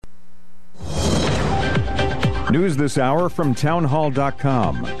News this hour from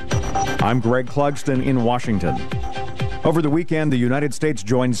townhall.com. I'm Greg Clugston in Washington. Over the weekend, the United States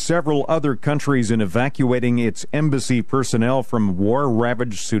joined several other countries in evacuating its embassy personnel from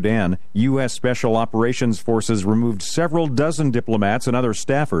war-ravaged Sudan. U.S. Special Operations Forces removed several dozen diplomats and other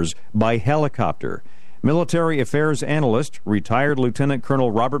staffers by helicopter. Military affairs analyst, retired Lieutenant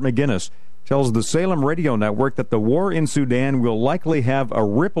Colonel Robert McGinnis, tells the Salem Radio Network that the war in Sudan will likely have a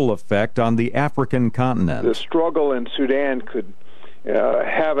ripple effect on the African continent. The struggle in Sudan could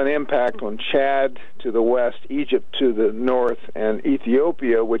have an impact on Chad to the west, Egypt to the north, and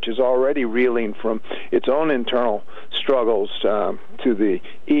Ethiopia, which is already reeling from its own internal struggles, to the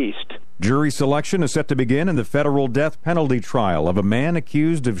east. Jury selection is set to begin in the federal death penalty trial of a man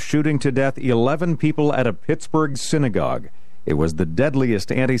accused of shooting to death 11 people at a Pittsburgh synagogue. It was the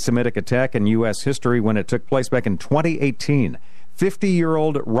deadliest anti-Semitic attack in U.S. history when it took place back in 2018.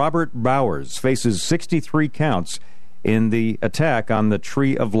 50-year-old Robert Bowers faces 63 counts in the attack on the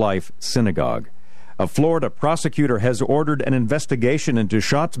Tree of Life synagogue. A Florida prosecutor has ordered an investigation into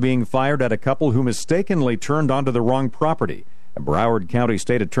shots being fired at a couple who mistakenly turned onto the wrong property. A Broward County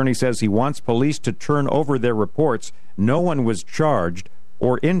state attorney says he wants police to turn over their reports. No one was charged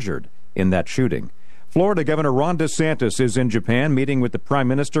or injured in that shooting. Florida Governor Ron DeSantis is in Japan meeting with the Prime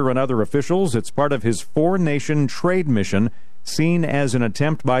Minister and other officials. It's part of his four-nation trade mission, seen as an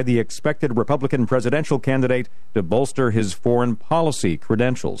attempt by the expected Republican presidential candidate to bolster his foreign policy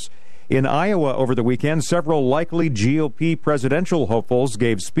credentials. In Iowa over the weekend, several likely GOP presidential hopefuls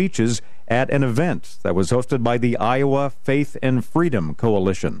gave speeches at an event that was hosted by the Iowa Faith and Freedom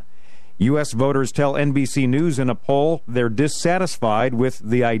Coalition. U.S. voters tell NBC News in a poll they're dissatisfied with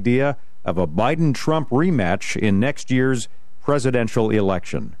the idea of a Biden-Trump rematch in next year's presidential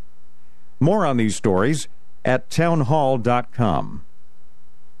election. More on these stories at townhall.com.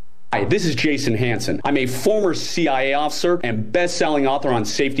 Hi, this is Jason Hansen. I'm a former CIA officer and best-selling author on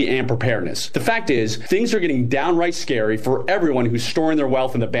safety and preparedness. The fact is, things are getting downright scary for everyone who's storing their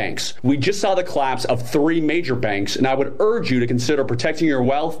wealth in the banks. We just saw the collapse of 3 major banks, and I would urge you to consider protecting your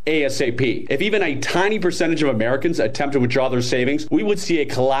wealth ASAP. If even a tiny percentage of Americans attempt to withdraw their savings, we would see a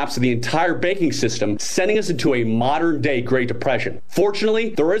collapse of the entire banking system, sending us into a modern-day Great Depression. Fortunately,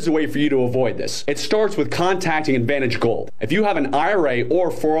 there is a way for you to avoid this. It starts with contacting Advantage Gold. If you have an IRA or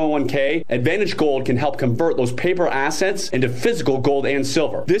 401k, Advantage Gold can help convert those paper assets into physical gold and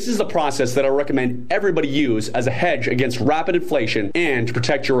silver. This is the process that I recommend everybody use as a hedge against rapid inflation and to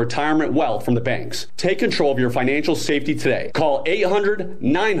protect your retirement wealth from the banks. Take control of your financial safety today. Call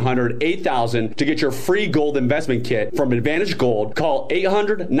 800-900-8000 to get your free gold investment kit from Advantage Gold. Call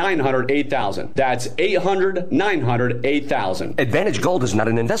 800-900-8000. That's 800-900-8000. Advantage Gold is not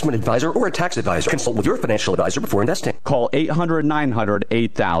an investment advisor or a tax advisor. Consult with your financial advisor before investing. Call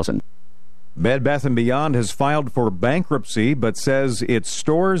 800-900-8000. Bed Bath & Beyond has filed for bankruptcy but says its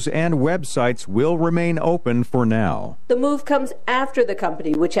stores and websites will remain open for now. The move comes after the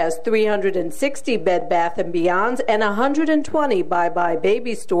company, which has 360 Bed Bath & Beyonds and 120 buybuy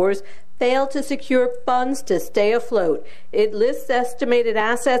BABY stores, failed to secure funds to stay afloat. It lists estimated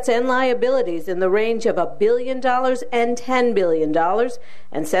assets and liabilities in the range of $1 billion and $10 billion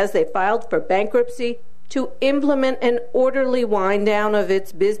and says they filed for bankruptcy to implement an orderly wind down of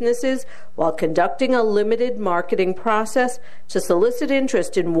its businesses while conducting a limited marketing process to solicit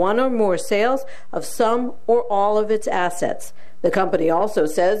interest in one or more sales of some or all of its assets. The company also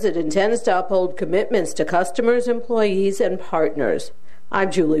says it intends to uphold commitments to customers, employees, and partners. I'm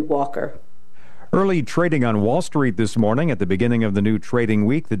Julie Walker. Early trading on Wall Street this morning at the beginning of the new trading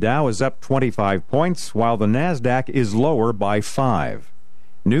week. The Dow is up 25 points, while the Nasdaq is lower by 5.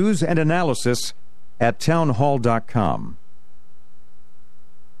 News and analysis at townhall.com.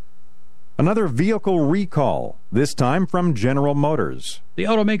 Another vehicle recall, this time from General Motors. The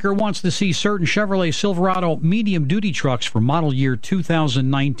automaker wants to see certain Chevrolet Silverado medium-duty trucks for model year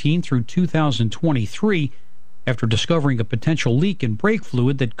 2019 through 2023 after discovering a potential leak in brake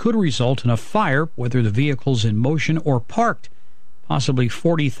fluid that could result in a fire, whether the vehicle's in motion or parked. Possibly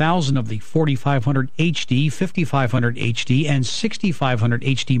 40,000 of the 4500 HD, 5500 HD, and 6500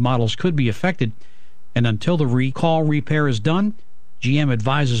 HD models could be affected. And until the recall repair is done, GM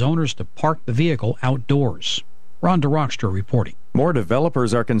advises owners to park the vehicle outdoors. Ron DeRockstra reporting. More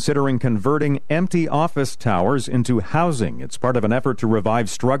developers are considering converting empty office towers into housing. It's part of an effort to revive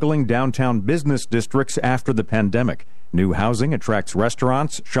struggling downtown business districts after the pandemic. New housing attracts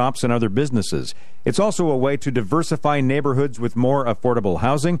restaurants, shops, and other businesses. It's also a way to diversify neighborhoods with more affordable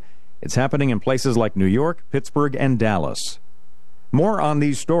housing. It's happening in places like New York, Pittsburgh, and Dallas. More on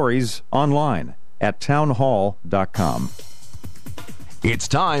these stories online at townhall.com. It's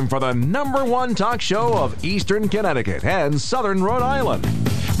time for the #1 talk show of Eastern Connecticut and Southern Rhode Island.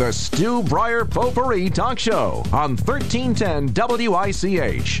 The Stu Bryer Potpourri Talk Show on 1310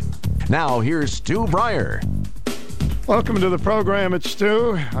 WICH. Now here's Stu Bryer. Welcome to the program. It's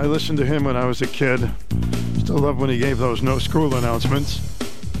Stu. I listened to him when I was a kid. Still love when he gave those no school announcements.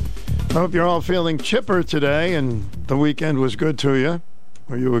 I hope you're all feeling chipper today and the weekend was good to you.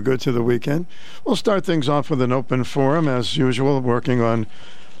 Or you were good to the weekend. We'll start things off with an open forum, as usual, working on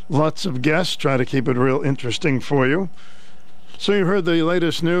lots of guests, try to keep it real interesting for you. So you heard the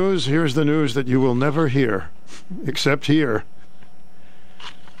latest news. Here's the news that you will never hear, except here.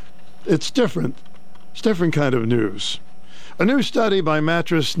 It's different. It's different kind of news. A new study by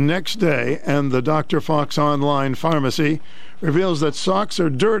Mattress Next Day and the Dr. Fox Online Pharmacy reveals that socks are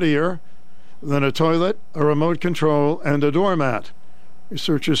dirtier than a toilet, a remote control, and a doormat.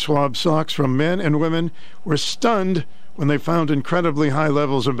 Researchers swabbed socks from men and women were stunned when they found incredibly high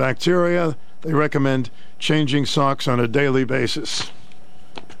levels of bacteria. They recommend changing socks on a daily basis.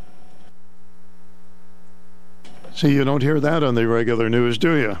 See, you don't hear that on the regular news,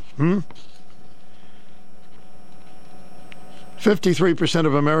 do you? 53%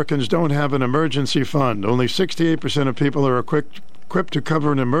 of Americans don't have an emergency fund. Only 68% of people are equipped to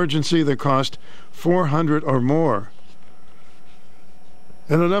cover an emergency that costs $400 or more.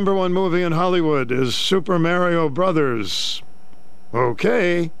 And the #1 movie in Hollywood is Super Mario Brothers.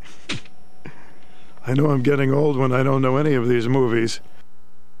 Okay. I know I'm getting old when I don't know any of these movies.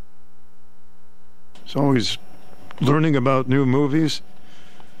 It's always learning about new movies.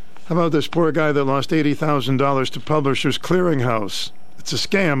 How about this poor guy that lost $80,000 to Publishers Clearinghouse? It's a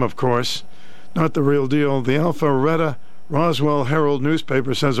scam, of course, not the real deal. The Alpharetta Roswell Herald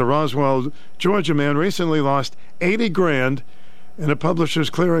newspaper says a Roswell, Georgia man recently lost $80,000 in a Publishers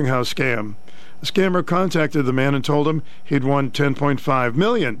Clearinghouse scam. The scammer contacted the man and told him he'd won $10.5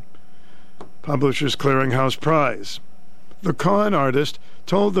 million. Publishers Clearinghouse prize. The con artist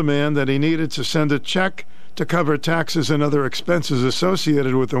told the man that he needed to send a check to cover taxes and other expenses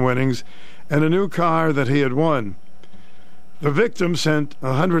associated with the winnings and a new car that he had won. The victim sent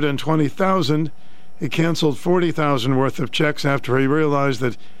 $120,000. He canceled $40,000 worth of checks after he realized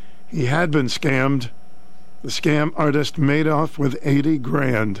that he had been scammed. The scam artist made off with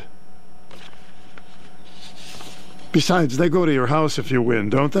 $80,000. Besides, they go to your house if you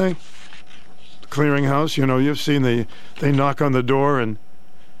win, don't they? The clearinghouse, you know, you've seen they knock on the door and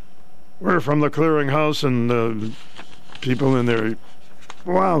we're from the clearinghouse, and people in there,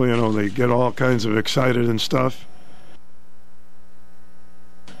 wow, you know, they get all kinds of excited and stuff.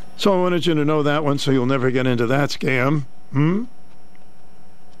 So I wanted you to know that one so you'll never get into that scam.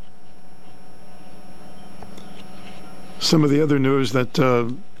 Some of the other news that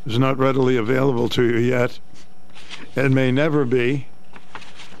is not readily available to you yet and may never be.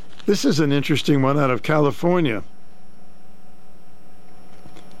 This is an interesting one out of California.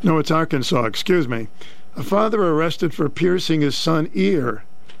 No, it's Arkansas, excuse me. A father arrested for piercing his son's ear.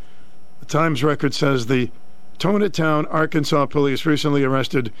 The Times record says the Tonatown, Arkansas police recently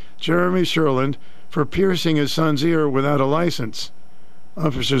arrested Jeremy Sherland for piercing his son's ear without a license.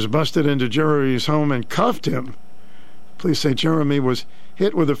 Officers busted into Jeremy's home and cuffed him. Police say Jeremy was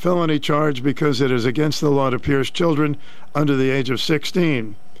hit with a felony charge because it is against the law to pierce children under the age of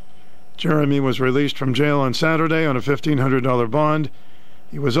 16. Jeremy was released from jail on Saturday on a $1,500 bond.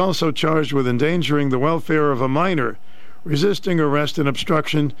 He was also charged with endangering the welfare of a minor, resisting arrest and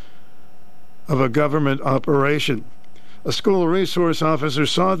obstruction of a government operation. A school resource officer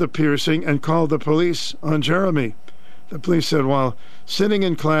saw the piercing and called the police on Jeremy. The police said while sitting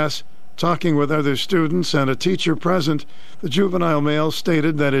in class, talking with other students and a teacher present, the juvenile male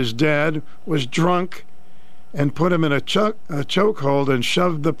stated that his dad was drunk and put him in a chokehold and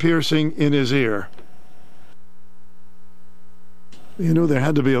shoved the piercing in his ear. You knew there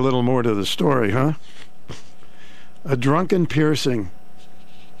had to be a little more to the story, huh? A drunken piercing.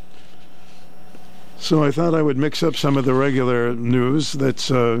 So I thought I would mix up some of the regular news that's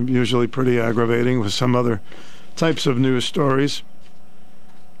usually pretty aggravating with some other types of news stories.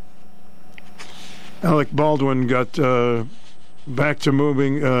 Alec Baldwin got back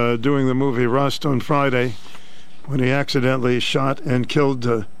to doing the movie Rust on Friday when he accidentally shot and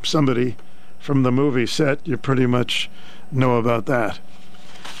killed somebody from the movie set. You pretty much know about that.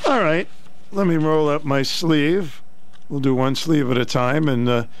 All right, let me roll up my sleeve. We'll do one sleeve at a time,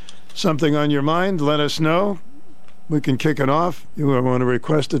 and something on your mind, let us know. We can kick it off. You want to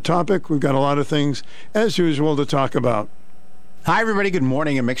request a topic? We've got a lot of things, as usual, to talk about. Hi, everybody. Good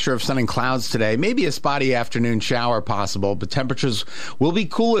morning. A mixture of sun and clouds today. Maybe a spotty afternoon shower possible, but temperatures will be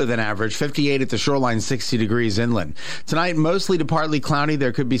cooler than average. 58 at the shoreline, 60 degrees inland. Tonight, mostly to partly cloudy.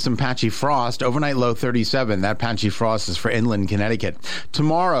 There could be some patchy frost. Overnight low 37. That patchy frost is for inland Connecticut.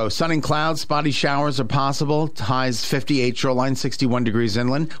 Tomorrow, sun and clouds. Spotty showers are possible. Highs 58 shoreline, 61 degrees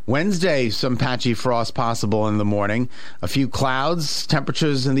inland. Wednesday, some patchy frost possible in the morning. A few clouds.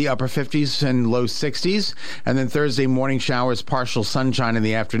 Temperatures in the upper 50s and low 60s. And then Thursday morning showers, partial sunshine in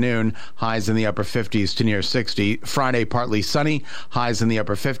the afternoon, highs in the upper 50s to near 60. Friday, partly sunny, highs in the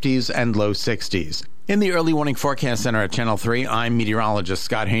upper 50s and low 60s. In the early morning forecast center at Channel 3, I'm meteorologist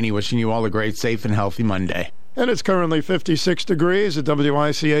Scott Haney, wishing you all a great, safe, and healthy Monday. And it's currently 56 degrees at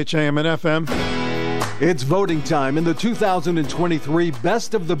WICH AM and FM. It's voting time in the 2023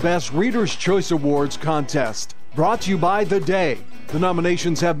 Best of the Best Reader's Choice Awards contest. Brought to you by The Day. The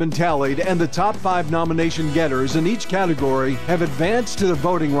nominations have been tallied, and the top 5 nomination getters in each category have advanced to the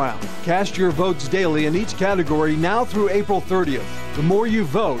voting round. Cast your votes daily in each category now through April 30th. The more you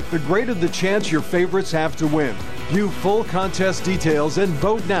vote, the greater the chance your favorites have to win. View full contest details and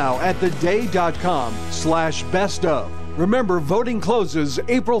vote now at theday.com/bestof. Remember, voting closes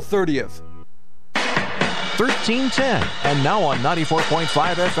April 30th. 1310, and now on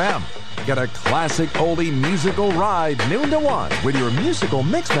 94.5 FM. Get a classic oldie musical ride, noon to 1, with your musical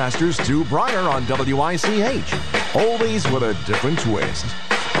mixmasters, Stu Bryer on WICH. Oldies with a different twist.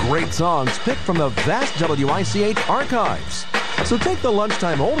 Great songs picked from the vast WICH archives. So take the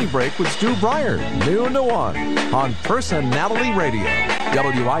lunchtime oldie break with Stu Bryer, noon to 1, on Personality Radio,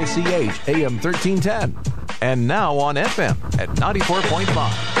 WICH AM 1310, and now on FM at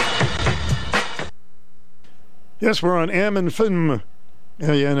 94.5. Yes, we're on AM and FM.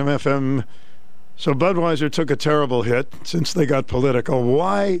 FM. So Budweiser took a terrible hit since they got political.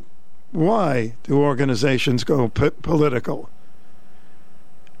 Why do organizations go political?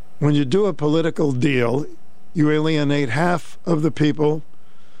 When you do a political deal, you alienate half of the people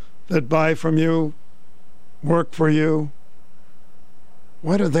that buy from you, work for you.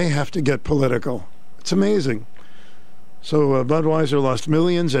 Why do they have to get political? It's amazing. So Budweiser lost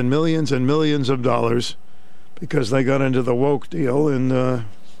millions and millions and millions of dollars because they got into the woke deal, and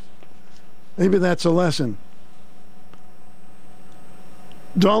maybe that's a lesson.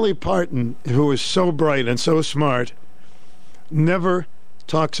 Dolly Parton, who is so bright and so smart, never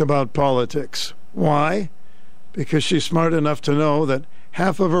talks about politics. Why? Because she's smart enough to know that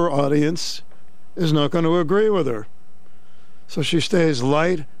half of her audience is not going to agree with her. So she stays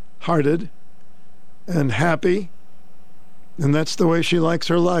light-hearted and happy, and that's the way she likes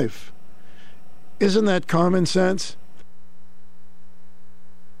her life. Isn't that common sense?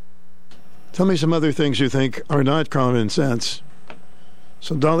 Tell me some other things you think are not common sense.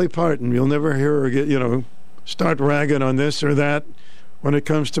 So Dolly Parton, you'll never hear her get, start ragging on this or that when it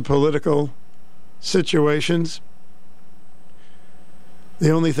comes to political situations.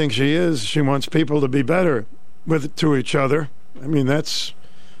 The only thing she wants people to be better to each other. I mean, that's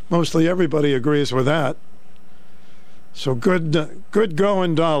mostly everybody agrees with that. So good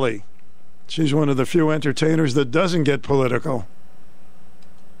going, Dolly. She's one of the few entertainers that doesn't get political.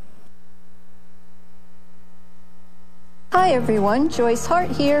 Hi everyone, Joyce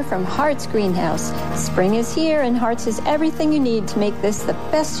Hart here from Hart's Greenhouse. Spring is here and Hart's has everything you need to make this the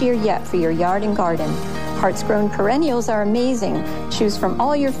best year yet for your yard and garden. Hart's grown perennials are amazing. Choose from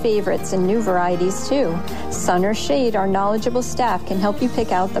all your favorites and new varieties too. Sun or shade, our knowledgeable staff can help you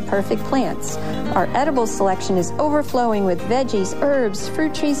pick out the perfect plants. Our edible selection is overflowing with veggies, herbs,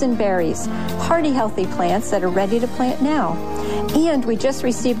 fruit trees, and berries. Hardy, healthy plants that are ready to plant now. And we just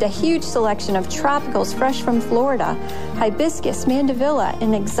received a huge selection of tropicals fresh from Florida. Hibiscus, mandevilla,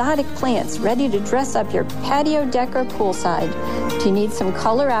 and exotic plants ready to dress up your patio deck or poolside. Do you need some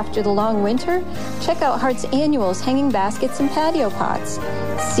color after the long winter? Check out Hart's Annuals, hanging baskets, and patio pots.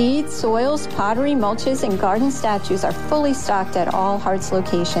 Seeds, soils, pottery, mulches, and garden statues are fully stocked at all Hart's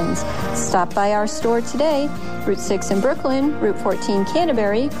locations. Stop by our store today, Route 6 in Brooklyn, Route 14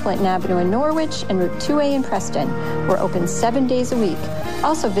 Canterbury, Clinton Avenue in Norwich, and Route 2A in Preston. We're open 7 days a week.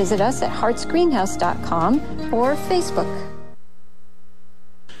 Also visit us at hartsgreenhouse.com or Facebook.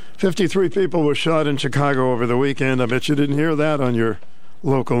 53 people were shot in Chicago over the weekend. I bet you didn't hear that on your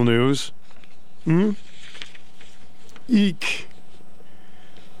local news. Eek.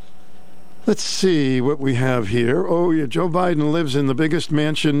 Let's see what we have here. Oh, yeah, Joe Biden lives in the biggest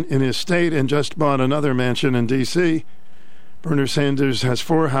mansion in his state and just bought another mansion in D.C. Bernie Sanders has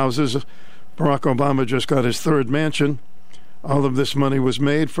 4 houses. Barack Obama just got his 3rd mansion. All of this money was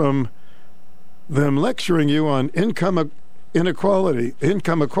made from them lecturing you on income equality.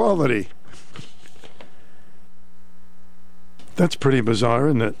 That's pretty bizarre,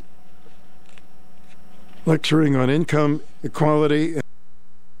 isn't it? Lecturing on income equality.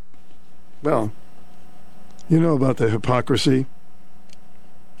 Well, you know about the hypocrisy.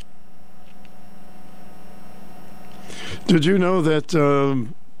 Did you know that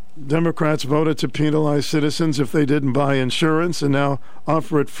Democrats voted to penalize citizens if they didn't buy insurance and now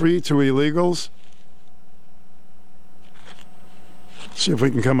offer it free to illegals? See if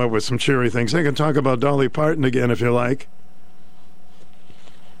we can come up with some cheery things. They can talk about Dolly Parton again if you like.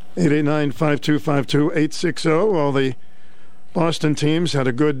 889-5252-860. All the Boston teams had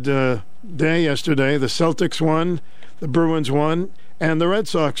a good day yesterday. The Celtics won, the Bruins won, and the Red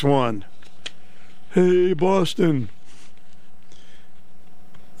Sox won. Hey, Boston.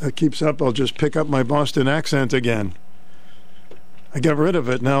 That keeps up. I'll just pick up my Boston accent again. I got rid of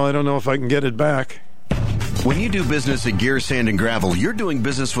it. Now I don't know if I can get it back. When you do business at Gear Sand and Gravel, you're doing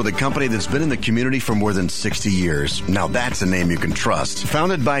business with a company that's been in the community for more than 60 years. Now that's a name you can trust.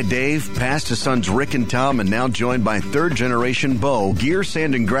 Founded by Dave, passed to sons Rick and Tom, and now joined by third generation Bo, Gear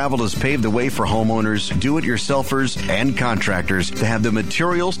Sand and Gravel has paved the way for homeowners, do-it-yourselfers, and contractors to have the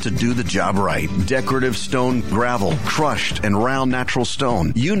materials to do the job right. Decorative stone, gravel, crushed and round natural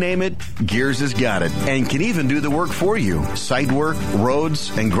stone. You name it, Gears has got it, and can even do the work for you. Site work,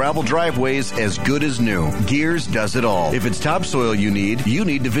 roads, and gravel driveways as good as new. Gears does it all. If it's topsoil you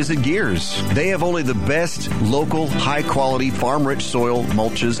need to visit Gears. They have only the best local, high-quality, farm-rich soil,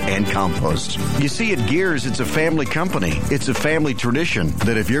 mulches, and compost. You see, at Gears, it's a family company. It's a family tradition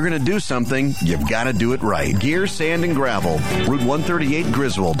that if you're going to do something, you've got to do it right. Gears Sand and Gravel, Route 138,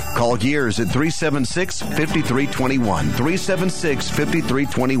 Griswold. Call Gears at 376-5321.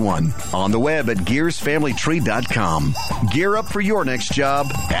 376-5321. On the web at gearsfamilytree.com. Gear up for your next job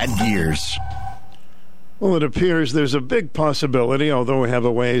at Gears. Well, it appears there's a big possibility, although we have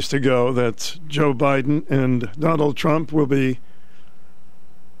a ways to go, that Joe Biden and Donald Trump will be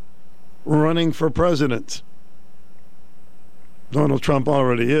running for president. Donald Trump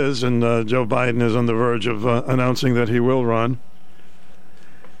already is, and Joe Biden is on the verge of announcing that he will run.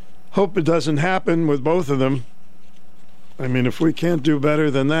 Hope it doesn't happen with both of them. I mean, if we can't do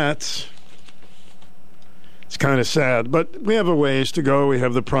better than that, it's kind of sad. But we have a ways to go. We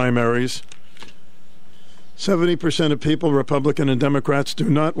have the primaries. 70% of people, Republican and Democrats, do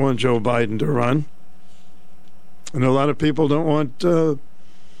not want Joe Biden to run. And a lot of people don't want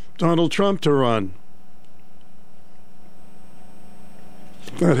Donald Trump to run.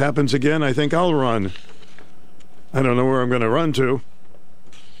 If that happens again, I think I'll run. I don't know where I'm going to run to.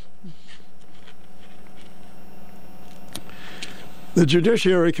 The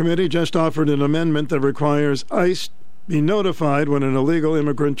Judiciary Committee just offered an amendment that requires ICE be notified when an illegal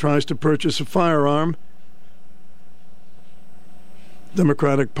immigrant tries to purchase a firearm.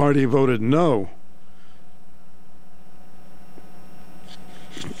 Democratic Party voted no.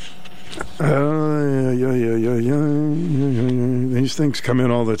 These things come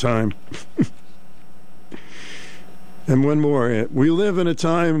in all the time. And one more. We live in a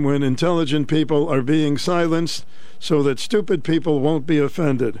time when intelligent people are being silenced so that stupid people won't be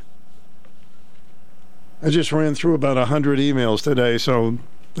offended. I just ran through about 100 emails today, so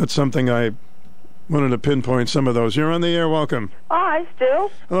that's something I wanted to pinpoint some of those. You're on the air. Welcome. Oh, hi, Stu.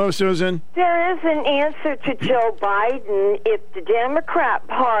 Hello, Susan. There is an answer to Joe Biden if the Democrat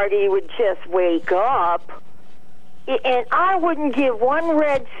Party would just wake up. And I wouldn't give 1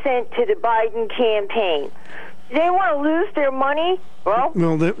 red cent to the Biden campaign. They want to lose their money? Well,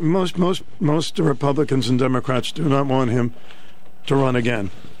 most Republicans and Democrats do not want him to run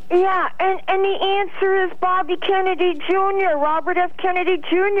again. Yeah, and the answer is Bobby Kennedy Jr., Robert F. Kennedy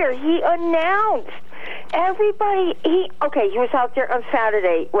Jr. He announced. Everybody, he was out there on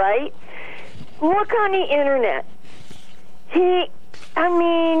Saturday, right? Look on the internet. You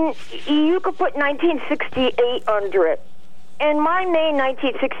could put 1968 under it. And my May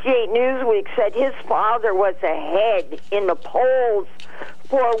 1968 Newsweek said his father was ahead in the polls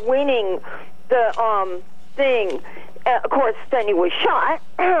for winning the thing. Of course, then he was shot,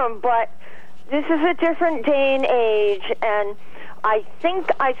 but this is a different day and age, and I think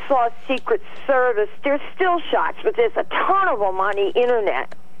I saw Secret Service. There's still shots, but there's a ton of them on the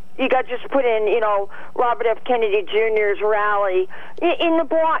internet. You got to just put in, Robert F. Kennedy Jr.'s rally in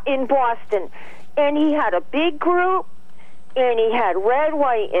Boston, and he had a big group. And he had red,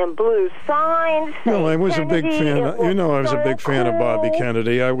 white, and blue signs. No, I was Kennedy, a big fan. I was a big fan of Bobby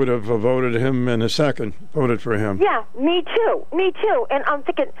Kennedy. I would have voted him in a second. Voted for him. Yeah, me too. And I'm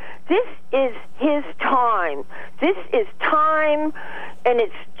thinking, this is his time. This is time, and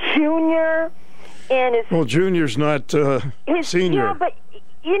it's Junior, and it's... Well, Junior's not Senior. Yeah, but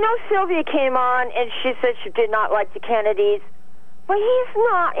Sylvia came on, and she said she did not like the Kennedys. But he's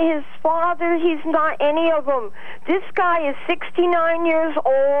not his father. He's not any of them. This guy is 69 years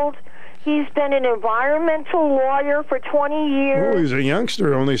old. He's been an environmental lawyer for 20 years. Oh, he's a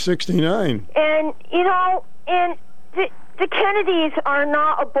youngster, only 69. And, you know, and the Kennedys are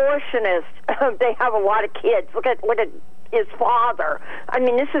not abortionists. They have a lot of kids. Look at his father. I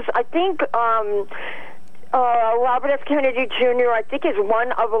mean, this is, I think, Robert F. Kennedy Jr., I think, is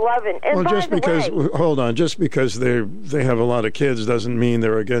one of 11. And well, just because, hold on, just because they have a lot of kids doesn't mean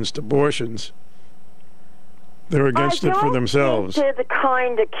they're against abortions. They're against it for themselves. They're the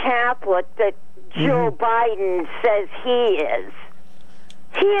kind of Catholic that Joe Biden says he is.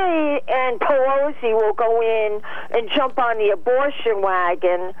 He and Pelosi will go in and jump on the abortion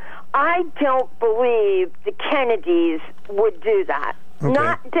wagon. I don't believe the Kennedys would do that. Okay.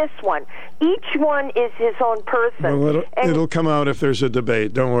 Not this one. Each one is his own person. Well, it'll come out if there's a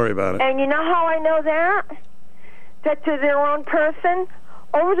debate. Don't worry about it. And you know how I know that? That they're their own person?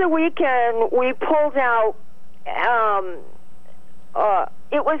 Over the weekend, we pulled out,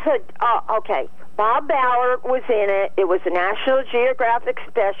 it was okay. Bob Ballard was in it. It was a National Geographic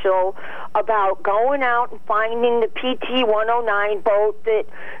special about going out and finding the PT-109 boat that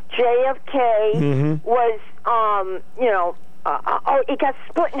JFK was, he got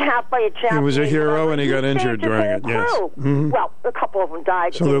split in half by a Japanese. He was a hero and he got injured during it, yes. Well, a couple of them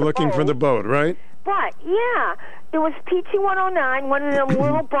died. So they're looking for the boat, right? But, yeah, it was PT-109, one of them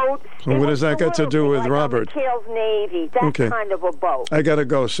little boats. So what does that got to do with like Robert? McHale's Navy, that kind of a boat. I got to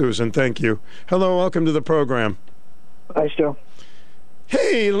go, Susan. Thank you. Hello, welcome to the program. Hi, Stu.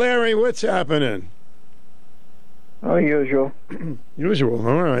 Hey, Larry, what's happening? Oh, usual. Usual,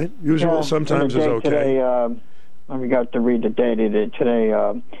 all right. Usual sometimes is okay. Today, I got to read the data today.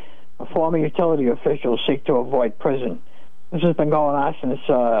 A former utility official seek to avoid prison. This has been going on since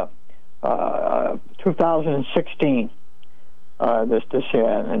 2016. This year,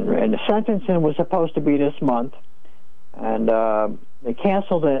 and the sentencing was supposed to be this month, and they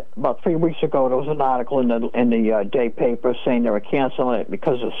canceled it about 3 weeks ago. There was an article in the day paper saying they were canceling it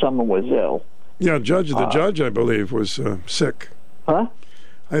because someone was ill. Yeah, the judge, I believe, was sick. Huh?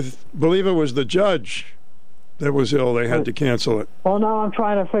 I believe it was the judge that was ill. They had to cancel it. Well, now I'm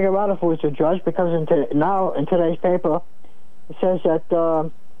trying to figure out if it was the judge, because in today's paper it says that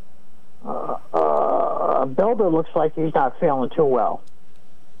Builder looks like he's not feeling too well.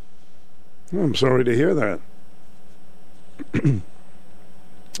 I'm sorry to hear that.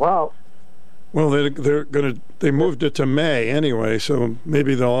 Well, they moved it to May anyway, so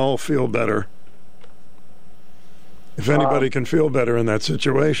maybe they'll all feel better. If anybody can feel better in that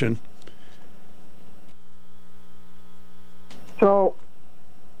situation. So,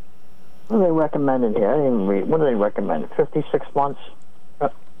 what are they recommending here? I didn't even read. What do they recommend? 56 months?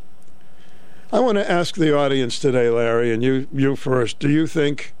 I want to ask the audience today, Larry, and you first. Do you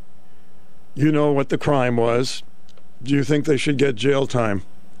think you know what the crime was? Do you think they should get jail time?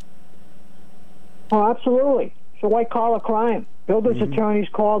 Oh, absolutely. It's a white-collar crime. Builder's attorneys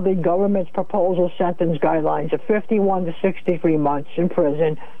called the government's proposal sentence guidelines of 51 to 63 months in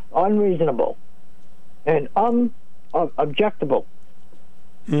prison unreasonable and unobjectable.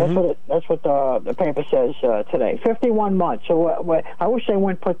 That's what the paper says today. 51 months. So I wish they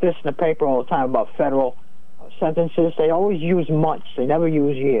wouldn't put this in the paper all the time about federal sentences. They always use months. They never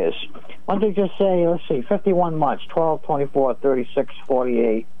use years. Why don't they just say, let's see, 51 months, 12, 24, 36,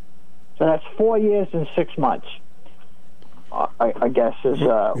 48. So that's 4 years and 6 months, I guess, is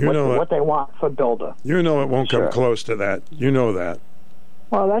what they want for Builder. You know it won't come close to that. You know that.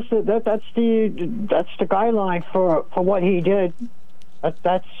 Well, that's the guideline for what he did.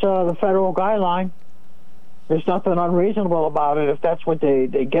 That's the federal guideline. There's nothing unreasonable about it. If that's what they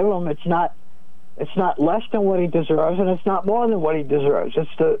give him, it's not less than what he deserves, and it's not more than what he deserves.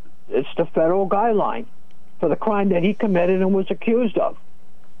 It's the federal guideline for the crime that he committed and was accused of.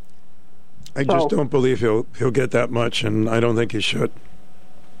 I just don't believe he'll get that much, and I don't think he should.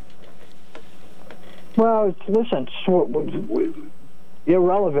 Well, listen, it's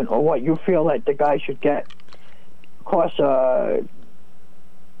irrelevant or what you feel that the guy should get. Of course, I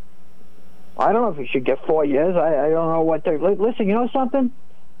don't know if he should get 4 years. I don't know what they're... Listen, you know something?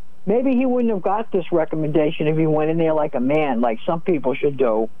 Maybe he wouldn't have got this recommendation if he went in there like a man, like some people should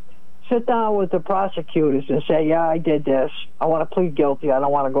do. Sit down with the prosecutors and say, yeah, I did this. I want to plead guilty. I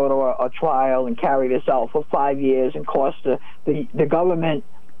don't want to go to a trial and carry this out for 5 years and cost the government,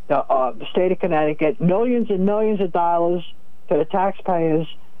 the state of Connecticut, millions and millions of dollars to the taxpayers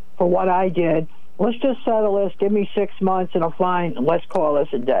for what I did. Let's just settle this. Give me 6 months and a fine, and let's call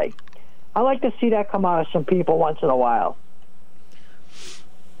this a day. I like to see that come out of some people once in a while.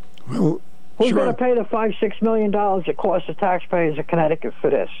 Well, Who's going to pay the $5-6 million it costs the taxpayers of Connecticut for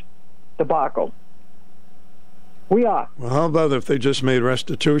this debacle? We are. Well, how about if they just made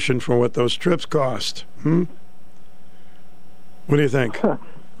restitution for what those trips cost? What do you think? Well,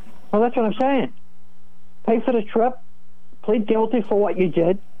 that's what I'm saying. Pay for the trip, plead guilty for what you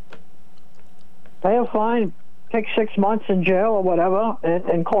did, pay a fine, take 6 months in jail or whatever,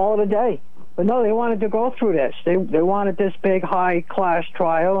 and call it a day. But no, they wanted to go through this. They wanted this big, high-class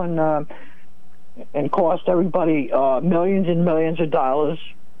trial and cost everybody millions and millions of dollars.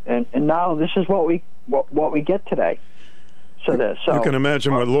 And now this is what we get today. So you can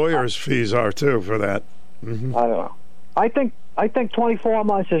imagine what lawyers' fees are too for that. Mm-hmm. I don't know. I think 24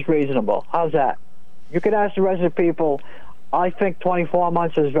 months is reasonable. How's that? You could ask the rest of the people. I think 24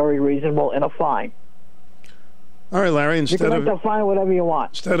 months is very reasonable in a fine. All right, Larry. You can make the fine whatever you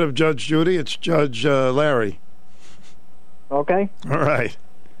want. Instead of Judge Judy, it's Judge Larry. Okay. All right.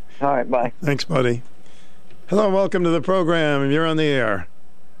 All right. Bye. Thanks, buddy. Hello, welcome to the program. You're on the air.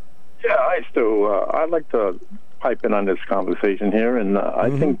 Yeah, hi, Stu. I'd like to pipe in on this conversation here, and I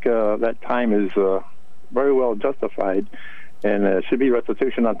think that time is very well justified, and there should be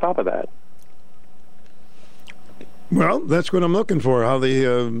restitution on top of that. Well, that's what I'm looking for, how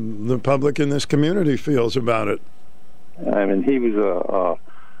the public in this community feels about it. I mean, he was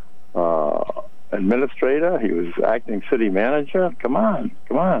a administrator. He was acting city manager. Come on.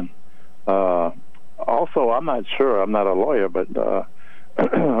 Also, I'm not sure. I'm not a lawyer, but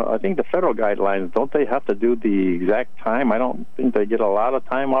I think the federal guidelines, don't they have to do the exact time? I don't think they get a lot of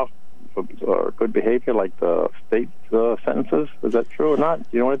time off for good behavior like the state sentences. Is that true or not? Do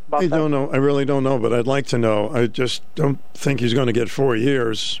you know anything about that? I don't know. I really don't know, but I'd like to know. I just don't think he's going to get 4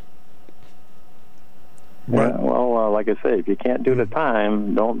 years. Yeah, well, like I say, if you can't do the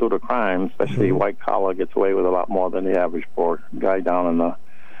time, don't do the crime. Especially white collar gets away with a lot more than the average poor guy down in the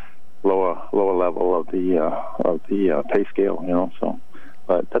lower level of the pay scale. You know, so.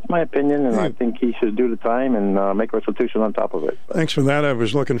 But that's my opinion, and I think he should do the time and make restitution on top of it. Thanks for that. I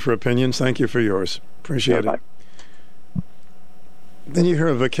was looking for opinions. Thank you for yours. Appreciate it. Then you hear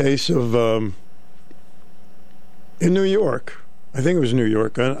of a case of in New York. I think it was New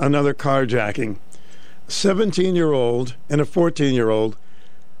York. Another carjacking. 17-year-old and a 14-year-old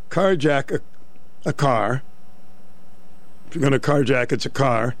carjack a car. If you're going to carjack, it's a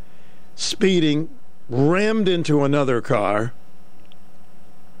car. Speeding, rammed into another car.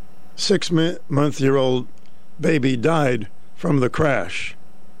 6-month-old baby died from the crash.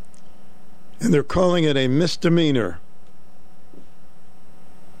 And they're calling it a misdemeanor.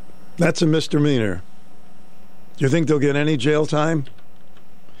 That's a misdemeanor. Do you think they'll get any jail time?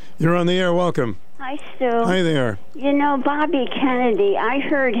 You're on the air. Welcome. Hi, Stu. Hi there. You know, Bobby Kennedy, I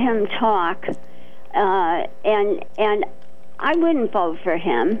heard him talk, and I wouldn't vote for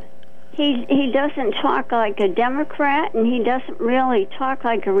him. He doesn't talk like a Democrat, and he doesn't really talk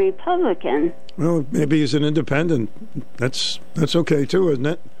like a Republican. Well, maybe he's an independent. That's okay, too, isn't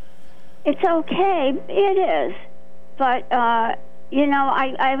it? It's okay. It is. But, you know,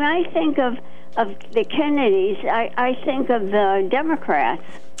 I think of the Kennedys, I think of the Democrats.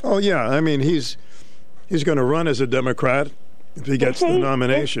 Oh, yeah. I mean, he's going to run as a Democrat if he gets the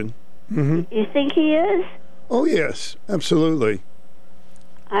nomination. You think he is? Oh, yes. Absolutely.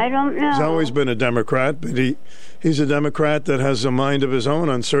 I don't know. He's always been a Democrat, but he's a Democrat that has a mind of his own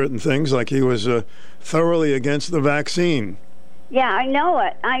on certain things, like he was thoroughly against the vaccine. Yeah, I know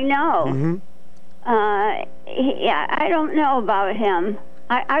it. I know. Mm-hmm. Yeah, I don't know about him.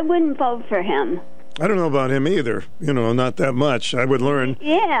 I wouldn't vote for him. I don't know about him either. You know, not that much. I would learn.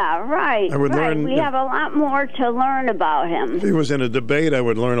 Yeah, right. I would learn. We have a lot more to learn about him. If he was in a debate, I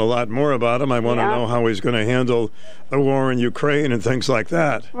would learn a lot more about him. I want to know how he's going to handle the war in Ukraine and things like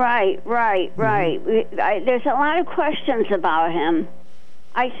that. Right. Mm-hmm. There's a lot of questions about him,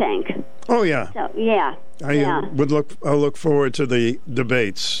 I think. Oh, yeah. So, yeah. I'll look forward to the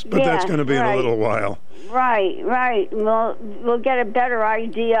debates, but that's going to be in a little while. Right. We'll get a better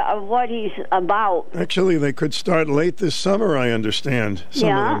idea of what he's about. Actually, they could start late this summer, I understand. Some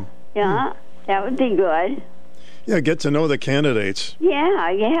of them. That would be good. Yeah, get to know the candidates. Yeah,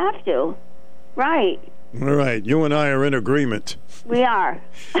 you have to. Right. All right, you and I are in agreement. We are.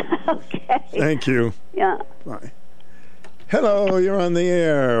 Okay. Thank you. Yeah. Bye. Hello, you're on the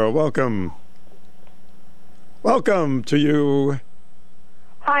air. Welcome. Welcome to you.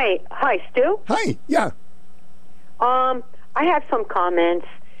 Hi, Stu. Hi, yeah. I have some comments,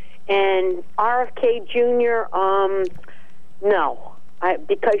 and RFK Jr. No,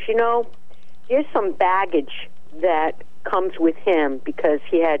 because you know, there's some baggage that comes with him because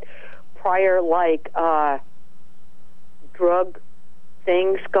he had prior drug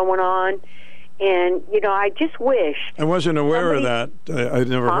things going on, And, I just wish... I wasn't aware of that. I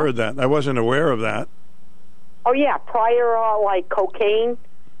never heard that. I wasn't aware of that. Oh, yeah, prior, like cocaine,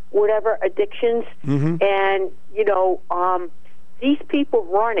 whatever, addictions. Mm-hmm. And, these people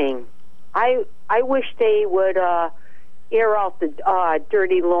running, I wish they would air out the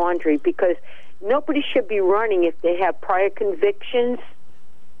dirty laundry, because nobody should be running if they have prior convictions,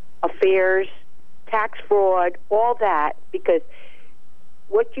 affairs, tax fraud, all that, because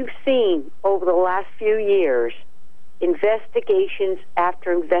what you've seen over the last few years, investigations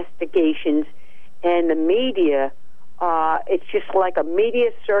after investigations, and the media, it's just like a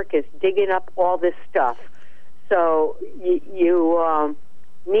media circus digging up all this stuff. So you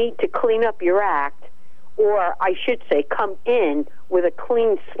need to clean up your act, or I should say come in with a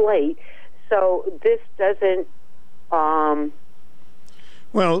clean slate, so this doesn't...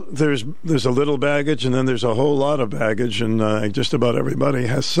 Well, there's a little baggage, and then there's a whole lot of baggage, and just about everybody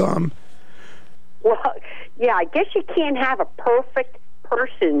has some. Well, yeah, I guess you can't have a perfect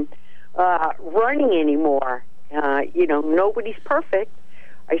person running anymore. Nobody's perfect,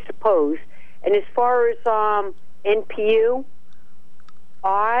 I suppose. And as far as NPU,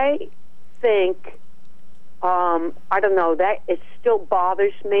 I think, I don't know, that it still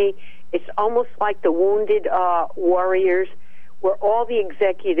bothers me. It's almost like the Wounded Warriors, where all the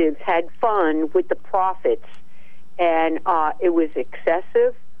executives had fun with the profits, and it was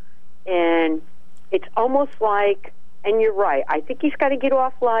excessive, and it's almost like, and you're right, I think he's got to get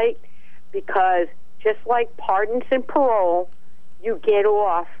off light, because just like pardons and parole, you get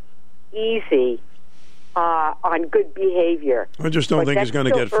off easy on good behavior. I just don't think he's going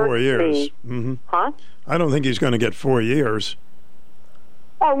to get 4 years. Mm-hmm. Huh? I don't think he's going to get 4 years.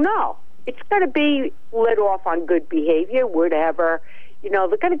 Oh, no. It's going to be let off on good behavior, whatever. They're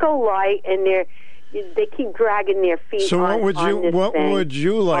going to go light, and they keep dragging their feet. So what would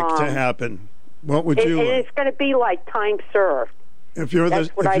you like to happen? What would you? And it's going to be like time served. If you're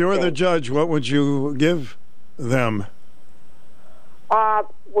the judge, what would you give them?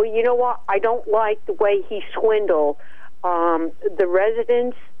 Well, you know what? I don't like the way he swindled the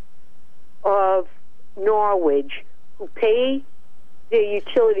residents of Norwich who pay their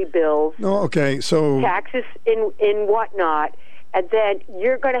utility bills, so taxes and whatnot, and then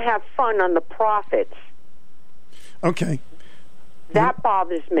you're going to have fun on the profits. Okay. That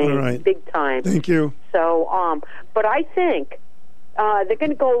bothers me big time. Thank you. So, but I think they're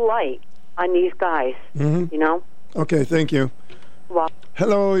going to go light on these guys, Okay, thank you. Well,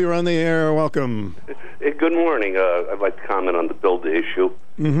 hello, you're on the air. Welcome. Good morning. I'd like to comment on the Builder issue.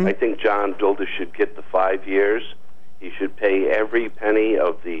 Mm-hmm. I think John Builder should get the 5 years. He should pay every penny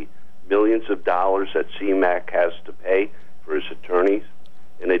of the millions of dollars that CMAQ has to pay for his attorneys.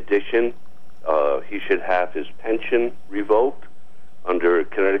 In addition, he should have his pension revoked under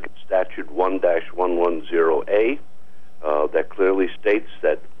Connecticut Statute 1-110A. That clearly states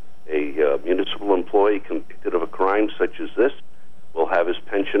that a municipal employee convicted of a crime such as this will have his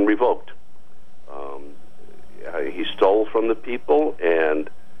pension revoked. He stole from the people, and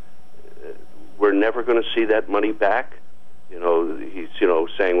we're never going to see that money back. He's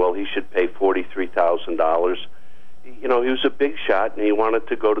saying, well, he should pay $43,000. He was a big shot, and he wanted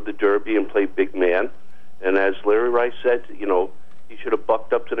to go to the Derby and play big man. And as Larry Rice said, he should have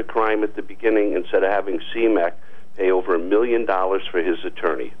bucked up to the crime at the beginning instead of having CMAQ pay over $1 million for his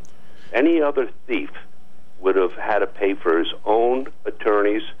attorney. Any other thief would have had to pay for his own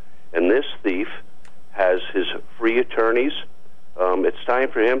attorneys, and this thief has his free attorneys. It's time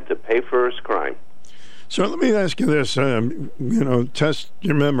for him to pay for his crime. So let me ask you this, test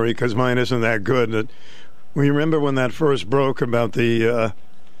your memory, because mine isn't that good. We remember when that first broke about the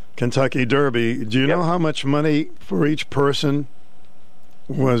Kentucky Derby. Do you know how much money for each person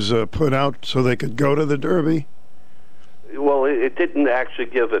was put out so they could go to the Derby? Well, it didn't actually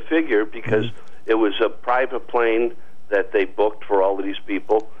give a figure because it was a private plane that they booked for all of these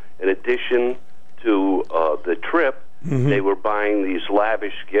people. In addition to the trip, they were buying these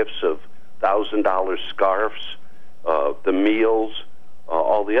lavish gifts of $1,000 scarves, the meals,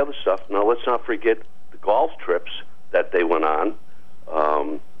 all the other stuff. Now, let's not forget the golf trips that they went on.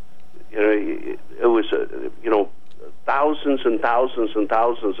 It was, thousands and thousands and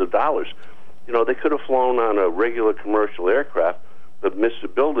thousands of dollars. They could have flown on a regular commercial aircraft, but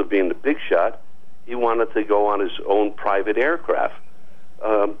Mr. Builder, being the big shot, he wanted to go on his own private aircraft.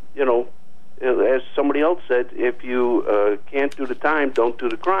 As somebody else said, if you can't do the time, don't do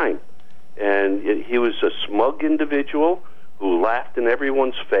the crime. And he was a smug individual who laughed in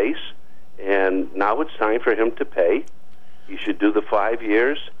everyone's face, and now it's time for him to pay. He should do the 5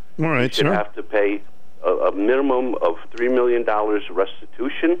 years. All right, he should have to pay a minimum of $3 million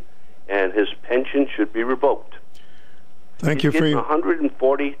restitution, and his pension should be revoked. Thank you for your...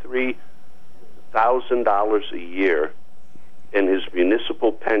 $143,000 a year in his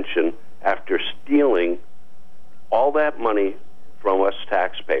municipal pension after stealing all that money from us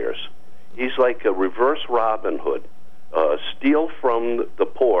taxpayers. He's like a reverse Robin Hood. Steal from the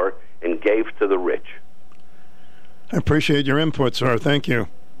poor and gave to the rich. I appreciate your input, sir. Thank you.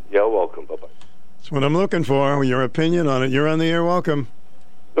 You're welcome. Bye-bye. That's what I'm looking for, your opinion on it. You're on the air. Welcome.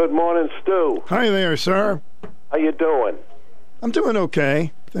 Good morning, Stu. Hi there, sir. How you doing? I'm doing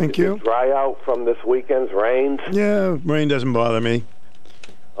okay. Thank you. Dry out from this weekend's rains? Yeah, rain doesn't bother me.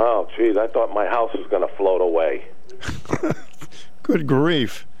 Oh, geez, I thought my house was going to float away. Good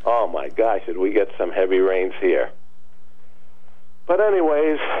grief. Oh, my gosh, did we get some heavy rains here. But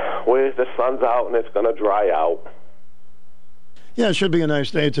anyways, the sun's out and it's going to dry out. Yeah, it should be a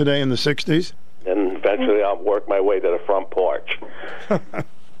nice day today in the 60s. And eventually I'll work my way to the front porch.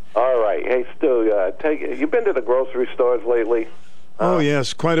 All right. Hey, Stu, you been to the grocery stores lately? Oh,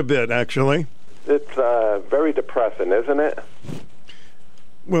 yes, quite a bit, actually. It's very depressing, isn't it?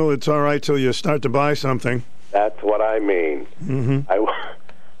 Well, it's all right till you start to buy something. That's what I mean. Mm-hmm.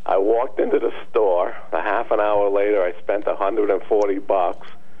 I walked into the store. A half an hour later, I spent $140,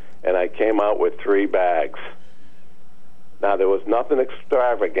 and I came out with 3 bags. Now, there was nothing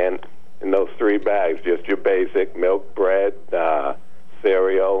extravagant in those 3 bags, just your basic milk, bread,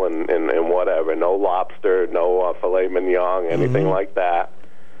 cereal, and whatever. No lobster, no filet mignon, anything like that.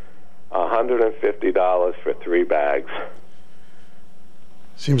 $150 for 3 bags.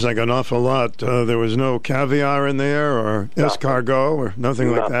 Seems like an awful lot. There was no caviar in there or escargot or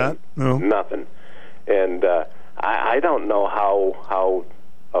nothing like that? No? Nothing. And I don't know how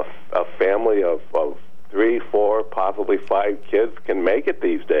a family of 3, 4, possibly 5 kids can make it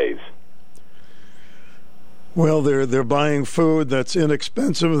these days. Well, they're buying food that's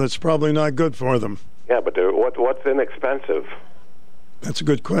inexpensive. That's probably not good for them. Yeah, but what's inexpensive? That's a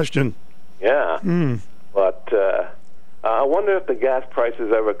good question. Yeah. But I wonder if the gas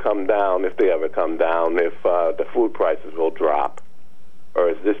prices ever come down, if they ever come down, if the food prices will drop. Or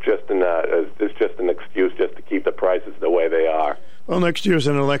is this just an excuse just to keep the prices the way they are? Well, next year's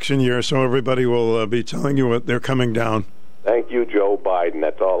an election year, so everybody will be telling you what they're coming down. Thank you, Joe Biden.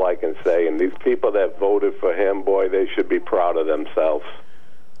 That's all I can say. And these people that voted for him, boy, they should be proud of themselves.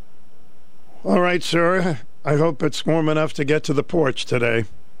 All right, sir. I hope it's warm enough to get to the porch today.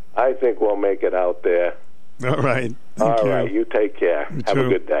 I think we'll make it out there. All right. All right. You take care. Have a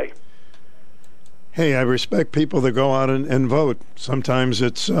good day. Hey, I respect people that go out and vote. Sometimes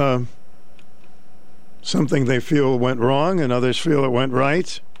it's something they feel went wrong, and others feel it went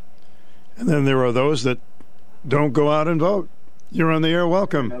right. And then there are those that don't go out and vote. You're on the air.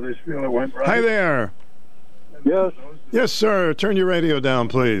 Welcome. Others feel it went right. Hi there. Yes. Yes, sir. Turn your radio down,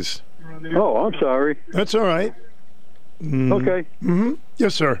 please. Oh, I'm sorry. That's all right. Okay. Mm-hmm.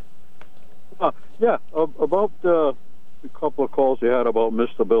 Yes, sir. Yeah, about a couple of calls you had about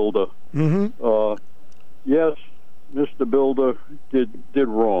Mr. Builder. Mm-hmm. Yes, Mr. Builder did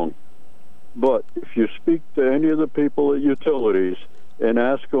wrong. But if you speak to any of the people at utilities and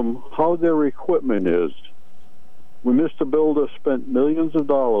ask them how their equipment is, when Mr. Builder spent millions of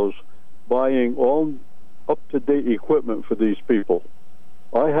dollars buying all up-to-date equipment for these people.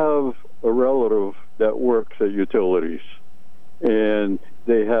 I have a relative that works at utilities, and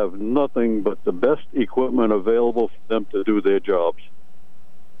they have nothing but the best equipment available for them to do their jobs,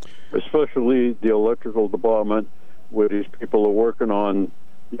 especially the electrical department, where these people are working on,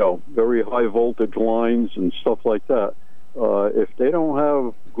 very high voltage lines and stuff like that. If they don't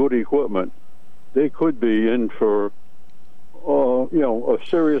have good equipment, they could be in for, a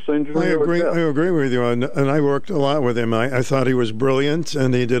serious injury. I agree with you, and I worked a lot with him. I thought he was brilliant,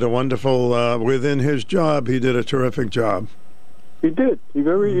 and he did a wonderful, within his job, he did a terrific job. He did. He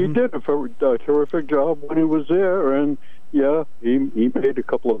did a terrific job when he was there, and yeah, he made a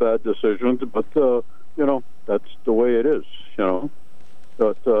couple of bad decisions, but that's the way it is.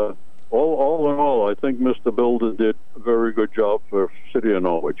 But all in all, I think Mr. Builder did a very good job for the city of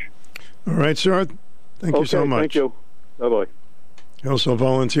Norwich. All right, sir. Thank you so much. Thank you. Bye-bye. He also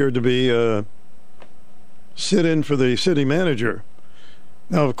volunteered to be sit-in for the city manager.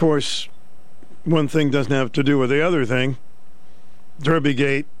 Now, of course, one thing doesn't have to do with the other thing.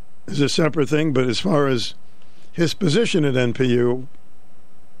 Derbygate is a separate thing, but as far as his position at NPU,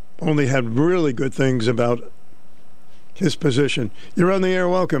 only had really good things about his position. You're on the air.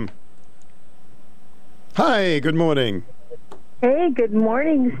 Welcome. Hi, good morning. Hey, good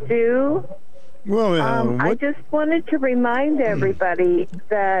morning, Stu. Well, I just wanted to remind everybody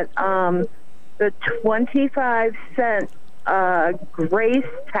that the 25-cent grace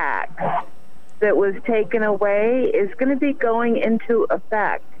tax that was taken away is going to be going into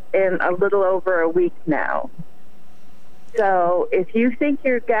effect in a little over a week now. So if you think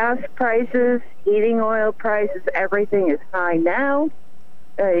your gas prices, heating oil prices, everything is high now,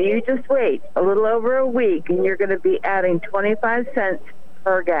 you just wait a little over a week and you're going to be adding 25 cents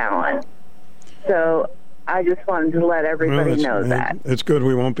per gallon. So I just wanted to let everybody know that. It's good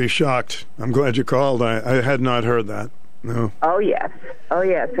we won't be shocked. I'm glad you called. I had not heard that. No. Oh, yes.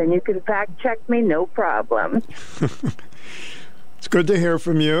 And you can fact check me, no problem. It's good to hear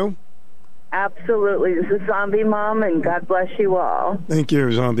from you. Absolutely. This is Zombie Mom, and God bless you all. Thank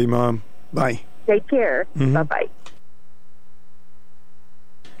you, Zombie Mom. Bye. Take care. Mm-hmm. Bye-bye.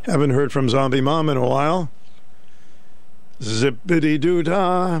 Haven't heard from Zombie Mom in a while.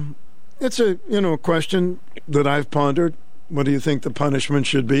 Zippity-doo-dah. It's a, question that I've pondered. What do you think the punishment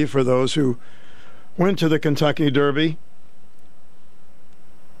should be for those who went to the Kentucky Derby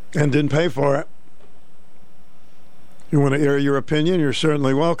and didn't pay for it? You want to air your opinion? You're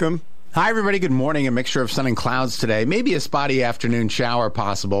certainly welcome. Hi, everybody. Good morning. A mixture of sun and clouds today. Maybe a spotty afternoon shower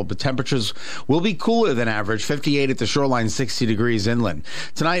possible, but temperatures will be cooler than average. 58 at the shoreline, 60 degrees inland.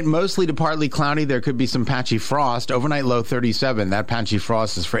 Tonight, mostly to partly cloudy. There could be some patchy frost. Overnight low 37. That patchy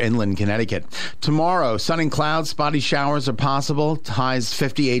frost is for inland Connecticut. Tomorrow, sun and clouds. Spotty showers are possible. Highs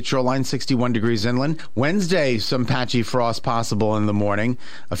 58 shoreline, 61 degrees inland. Wednesday, some patchy frost possible in the morning.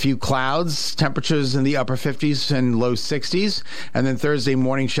 A few clouds. Temperatures in the upper 50s and low 60s. And then Thursday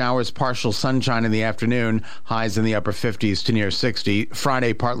morning showers, partial sunshine in the afternoon, highs in the upper 50s to near 60.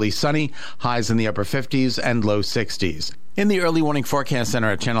 Friday, partly sunny, highs in the upper 50s and low 60s. In the early warning forecast center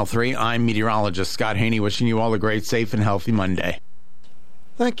at Channel 3, I'm meteorologist Scott Haney, wishing you all a great, safe, and healthy Monday.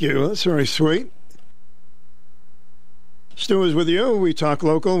 Thank you. That's very sweet. Stu is with you. We talk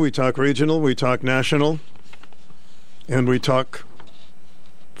local, we talk regional, we talk national, and we talk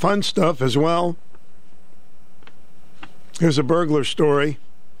fun stuff as well. Here's a burglar story.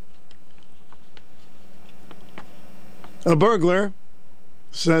 A burglar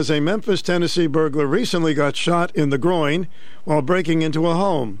says a Memphis, Tennessee burglar recently got shot in the groin while breaking into a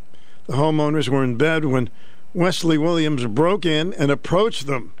home. The homeowners were in bed when Wesley Williams broke in and approached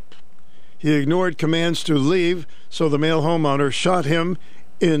them. He ignored commands to leave, so the male homeowner shot him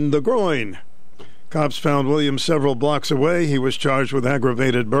in the groin. Cops found Williams several blocks away. He was charged with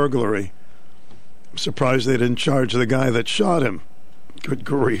aggravated burglary. I'm surprised they didn't charge the guy that shot him. Good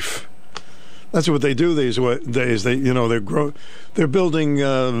grief. That's what they do these days. They're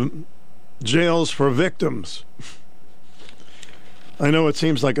building jails for victims. I know it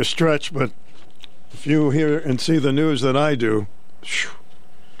seems like a stretch, but if you hear and see the news that I do,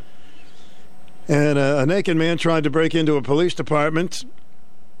 and a naked man tried to break into a police department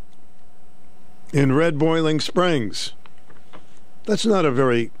in Red Boiling Springs. That's not a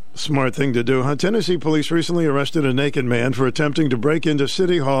very smart thing to do. Tennessee police recently arrested a naked man for attempting to break into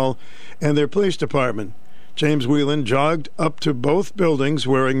City Hall and their police department. James Whelan jogged up to both buildings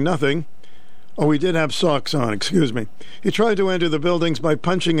wearing nothing. Oh, he did have socks on, excuse me. He tried to enter the buildings by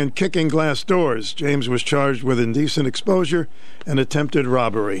punching and kicking glass doors. James was charged with indecent exposure and attempted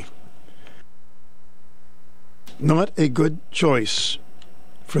robbery. Not a good choice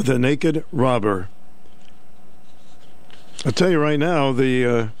for the naked robber. I'll tell you right now,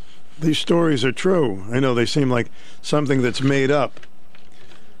 these stories are true. I know they seem like something that's made up.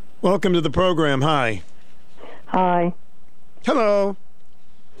 Welcome to the program. Hi. Hi. Hello.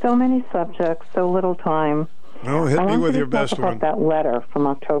 So many subjects, so little time. Oh, hit me with your best one. That letter from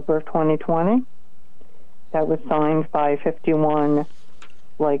October 2020 that was signed by 51,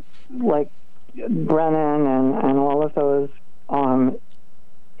 like Brennan and all of those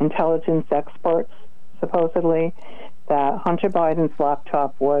intelligence experts, supposedly, that Hunter Biden's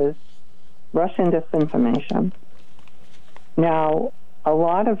laptop was Russian disinformation. Now, a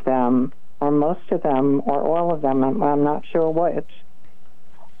lot of them, or most of them, or all of them, I'm not sure which,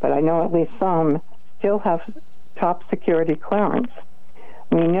 but I know at least some, still have top security clearance.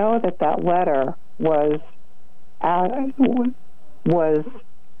 We know that letter was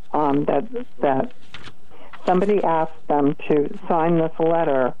that somebody asked them to sign this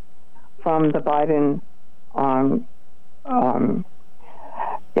letter from the Biden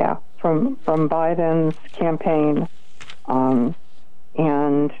from Biden's campaign, and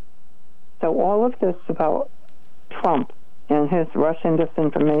so all of this about Trump and his Russian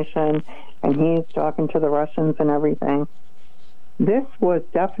disinformation, and he's talking to the Russians and everything. This was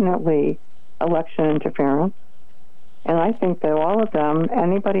definitely election interference, and I think that all of them,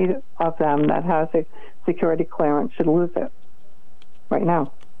 anybody of them that has a security clearance, should lose it right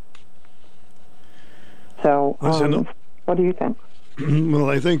now. So, What do you think? Well,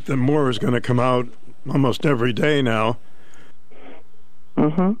 I think that more is going to come out almost every day now.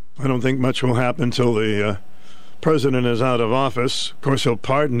 Mm-hmm. I don't think much will happen until the president is out of office. Of course, he'll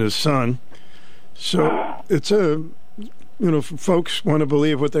pardon his son. So it's folks want to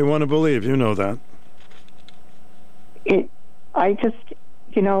believe what they want to believe. You know that. I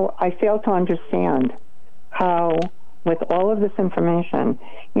fail to understand how, with all of this information,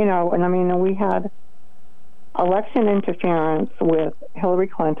 and I mean, we had election interference with Hillary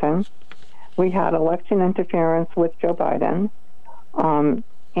Clinton. We had election interference with Joe Biden.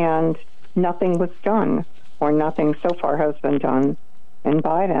 And nothing was done, or nothing so far has been done in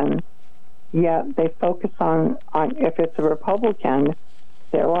Biden. Yet they focus on if it's a Republican,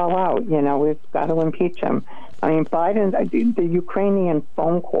 they're all out. We've got to impeach him. I mean, Biden, the Ukrainian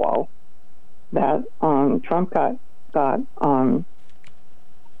phone call that Trump got that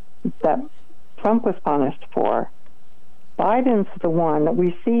Trump was punished for. Biden's the one that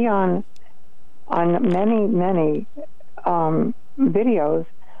we see on many videos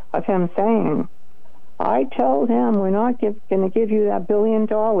of him saying, I told him we're not going to give you that $1 billion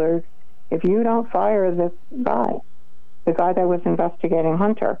if you don't fire this guy, the guy that was investigating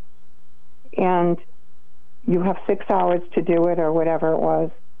Hunter. And you have 6 hours to do it, or whatever it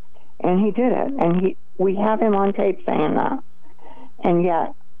was. And he did it. And we have him on tape saying that. And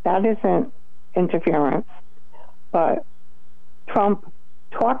yet, that isn't interference. But Trump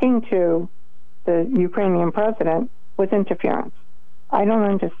talking to the Ukrainian president was interference. I don't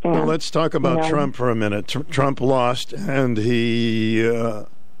understand. Well, let's talk about Trump for a minute. Trump lost, and he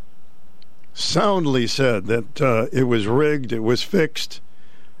soundly said that it was rigged, it was fixed.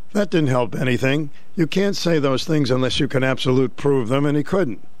 That didn't help anything. You can't say those things unless you can absolutely prove them, and he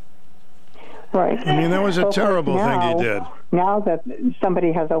couldn't. Right. I mean, that was a terrible thing he did. Now that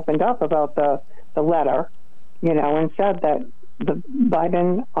somebody has opened up about the letter, and said that the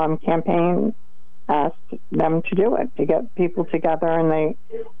Biden campaign asked them to do it, to get people together, and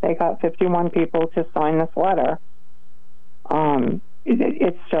they got 51 people to sign this letter.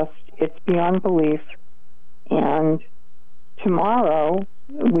 It's beyond belief. And tomorrow,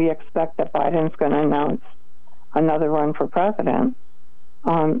 we expect that Biden's going to announce another run for president.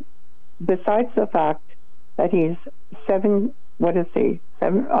 Besides the fact that he's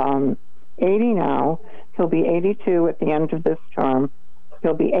 80 now, he'll be 82 at the end of this term.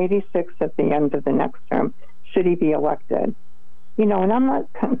 He'll be 86 at the end of the next term, should he be elected. And I'm not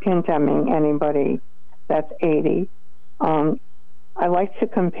condemning anybody that's 80. I like to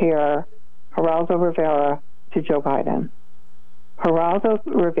compare Geraldo Rivera to Joe Biden. Geraldo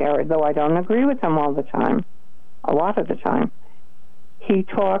Rivera, though I don't agree with him all the time, a lot of the time, he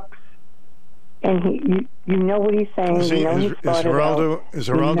talks, and you know what he's saying. Is Geraldo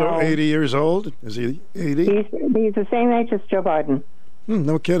 80 years old? Is he 80? He's the same age as Joe Biden.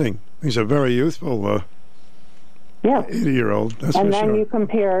 No kidding. He's a very youthful 80-year-old. That's and for then sure. you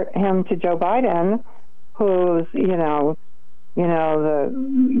compare him to Joe Biden, who's the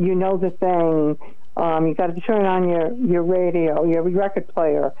thing. You got to turn on your radio, your record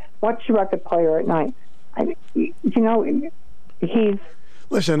player. Watch your record player at night. He's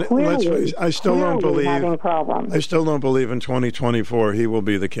listen. I still don't believe having problems. I still don't believe in 2024 he will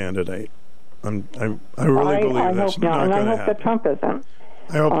be the candidate. I really believe that's not going to happen. I hope that Trump isn't.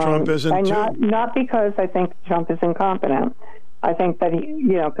 I hope Trump isn't and too. Not because I think Trump is incompetent. I think that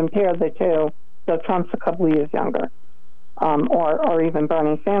compare the two. So Trump's a couple of years younger, or even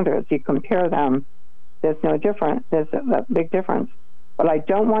Bernie Sanders. You compare them. There's no difference. There's a big difference. But I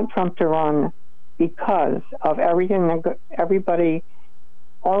don't want Trump to run because of everything. Everybody,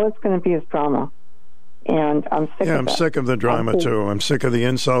 all it's going to be is drama. And I'm sick of it. Yeah, I'm sick of the drama, too. I'm sick of the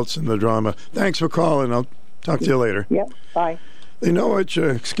insults and the drama. Thanks for calling. I'll talk to you later. Yep, bye. The Norwich,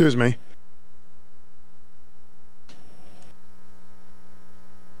 excuse me.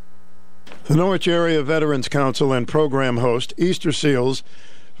 The Norwich Area Veterans Council and program host, Easter Seals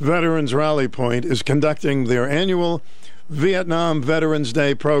Veterans Rally Point, is conducting their annual Vietnam Veterans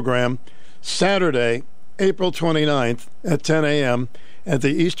Day program Saturday, April 29th at 10 a.m. at the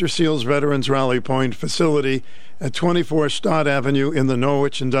Easter Seals Veterans Rally Point facility at 24 Stott Avenue in the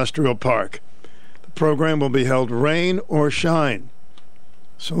Norwich Industrial Park. The program will be held rain or shine,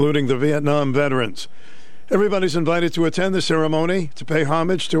 saluting the Vietnam veterans. Everybody's invited to attend the ceremony to pay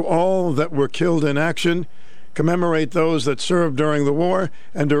homage to all that were killed in action, commemorate those that served during the war,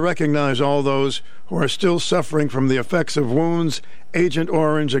 and to recognize all those who are still suffering from the effects of wounds, Agent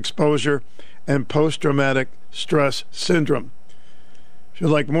Orange exposure, and post-traumatic stress syndrome. If you'd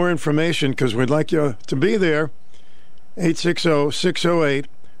like more information, because we'd like you to be there,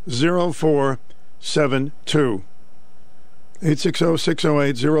 860-608-0472.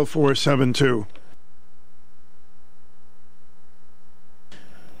 860-608-0472.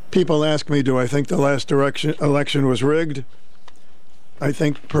 People ask me, do I think the last election was rigged? I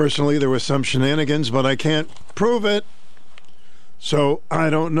think personally there was some shenanigans, but I can't prove it. So I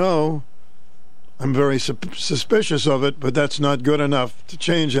don't know. I'm very suspicious of it, but that's not good enough to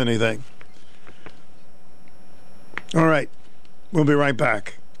change anything. All right. We'll be right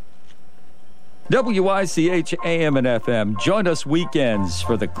back. WICH AM and FM. Join us weekends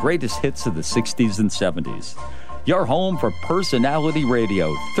for the greatest hits of the 60s and 70s. Your home for personality radio,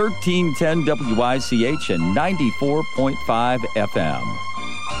 1310 WICH and 94.5 FM.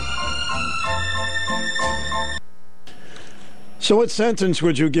 So what sentence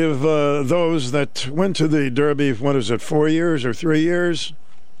would you give those that went to the Derby, 4 years or 3 years?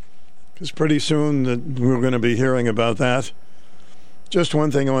 Because pretty soon we're going to be hearing about that. Just one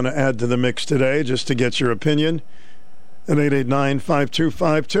thing I want to add to the mix today, just to get your opinion, at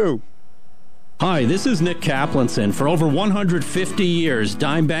 889-5252. Hi, this is Nick Kaplanson. For over 150 years,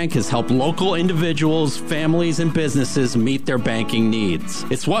 Dime Bank has helped local individuals, families, and businesses meet their banking needs.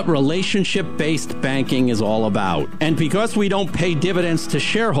 It's what relationship-based banking is all about. And because we don't pay dividends to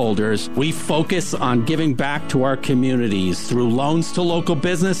shareholders, we focus on giving back to our communities through loans to local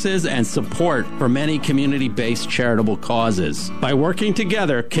businesses and support for many community-based charitable causes. By working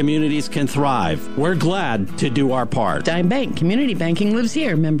together, communities can thrive. We're glad to do our part. Dime Bank. Community banking lives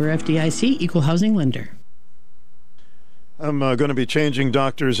here. Member FDIC, equal housing lender. I'm going to be changing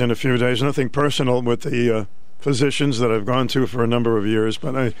doctors in a few days. Nothing personal with the physicians that I've gone to for a number of years,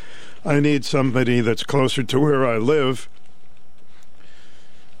 but I need somebody that's closer to where I live.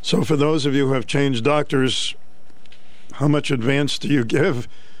 So for those of you who have changed doctors, how much advance do you give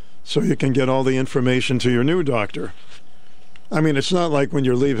so you can get all the information to your new doctor? I mean, it's not like when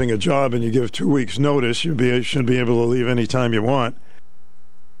you're leaving a job and you give 2 weeks' notice, you should be able to leave any time you want.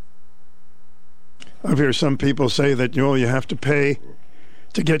 I've heard some people say that you have to pay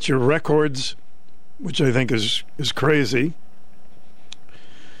to get your records, which I think is crazy.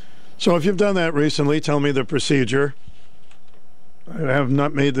 So if you've done that recently, tell me the procedure. I have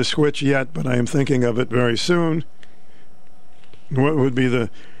not made the switch yet, but I am thinking of it very soon. What would be the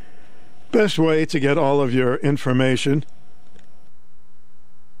best way to get all of your information?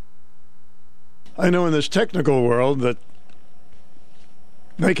 I know in this technical world that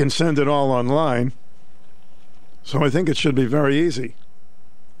they can send it all online. So I think it should be very easy.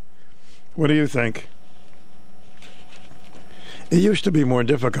 What do you think? It used to be more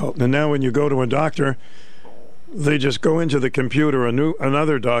difficult, and now when you go to a doctor, they just go into the computer,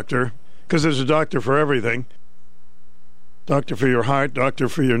 another doctor, because there's a doctor for everything. Doctor for your heart, doctor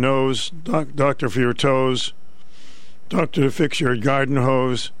for your nose, doctor for your toes, doctor to fix your garden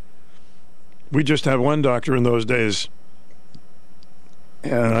hose. We just had one doctor in those days.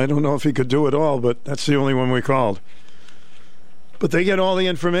 And I don't know if he could do it all, but that's the only one we called. But they get all the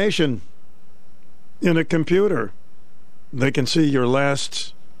information in a computer. They can see your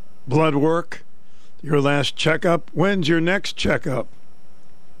last blood work, your last checkup. When's your next checkup?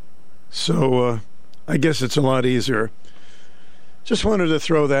 So I guess it's a lot easier. Just wanted to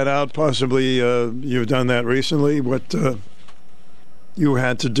throw that out. Possibly you've done that recently, what you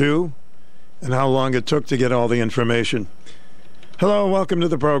had to do and how long it took to get all the information. Hello, welcome to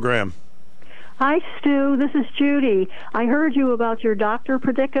the program. Hi, Stu. This is Judy. I heard you about your doctor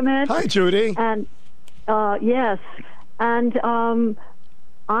predicament. Hi, Judy. And yes, and I'm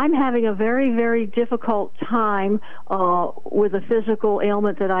having a very, very difficult time with a physical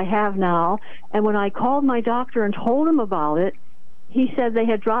ailment that I have now. And when I called my doctor and told him about it, he said they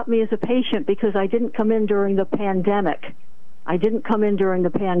had dropped me as a patient because I didn't come in during the pandemic. I didn't come in during the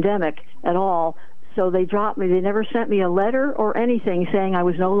pandemic at all. So they dropped me. They never sent me a letter or anything saying I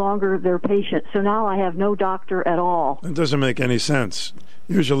was no longer their patient. So now I have no doctor at all. It doesn't make any sense.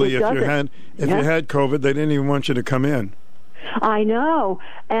 Usually if you had COVID, they didn't even want you to come in. I know.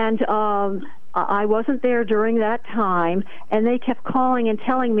 And I wasn't there during that time, and they kept calling and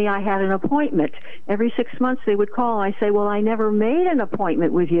telling me I had an appointment. Every 6 months they would call, and I say, well, I never made an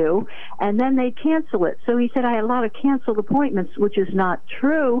appointment with you, and then they'd cancel it. So he said I had a lot of canceled appointments, which is not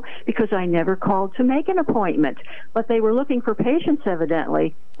true, because I never called to make an appointment. But they were looking for patients,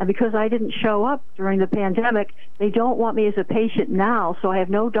 evidently, and because I didn't show up during the pandemic, they don't want me as a patient now, so I have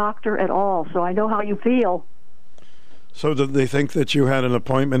no doctor at all. So I know how you feel. So did they think that you had an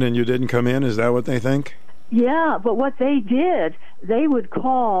appointment and you didn't come in? Is that what they think? Yeah, but what they did, they would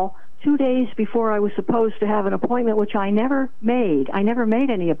call 2 days before I was supposed to have an appointment, which I never made. I never made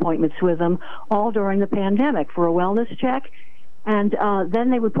any appointments with them all during the pandemic for a wellness check. And then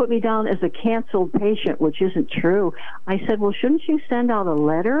they would put me down as a canceled patient, which isn't true. I said, well, shouldn't you send out a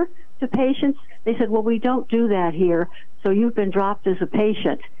letter to patients? They said, well, we don't do that here, so you've been dropped as a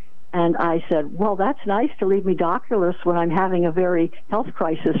patient. And I said, well, that's nice to leave me doctorless when I'm having a very health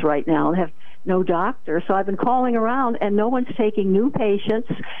crisis right now and have no doctor. So I've been calling around, and no one's taking new patients,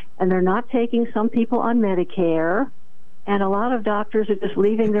 and they're not taking some people on Medicare. And a lot of doctors are just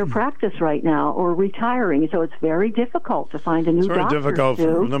leaving their practice right now or retiring. So it's very difficult to find a new doctor. It's very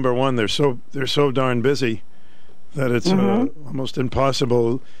difficult. Number one, they're so darn busy that it's almost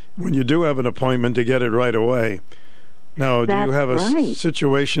impossible when you do have an appointment to get it right away. Now, do you have a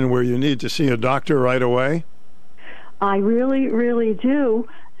situation where you need to see a doctor right away? I really, really do.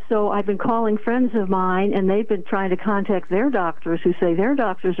 So I've been calling friends of mine, and they've been trying to contact their doctors who say their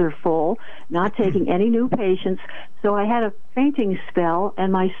doctors are full, not taking any new patients. So I had a fainting spell,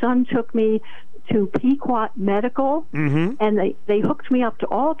 and my son took me to Pequot Medical, and they hooked me up to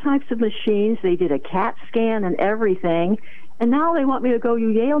all types of machines. They did a CAT scan and everything, and now they want me to go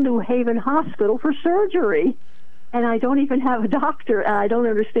to Yale New Haven Hospital for surgery. And I don't even have a doctor, and I don't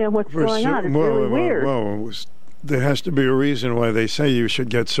understand what's going on. It's really weird. There has to be a reason why they say you should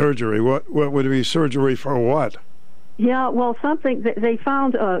get surgery. What would be surgery for what? Yeah, well, something they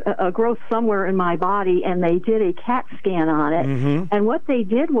found a growth somewhere in my body, and they did a CAT scan on it. And what they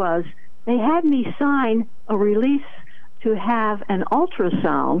did was they had me sign a release to have an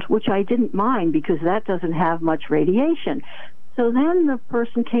ultrasound, which I didn't mind because that doesn't have much radiation. So then the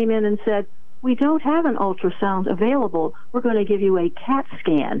person came in and said, we don't have an ultrasound available. We're going to give you a CAT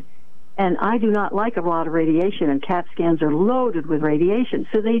scan. And I do not like a lot of radiation, and CAT scans are loaded with radiation.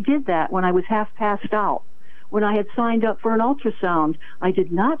 So they did that when I was half passed out. When I had signed up for an ultrasound, I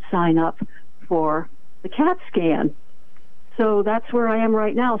did not sign up for the CAT scan. So that's where I am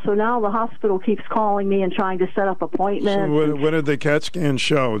right now. So now the hospital keeps calling me and trying to set up appointments. So what did the CAT scan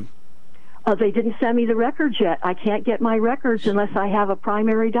show? They didn't send me the records yet. I can't get my records unless I have a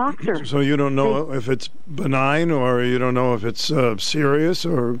primary doctor. So you don't know if it's benign, or you don't know if it's serious,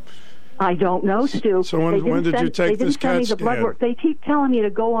 or... I don't know, Stu. So when did you take this CAT scan? Blood work. They keep telling me to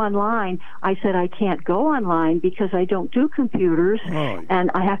go online. I said I can't go online because I don't do computers,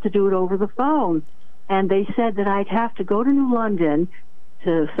 and I have to do it over the phone. And they said that I'd have to go to New London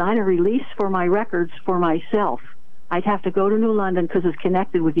to sign a release for my records for myself. I'd have to go to New London because it's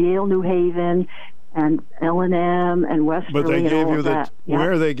connected with Yale New Haven and L&M and Westerly. But they gave you that.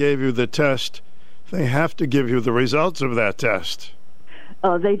 Where they gave you the test, they have to give you the results of that test.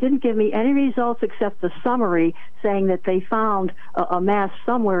 They didn't give me any results except the summary saying that they found a mass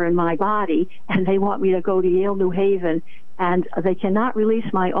somewhere in my body, and they want me to go to Yale New Haven, and they cannot release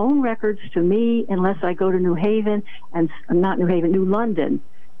my own records to me unless I go to New Haven, New London,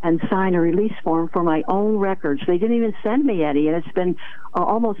 and sign a release form for my own records. They didn't even send me any, and it's been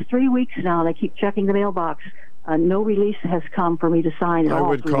almost 3 weeks now, and I keep checking the mailbox. No release has come for me to sign at all.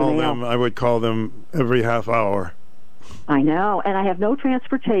 I would call them every half hour. I know, and I have no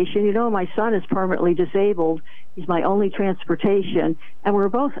transportation. You know, my son is permanently disabled. He's my only transportation, and we're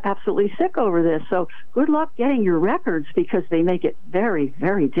both absolutely sick over this. So good luck getting your records because they make it very,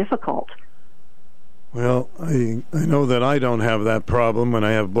 very difficult. Well, I know that I don't have that problem when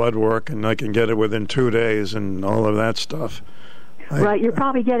I have blood work, and I can get it within 2 days and all of that stuff. Right, you're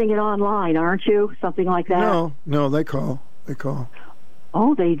probably getting it online, aren't you? Something like that? No, they call.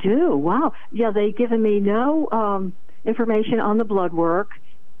 Oh, they do? Wow. Yeah, they've given me no information on the blood work.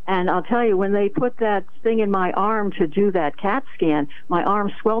 And I'll tell you, when they put that thing in my arm to do that CAT scan, my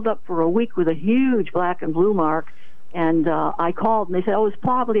arm swelled up for a week with a huge black and blue mark. And I called, and they said, it's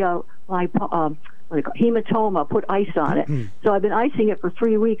probably a hematoma. Put ice on it. So I've been icing it for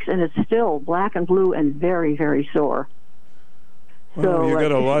 3 weeks, and it's still black and blue and very, very sore. Well, so you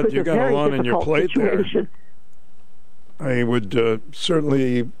got a lot. You got a lot on your plate situation there. I would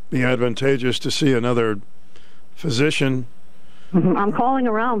certainly be advantageous to see another physician. I'm calling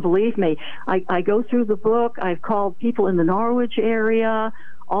around, believe me. I go through the book. I've called people in the Norwich area.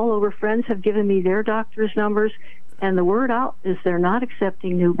 All over, friends have given me their doctor's numbers. And the word out is they're not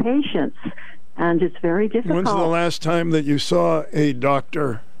accepting new patients. And it's very difficult. When's the last time that you saw a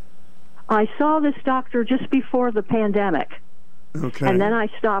doctor? I saw this doctor just before the pandemic. Okay. And then I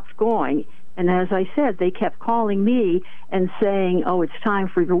stopped going. And as I said, they kept calling me and saying, it's time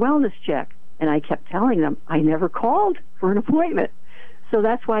for your wellness check. And I kept telling them, I never called for an appointment. So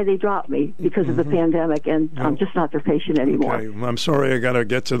that's why they dropped me, because of the pandemic, and I'm just not their patient anymore. Okay. Well, I'm sorry I got to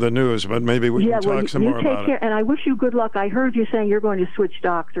get to the news, but maybe we can talk some more about it. And I wish you good luck. I heard you saying you're going to switch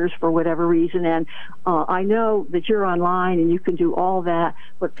doctors for whatever reason, and I know that you're online and you can do all that,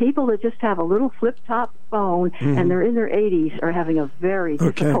 but people that just have a little flip-top phone and they're in their 80s are having a very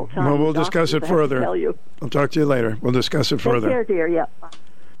difficult time. Well, we'll discuss it further. I'll talk to you later. We'll discuss it further. Take care, dear. Yeah.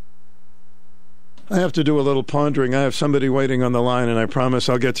 I have to do a little pondering. I have somebody waiting on the line, and I promise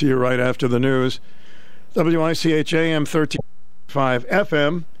I'll get to you right after the news. WICH AM 13.5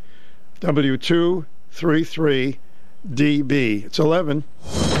 FM, W233 DB. It's 11.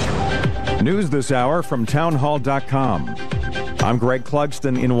 News this hour from townhall.com. I'm Greg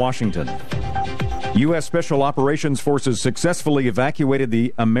Clugston in Washington. U.S. Special Operations Forces successfully evacuated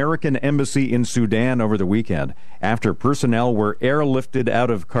the American embassy in Sudan over the weekend. After personnel were airlifted out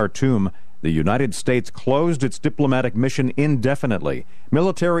of Khartoum, the United States closed its diplomatic mission indefinitely.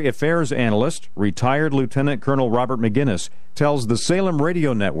 Military affairs analyst, retired Lieutenant Colonel Robert McGinnis, tells the Salem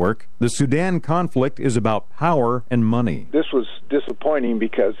Radio Network the Sudan conflict is about power and money. This was disappointing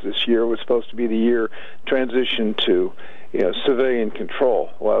because this year was supposed to be the year transition to civilian control.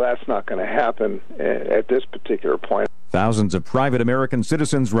 Well, that's not going to happen at this particular point. Thousands of private American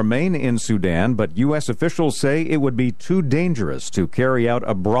citizens remain in Sudan, but U.S. officials say it would be too dangerous to carry out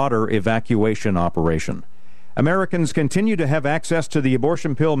a broader evacuation operation. Americans continue to have access to the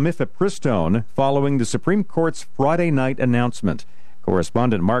abortion pill mifepristone following the Supreme Court's Friday night announcement.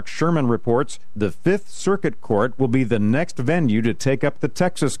 Correspondent Mark Sherman reports the Fifth Circuit Court will be the next venue to take up the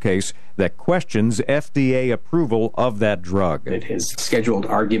Texas case that questions FDA approval of that drug. It has scheduled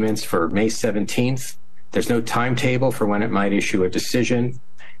arguments for May 17th. There's no timetable for when it might issue a decision,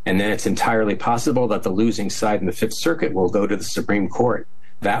 and then it's entirely possible that the losing side in the Fifth Circuit will go to the Supreme Court.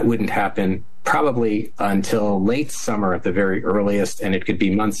 That wouldn't happen probably until late summer at the very earliest, and it could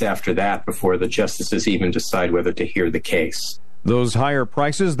be months after that before the justices even decide whether to hear the case. Those higher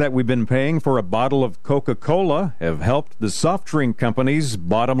prices that we've been paying for a bottle of Coca-Cola have helped the soft drink company's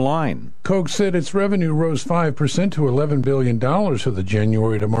bottom line. Coke said its revenue rose 5% to $11 billion for the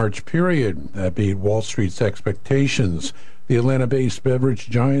January to March period. That beat Wall Street's expectations. The Atlanta-based beverage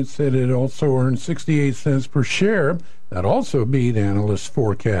giant said it also earned 68 cents per share. That also beat analysts'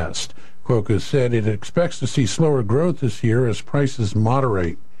 forecast. Coca said it expects to see slower growth this year as prices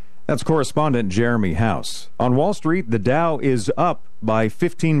moderate. That's correspondent Jeremy House. On Wall Street, the Dow is up by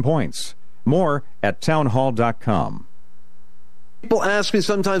 15 points. More at townhall.com. People ask me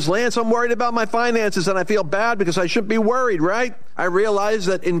sometimes, Lance, I'm worried about my finances and I feel bad because I shouldn't be worried, right? I realize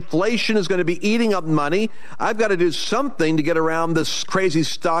that inflation is going to be eating up money. I've got to do something to get around this crazy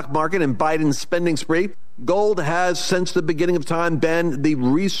stock market and Biden's spending spree. Gold has, since the beginning of time, been the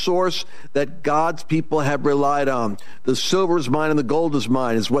resource that God's people have relied on. The silver is mine and the gold is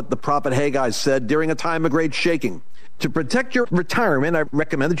mine, is what the prophet Haggai said during a time of great shaking. To protect your retirement, I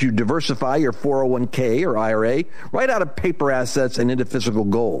recommend that you diversify your 401k or IRA right out of paper assets and into physical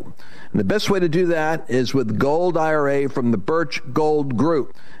gold. And the best way to do that is with Gold IRA from the Birch Gold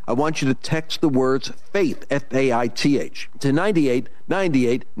Group. I want you to text the words FAITH, F-A-I-T-H, to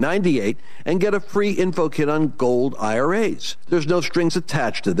 989898 and get a free info kit on gold IRAs. There's no strings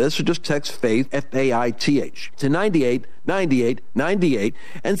attached to this, so just text FAITH, F-A-I-T-H, to 989898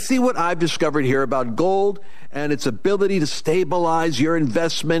 and see what I've discovered here about gold and its ability to stabilize your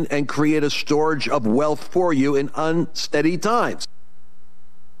investment and create a storage of wealth for you in unsteady times.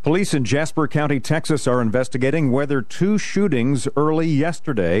 Police in Jasper County, Texas are investigating whether two shootings early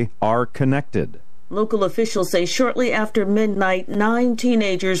yesterday are connected. Local officials say shortly after midnight, 9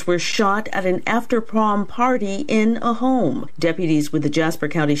 teenagers were shot at an after-prom party in a home. Deputies with the Jasper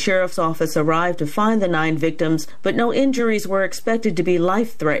County Sheriff's Office arrived to find the 9 victims, but no injuries were expected to be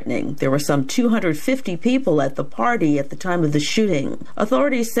life-threatening. There were some 250 people at the party at the time of the shooting.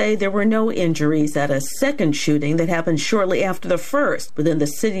 Authorities say there were no injuries at a second shooting that happened shortly after the first within the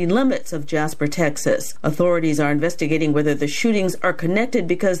city limits of Jasper, Texas. Authorities are investigating whether the shootings are connected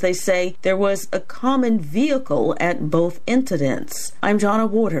because they say there was a common vehicle at both incidents. I'm Jonna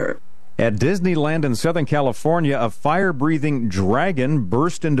Water. At Disneyland in Southern California, a fire-breathing dragon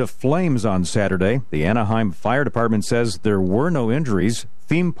burst into flames on Saturday. The Anaheim Fire Department says there were no injuries.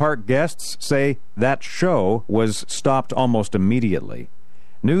 Theme park guests say that show was stopped almost immediately.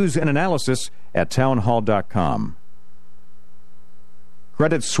 News and analysis at townhall.com.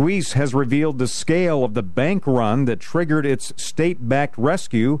 Credit Suisse has revealed the scale of the bank run that triggered its state-backed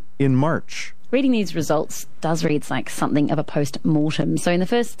rescue in March. Reading these results does read like something of a post-mortem. So in the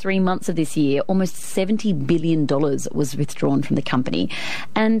first 3 months of this year, almost $70 billion was withdrawn from the company.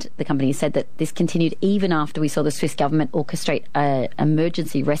 And the company said that this continued even after we saw the Swiss government orchestrate an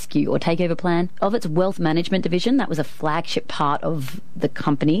emergency rescue or takeover plan of its wealth management division. That was a flagship part of the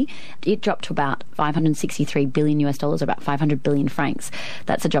company. It dropped to about $563 billion US, about 500 billion francs.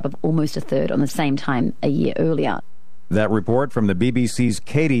 That's a drop of almost a third on the same time a year earlier. That report from the BBC's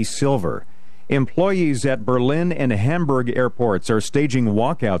Katie Silver. Employees at Berlin and Hamburg airports are staging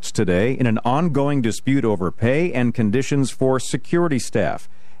walkouts today in an ongoing dispute over pay and conditions for security staff.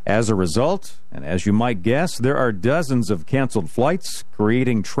 As a result, and as you might guess, there are dozens of canceled flights,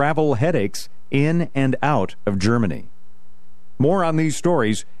 creating travel headaches in and out of Germany. More on these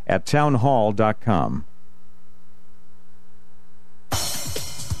stories at townhall.com.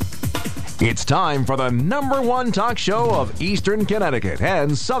 It's time for the #1 talk show of Eastern Connecticut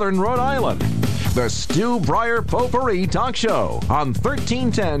and Southern Rhode Island. The Stu Bryer Potpourri Talk Show on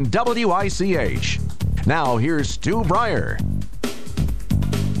 1310 WICH. Now here's Stu Bryer.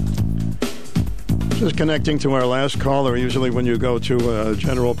 Just connecting to our last caller. Usually when you go to a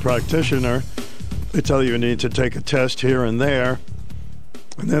general practitioner, they tell you need to take a test here and there,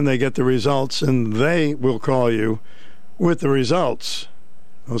 and then they get the results, and they will call you with the results.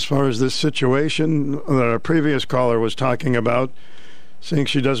 As far as this situation that our previous caller was talking about, saying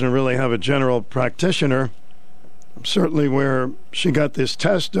she doesn't really have a general practitioner, certainly where she got this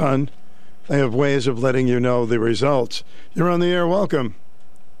test done, they have ways of letting you know the results. You're on the air. Welcome.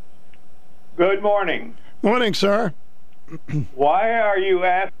 Good morning. Morning, sir. Why are you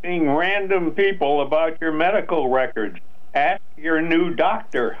asking random people about your medical records? Ask your new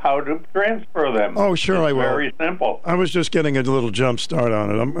doctor how to transfer them. Oh, sure, I will. Very simple. I was just getting a little jump start on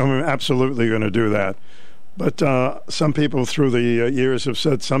it. I'm absolutely going to do that. But some people through the years have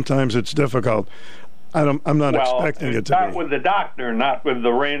said sometimes it's difficult. I'm not expecting it to start be. with the doctor, not with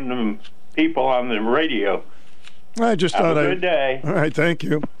the random people on the radio. I just Have thought a good day. All right, thank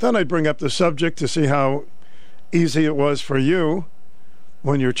you. Thought I'd bring up the subject to see how easy it was for you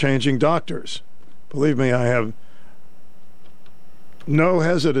when you're changing doctors. Believe me, I have no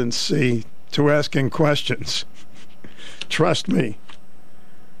hesitancy to asking questions. Trust me.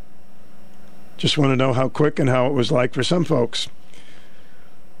 Just want to know how quick and how it was like for some folks.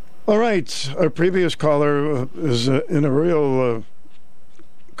 All right, our previous caller is in a real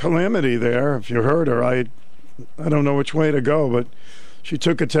calamity there. If you heard her, I don't know which way to go, but she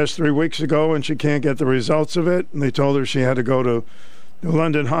took a test 3 weeks ago and she can't get the results of it, and they told her she had to go to New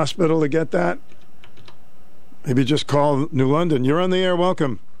London Hospital to get that. Maybe just call New London. You're on the air.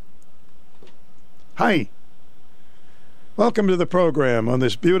 Welcome. Hi. Welcome to the program on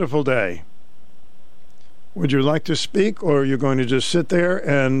this beautiful day. Would you like to speak, or are you going to just sit there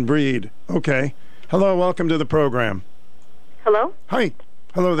and read? Okay. Hello, welcome to the program. Hello? Hi.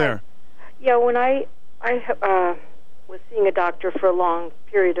 Hello there. Yeah, when I was seeing a doctor for a long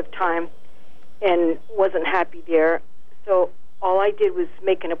period of time and wasn't happy there, so all I did was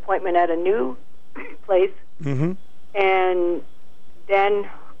make an appointment at a new place, and then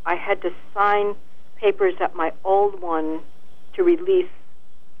I had to sign papers at my old one to release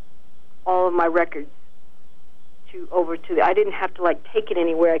all of my records I didn't have to take it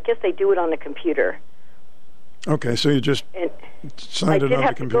anywhere. I guess they do it on the computer. Okay, so you just signed it on the computer. I did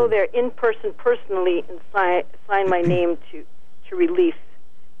have to go there in person personally and sign my name to release,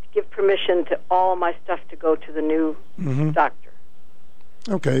 to give permission to all my stuff to go to the new doctor.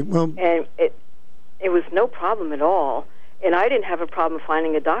 Okay, well, and it was no problem at all, and I didn't have a problem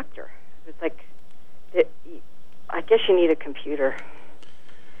finding a doctor. It's like, I guess you need a computer.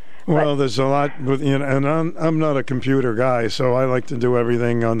 Well, there's a lot with, and I'm not a computer guy, so I like to do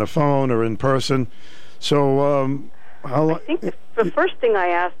everything on the phone or in person. So, I think the first thing I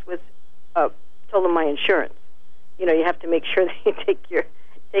asked was, told them my insurance. You know, you have to make sure that you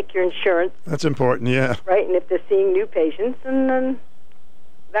take your insurance. That's important, yeah. Right, and if they're seeing new patients, and then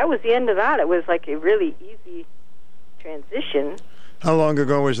that was the end of that. It was like a really easy transition. How long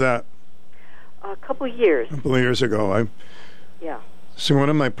ago was that? A couple of years. A couple of years ago. Yeah. See, one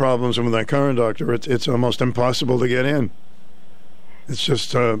of my problems with my current doctor, it's almost impossible to get in. It's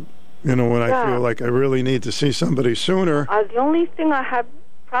just, when I feel like I really need to see somebody sooner. The only thing I have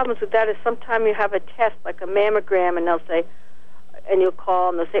problems with that is sometimes you have a test, like a mammogram, and they'll say, and you'll call,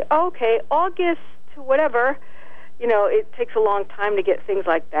 and they'll say, oh, okay, August, whatever. You know, it takes a long time to get things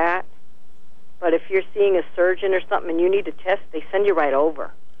like that. But if you're seeing a surgeon or something and you need a test, they send you right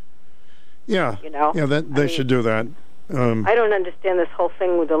over. Yeah. You know? Yeah, they should do that. I don't understand this whole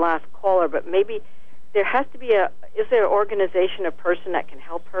thing with the last caller, but maybe there has to be is there an organization, a person that can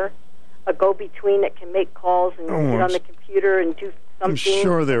help her? a go-between that can make calls and get on the computer and do something? I'm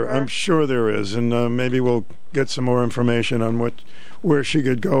sure there is, and maybe we'll get some more information on where she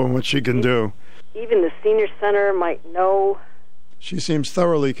could go and what she can do. Even the senior center might know. She seems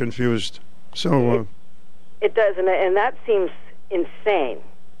thoroughly confused. So it does, and that seems insane.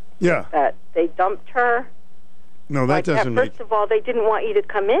 Yeah. That they dumped her. No, that doesn't make... First of all, they didn't want you to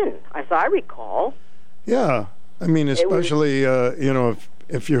come in, as I recall. Yeah. I mean, especially,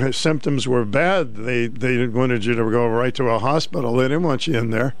 if your symptoms were bad, they wanted you to go right to a hospital. They didn't want you in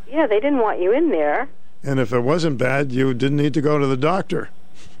there. Yeah, they didn't want you in there. And if it wasn't bad, you didn't need to go to the doctor.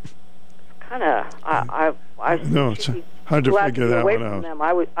 Kind of... No, it's hard to figure that one out. Them,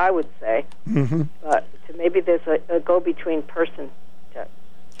 I would say. Mm-hmm. But maybe there's a go-between person to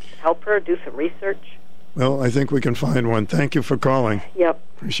help her do some research. Well, I think we can find one. Thank you for calling. Yep.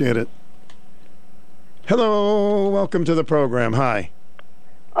 Appreciate it. Hello. Welcome to the program. Hi.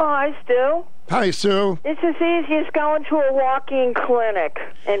 Oh, hi, Stu. Hi, Sue. It's as easy as going to a walk-in clinic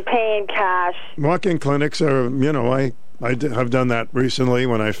and paying cash. Walk-in clinics are, I have done that recently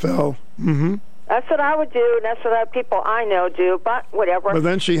when I fell. Mm-hmm. That's what I would do, and that's what people I know do, but whatever. But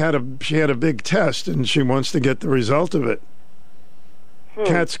then she had a big test, and she wants to get the result of it.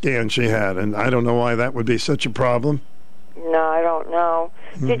 CAT scan she had, and I don't know why that would be such a problem. No, I don't know.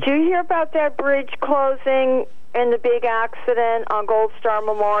 Did you hear about that bridge closing and the big accident on Gold Star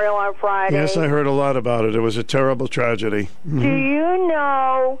Memorial on Friday? Yes, I heard a lot about it. It was a terrible tragedy. Mm-hmm. Do you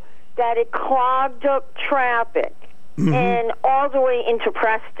know that it clogged up traffic and all the way into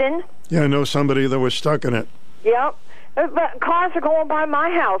Preston? Yeah, I know somebody that was stuck in it. Yep. But cars are going by my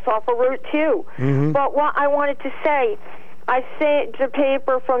house off of Route 2. Mm-hmm. But what I wanted to say, I saved the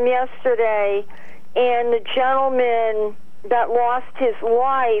paper from yesterday, and the gentleman that lost his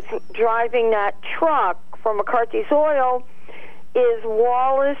life driving that truck from McCarthy's Oil is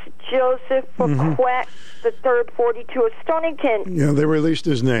Wallace Joseph Paquette, the third 42 of Stonington. Yeah, they released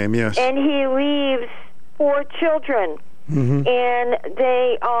his name, yes. And he leaves 4 children. Mm-hmm. And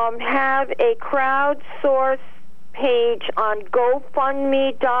they have a crowdsource page on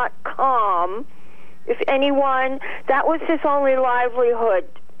GoFundMe.com. If anyone, that was his only livelihood.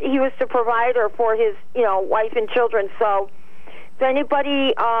 He was the provider for his, wife and children. So, if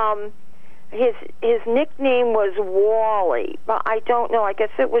anybody, his nickname was Wally, but I don't know. I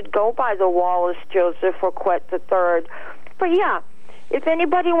guess it would go by the Wallace Joseph Paquette III. But yeah, if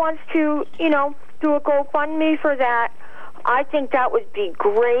anybody wants to, do a GoFundMe for that, I think that would be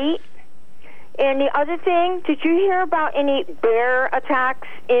great. And the other thing, did you hear about any bear attacks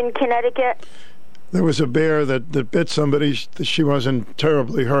in Connecticut? There was a bear that bit somebody. She wasn't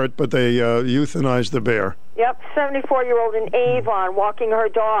terribly hurt, but they euthanized the bear. Yep, 74-year-old in Avon walking her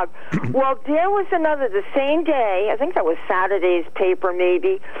dog. Well, there was another the same day. I think that was Saturday's paper,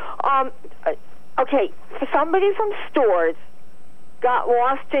 maybe. Okay, somebody from Stores got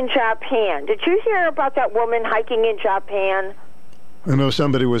lost in Japan. Did you hear about that woman hiking in Japan? I know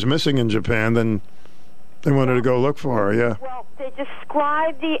somebody was missing in Japan. Then they wanted to go look for her. Yeah. Well, they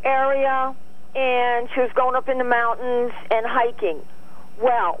described the area, and she was going up in the mountains and hiking.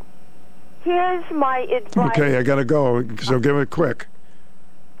 Well, here's my advice. Okay, I got to go, so give it quick.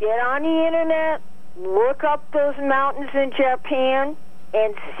 Get on the internet, look up those mountains in Japan,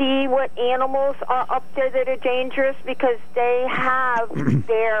 and see what animals are up there that are dangerous, because they have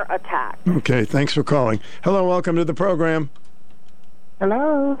bear attacks. Okay, thanks for calling. Hello, welcome to the program.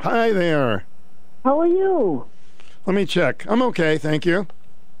 Hello. Hi there. How are you? Let me check. I'm okay, thank you.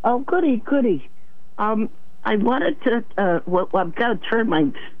 Oh, goody. I wanted to, I've got to turn my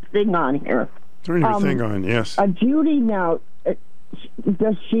thing on here. Turn your thing on, yes. Judy now,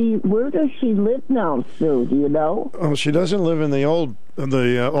 where does she live now, Sue? Do you know? Oh, she doesn't live in the old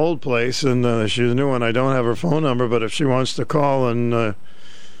place, and she's a new one. I don't have her phone number, but if she wants to call and I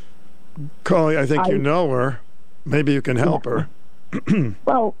think you know her. Maybe you can help her.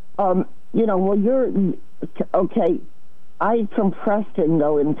 Well, you're okay. I'm from Preston,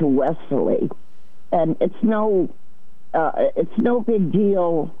 going to Westerly, and it's no big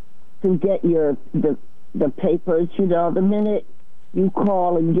deal to get the papers. The minute you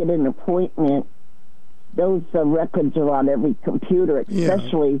call and get an appointment, those records are on every computer,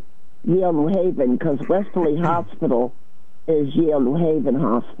 especially Yale New Haven, because Westerly Hospital is Yale New Haven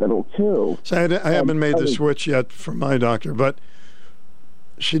Hospital too. So I haven't made the switch yet from my doctor, but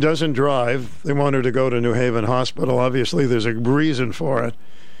she doesn't drive. They want her to go to New Haven Hospital. Obviously, there's a reason for it.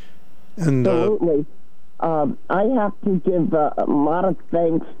 And absolutely. I have to give a lot of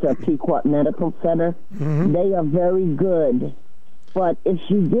thanks to Pequot Medical Center. Mm-hmm. They are very good. But if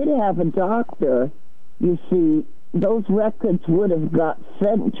she did have a doctor, you see, those records would have got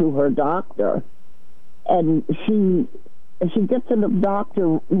sent to her doctor, and if she gets to the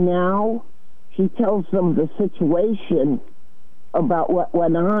doctor now, she tells them the situation about what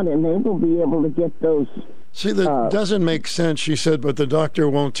went on, and they will be able to get those. See, that doesn't make sense, she said, but the doctor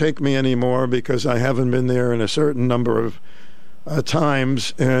won't take me anymore because I haven't been there in a certain number of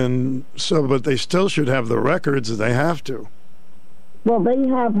times, and so, but they still should have the records. They have to. Well, they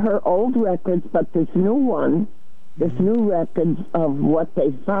have her old records, but this new records of what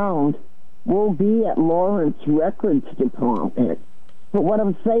they found will be at Lawrence Records Department. But what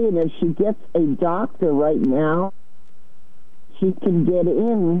I'm saying is she gets a doctor right now. She can get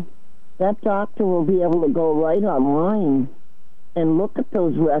in. That doctor will be able to go right online and look at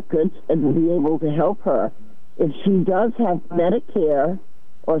those records and be able to help her. If she does have Medicare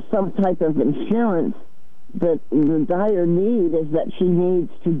or some type of insurance, the dire need is that she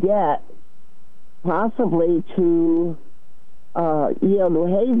needs to get possibly to Yale New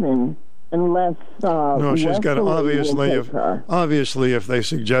Haven, unless no, she's got to Wesley obviously if they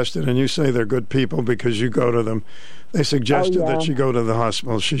suggested, and you say they're good people because you go to them, they suggested that she go to the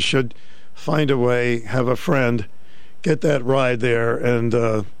hospital. She should find a way, have a friend, get that ride there,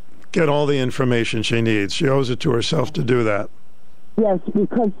 and get all the information she needs. She owes it to herself to do that. Yes,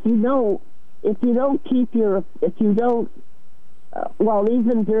 because if you don't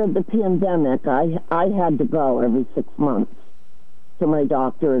even during the pandemic, I had to go every 6 months to my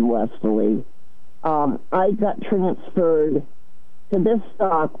doctor in Westerly. I got transferred to this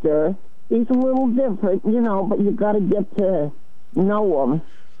doctor. He's a little different, but you got to get to know him.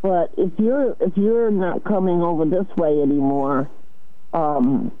 But if you're not coming over this way anymore,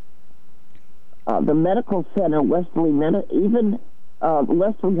 the medical center, Westerly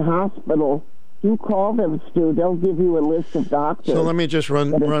Westerly Hospital, you call them, Stu, they'll give you a list of doctors. So let me just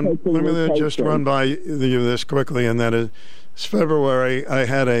run by you this quickly, and that is February. I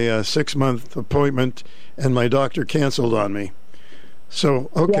had a 6-month appointment, and my doctor canceled on me.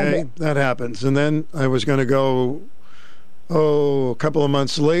 So that happens, and then I was going to go a couple of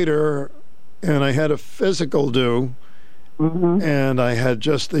months later, and I had a physical due, and I had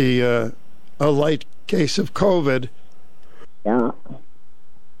just a light case of COVID. Yeah.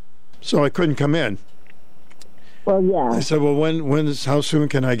 So I couldn't come in. Well, yeah. I said, well, how soon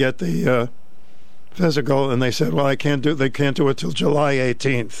can I get the physical? And they said, well, they can't do it till July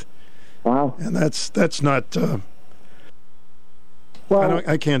 18th. Wow. And that's not.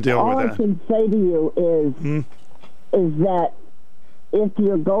 I can't deal with that. All I can say to you is that if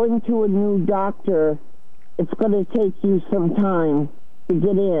you're going to a new doctor, it's going to take you some time to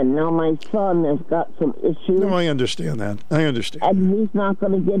get in. Now, my son has got some issues. No, I understand that. And he's not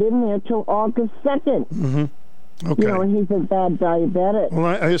going to get in there till August 2nd. Mm-hmm. Okay. And he's a bad diabetic. Well,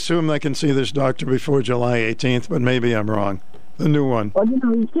 I assume I can see this doctor before July 18th, but maybe I'm wrong. The new one. Well,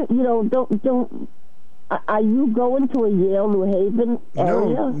 don't. Are you going to a Yale New Haven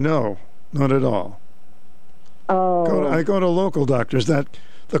area? No, not at all. Oh. I go to local doctors. That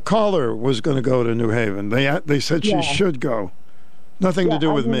the caller was going to go to New Haven. They said she should go. Nothing to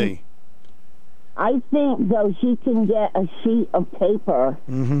do with me. I think, though, she can get a sheet of paper.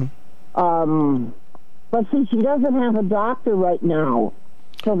 Mm-hmm. But see, she doesn't have a doctor right now.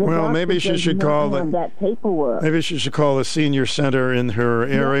 So maybe she should call that paperwork. Maybe she should call the senior center in her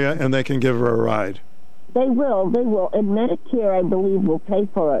area, and they can give her a ride. They will. And Medicare, I believe, will pay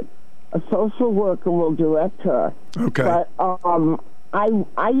for it. A social worker will direct her. Okay. But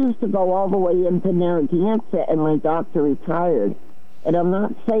I used to go all the way into Narragansett, and my doctor retired. And I'm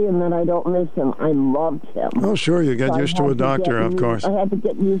not saying that I don't miss him. I loved him. Oh, sure. You get used to a doctor, of course. I had to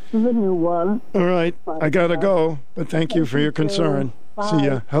get used to the new one. All right. I got to go, but thank you for your concern. Bye. See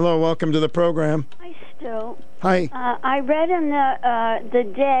ya. Hello. Welcome to the program. Hi, Stu. Hi. I read in the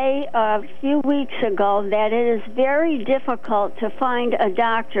day a few weeks ago that it is very difficult to find a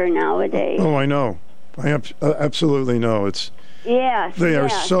doctor nowadays. Oh, I know. I absolutely know. They are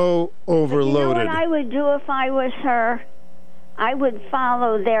so overloaded. You know what I would do if I was her? I would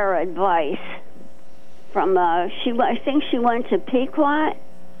follow their advice. From I think she went to Pequot.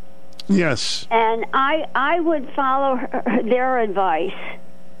 Yes. And I would follow their advice.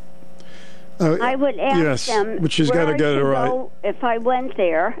 I would ask them but she's got to get it right. Go if I went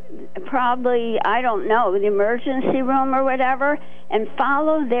there, probably, I don't know, the emergency room or whatever, and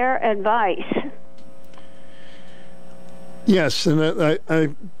follow their advice. Yes, and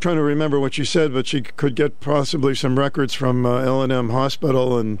I'm trying to remember what she said, but she could get possibly some records from L&M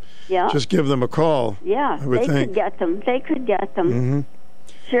Hospital and just give them a call. Yeah, they could get them. They could get them. Mm-hmm.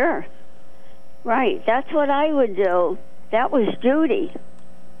 Sure. Right, that's what I would do. That was Judy.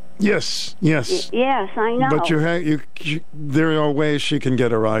 Yes. Yes, I know. But there are ways she can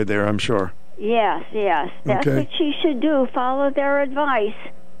get a ride there, I'm sure. Yes. That's Okay. what she should do. Follow their advice.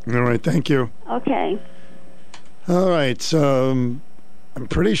 All right, thank you. Okay. All right, I'm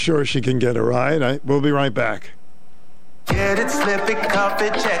pretty sure she can get a ride. We'll be right back. Get it, slip it, cuff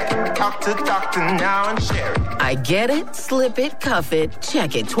it, check it. Talk to doctor now and share it. I get it, slip it, cuff it,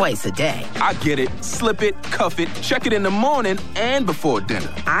 check it twice a day. I get it, slip it, cuff it, check it in the morning and before dinner.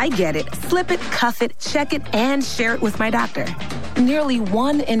 I get it, slip it, cuff it, check it, and share it with my doctor. Nearly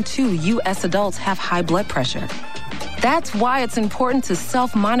 1 in 2 U.S. adults have high blood pressure. That's why it's important to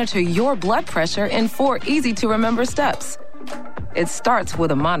self-monitor your blood pressure in 4 easy-to-remember steps. It starts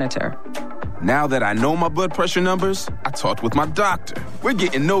with a monitor. Now that I know my blood pressure numbers, I talked with my doctor. We're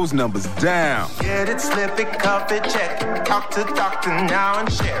getting those numbers down. Get it, slip it, cuff it, check it. Talk to doctor now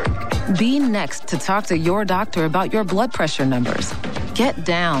and share it. Be next to talk to your doctor about your blood pressure numbers. Get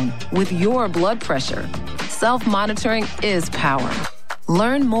down with your blood pressure. Self-monitoring is power.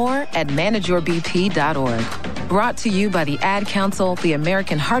 Learn more at manageyourbp.org. Brought to you by the Ad Council, the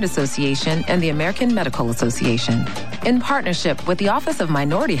American Heart Association, and the American Medical Association. In partnership with the Office of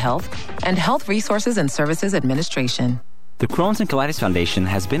Minority Health and Health Resources and Services Administration. The Crohn's and Colitis Foundation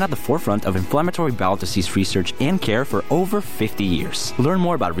has been at the forefront of inflammatory bowel disease research and care for over 50 years. Learn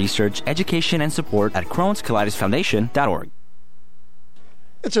more about research, education, and support at Crohn'sColitisFoundation.org.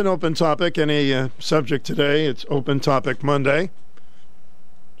 It's an open topic, any subject today. It's Open Topic Monday.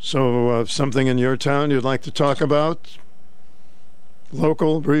 So something in your town you'd like to talk about?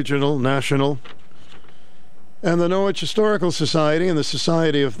 Local, regional, national. And the Norwich Historical Society and the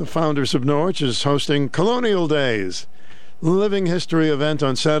Society of the Founders of Norwich is hosting Colonial Days, Living History event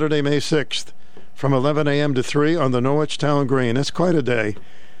on Saturday, May 6th from 11 a.m. to 3 on the Norwich Town Green. That's quite a day.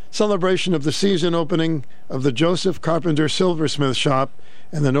 Celebration of the season opening of the Joseph Carpenter Silversmith Shop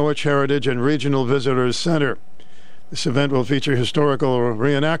and the Norwich Heritage and Regional Visitors Center. This event will feature historical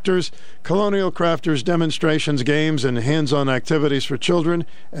reenactors, colonial crafters, demonstrations, games, and hands-on activities for children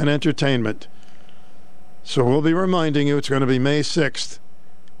and entertainment. So we'll be reminding you it's going to be May 6th,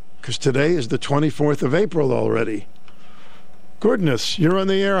 because today is the 24th of April already. Goodness, you're on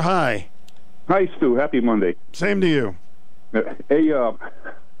the air. Hi. Hi, Stu. Happy Monday. Same to you. Hey,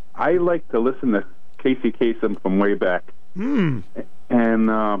 I like to listen to Casey Kasem from way back. And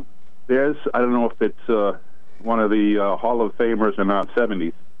there's, I don't know if it's one of the Hall of Famers in our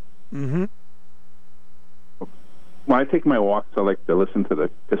 70s. Mm-hmm. When I take my walks, I like to listen to the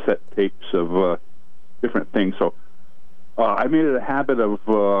cassette tapes of different things. So I made it a habit of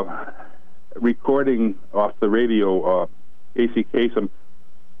recording off the radio Casey Kasem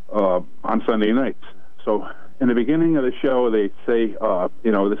on Sunday nights. So in the beginning of the show, they say,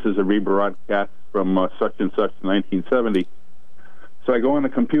 this is a rebroadcast from such and such 1970. So I go on the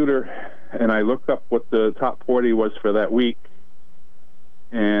computer and I look up what the top 40 was for that week,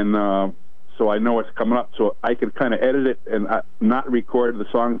 and so I know what's coming up, so I can kind of edit it and not record the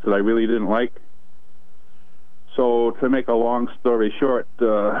songs that I really didn't like. So to make a long story short,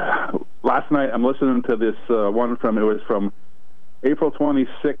 last night I'm listening to this one it was from April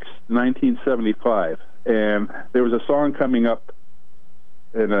 26, 1975, and there was a song coming up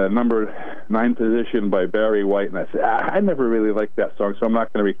in a number 9 position by Barry White, and I said, I never really liked that song, so I'm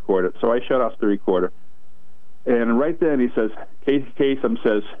not going to record it. So I shut off the recorder. And right then he says, Casey Kasem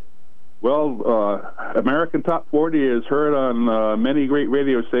says, well, American Top 40 is heard on many great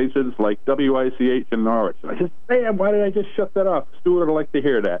radio stations like WICH in Norwich. And I said, damn, why did I just shut that off? Stu would like to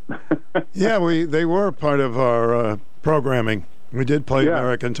hear that. Yeah, they were part of our programming. We did play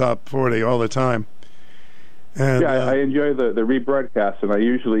American Top 40 all the time. And, I enjoy the rebroadcast, and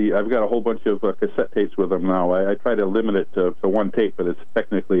I've got a whole bunch of cassette tapes with them now. I try to limit it to one tape, but it's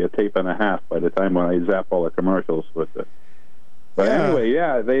technically a tape and a half by the time when I zap all the commercials with it. But anyway,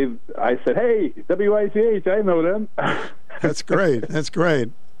 I said, hey, WICH, I know them. That's great. That's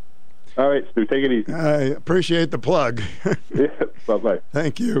great. All right, Stu, take it easy. I appreciate the plug. Yeah, bye-bye.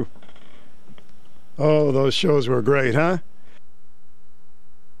 Thank you. Oh, those shows were great, huh?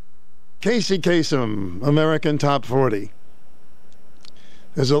 Casey Kasem, American Top 40.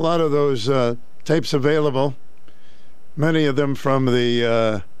 There's a lot of those tapes available, many of them from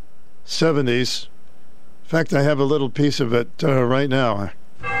the 70s. In fact, I have a little piece of it right now.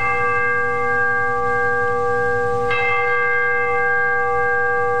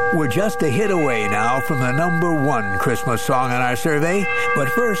 We're just a hit away now from the #1 Christmas song in our survey. But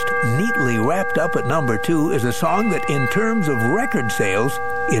first, neatly wrapped up at #2 is a song that, in terms of record sales,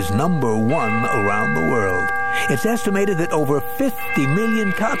 is #1 around the world. It's estimated that over 50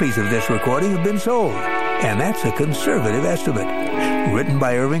 million copies of this recording have been sold. And that's a conservative estimate. Written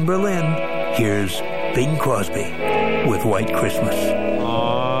by Irving Berlin, here's Bing Crosby with White Christmas.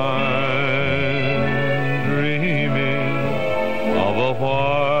 I'm dreaming of a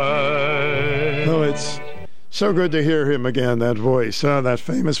white... Oh, it's so good to hear him again, that voice, that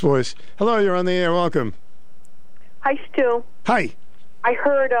famous voice. Hello, you're on the air. Welcome. Hi, Stu. Hi. I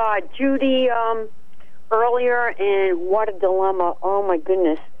heard Judy earlier, and what a dilemma. Oh, my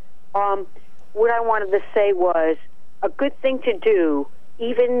goodness. What I wanted to say was a good thing to do,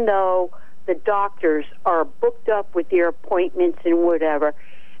 even though the doctors are booked up with their appointments and whatever,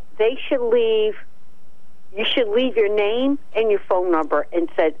 you should leave your name and your phone number and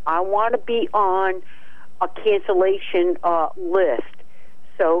said, I want to be on a cancellation list.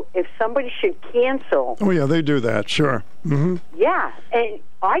 So if somebody should cancel... Oh, yeah, they do that, sure. Mm-hmm. Yeah, and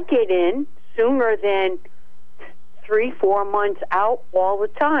I get in sooner than 3-4 months out all the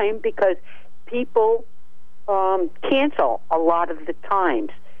time because people cancel a lot of the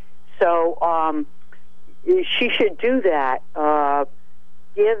times. So she should do that. The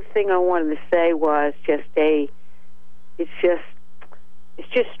other thing I wanted to say was it's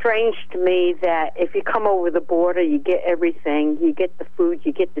just strange to me that if you come over the border, you get everything. You get the food,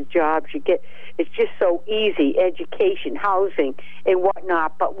 you get the jobs, it's just so easy, education, housing, and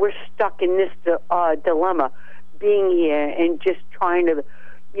whatnot. But we're stuck in this dilemma, being here and just trying to,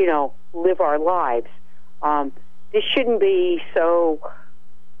 live our lives. This shouldn't be so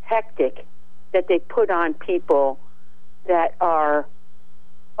hectic that they put on people that are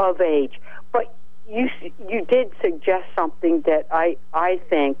of age. But you did suggest something that I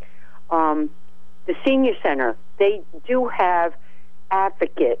think the senior center, they do have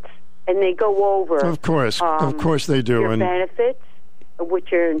advocates, and they go over of course they do, your and benefits,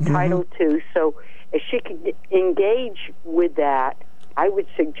 which you're entitled to. So if she could engage with that, I would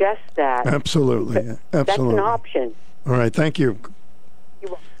suggest that. Absolutely. That's an option. All right, thank you.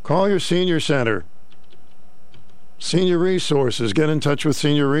 Call your senior center. Senior Resources. Get in touch with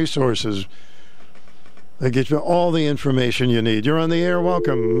Senior Resources. They get you all the information you need. You're on the air.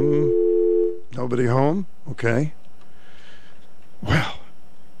 Welcome. Nobody home? Okay. Well,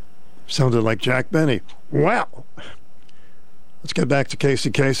 sounded like Jack Benny. Well, let's get back to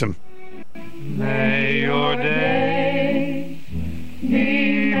Casey Kasem. May your day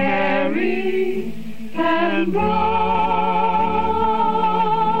be merry and bright,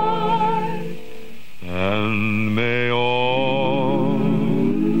 and may all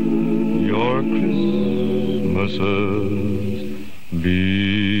your Christmases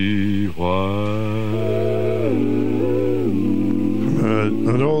be white.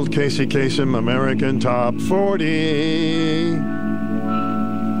 An old Casey Kasem American Top 40.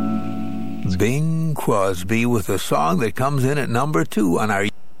 Bing Crosby with a song that comes in at number 2 on our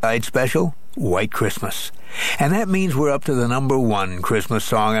side special, White Christmas. And that means we're up to the number 1 Christmas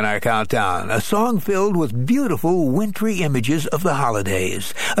song in our countdown. A song filled with beautiful wintry images of the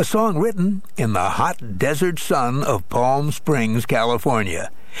holidays. A song written in the hot desert sun of Palm Springs,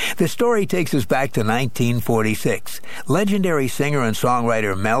 California. The story takes us back to 1946. Legendary singer and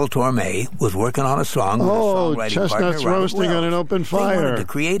songwriter Mel Torme was working on a song with a songwriting chestnuts partner, roasting Robert on an open fire. They wanted to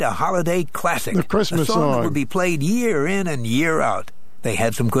create a holiday classic, the Christmas a song that would be played year in and year out. They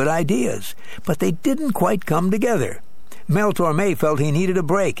had some good ideas, but they didn't quite come together. Mel Torme felt he needed a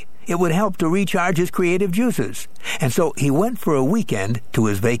break. It would help to recharge his creative juices. And so he went for a weekend to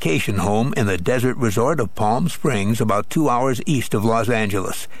his vacation home in the desert resort of Palm Springs, about 2 hours east of Los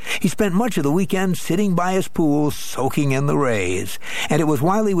Angeles. He spent much of the weekend sitting by his pool, soaking in the rays. And it was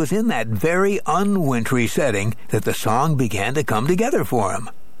while he was in that very unwintry setting that the song began to come together for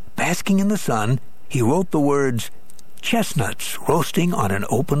him. Basking in the sun, he wrote the words, "Chestnuts roasting on an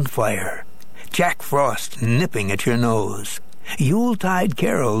open fire, Jack Frost nipping at your nose, Yuletide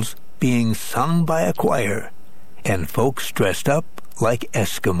carols being sung by a choir, and folks dressed up like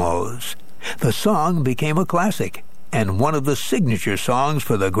Eskimos." The song became a classic and one of the signature songs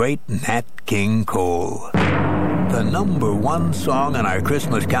for the great Nat King Cole. The number 1 song on our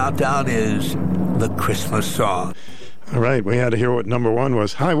Christmas countdown is The Christmas Song. All right, we had to hear what number 1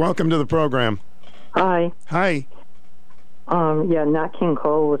 was. Hi, welcome to the program. Hi. Hi. Yeah, Nat King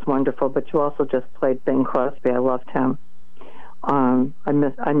Cole was wonderful, but you also just played Bing Crosby. I loved him. I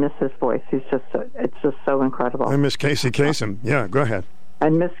miss his voice. It's just so incredible. I miss Casey Kasem. Yeah, go ahead. I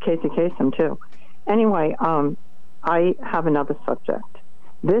miss Casey Kasem too. Anyway, I have another subject.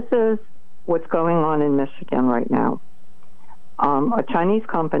 This is what's going on in Michigan right now. A Chinese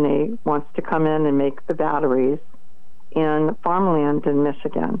company wants to come in and make the batteries in farmland in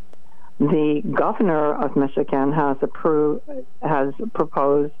Michigan. The governor of Michigan has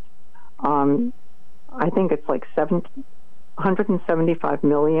proposed, I think it's like $175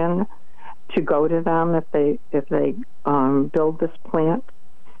 million to go to them if they build this plant.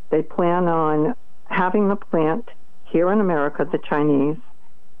 They plan on having the plant here in America, the Chinese.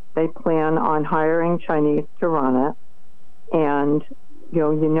 They plan on hiring Chinese to run it. And,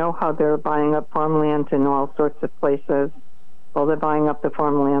 you know how they're buying up farmland in all sorts of places. Well, they're buying up the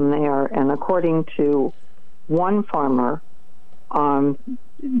farmland there. And according to one farmer,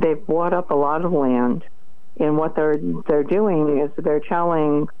 they've bought up a lot of land. And what they're doing is they're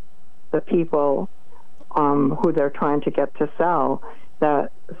telling the people who they're trying to get to sell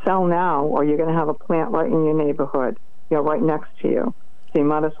that sell now, or you're going to have a plant right in your neighborhood, right next to you. So you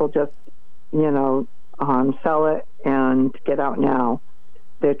might as well just, sell it and get out now.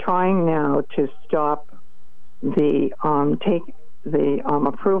 They're trying now to stop take the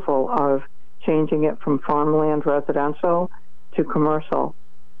approval of changing it from farmland residential to commercial.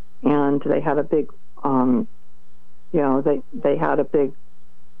 And they had a big, they had a big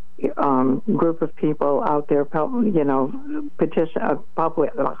group of people out there, petition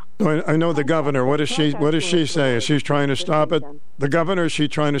public. I know the governor. What does she say? Is she trying to stop it? The governor, is she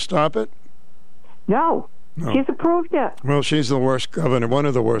trying to stop it? No. She's approved it. Well, she's the worst governor, one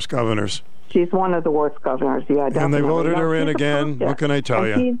of the worst governors. She's one of the worst governors, yeah, definitely. And they voted her in again. What can I tell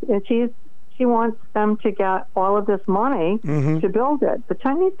you? She wants them to get all of this money to build it. The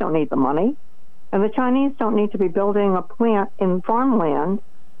Chinese don't need the money. And the Chinese don't need to be building a plant in farmland,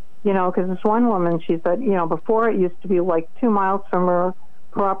 because this one woman, she said, before it used to be like 2 miles from her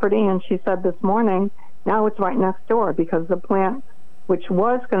property, and she said this morning, now it's right next door because the plant, which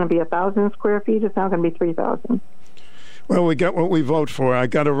was going to be 1,000 square feet, is now going to be 3,000. Well, we get what we vote for. I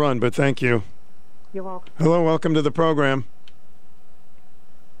got to run, but thank you. You're welcome. Hello, welcome to the program.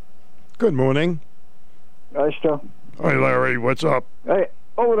 Good morning. Hi, Stu. Hi, Larry. What's up? Hey,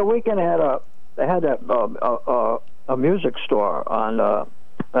 over the weekend they had a music store on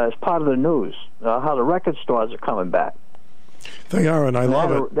as part of the news. How the record stores are coming back. They are, and I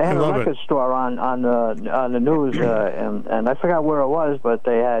love it. They had a record store on the news, and I forgot where it was, but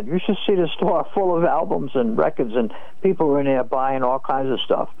they had. You should see the store full of albums and records, and people were in there buying all kinds of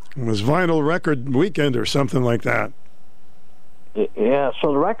stuff. It was Vinyl Record Weekend or something like that. Yeah,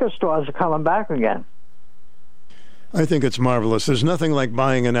 so the record stores are coming back again. I think it's marvelous. There's nothing like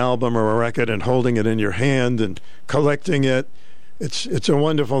buying an album or a record and holding it in your hand and collecting it. It's a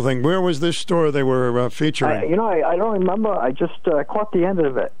wonderful thing. Where was this store they were featuring? I don't remember. I just caught the end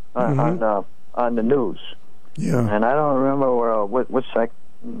of it on the news. Yeah. And I don't remember what state.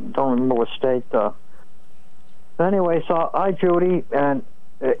 Don't remember what state. But anyway, so hi, Judy, and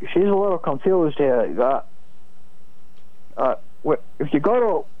she's a little confused here. If you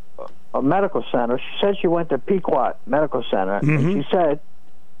go to a medical center, she said she went to Pequot Medical Center, and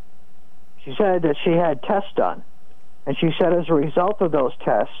she said that she had tests done. And she said as a result of those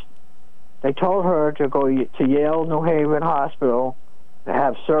tests, they told her to go to Yale New Haven Hospital to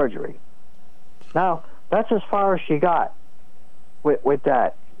have surgery. Now, that's as far as she got with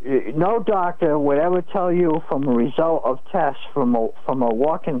that. No doctor would ever tell you from a result of tests from a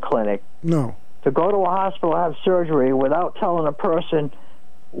walk-in clinic to go to a hospital to have surgery without telling a person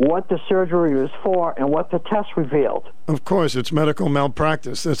what the surgery was for and what the test revealed. Of course, it's medical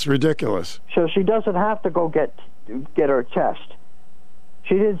malpractice. That's ridiculous. So she doesn't have to go get her test.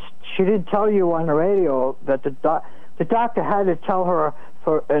 She didn't tell you on the radio that the doctor had to tell her.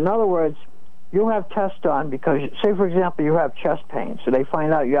 In other words, you have tests done because, say for example, you have chest pain, so they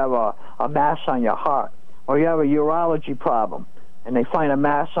find out you have a mass on your heart, or you have a urology problem, and they find a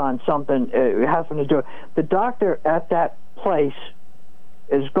mass on something having to do it. The doctor at that place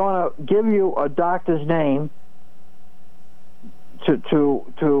is going to give you a doctor's name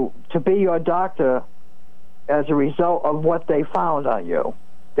to be your doctor as a result of what they found on you.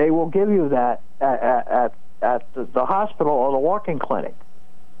 They will give you that at the hospital or the walk-in clinic,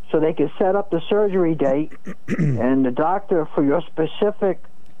 so they can set up the surgery date and the doctor for your specific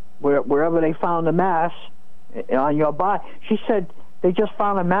wherever they found the mass on your body. She said they just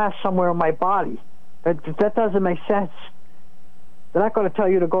found a mass somewhere in my body. That doesn't make sense. They're not going to tell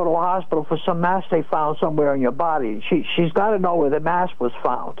you to go to a hospital for some mass they found somewhere in your body. She's got to know where the mass was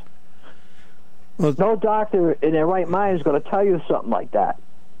found. Well, no doctor in their right mind is going to tell you something like that.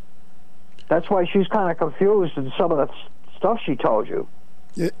 That's why she's kind of confused in some of the stuff she told you.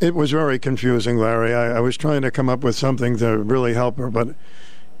 It was very confusing, Larry. I was trying to come up with something to really help her, but it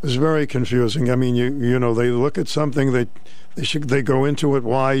was very confusing. I mean, you know, they look at something, they go into it,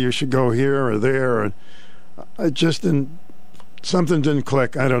 why you should go here or there, and it just something didn't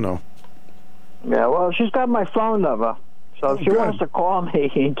click. I don't know. Yeah, well, she's got my phone number, So if she wants to call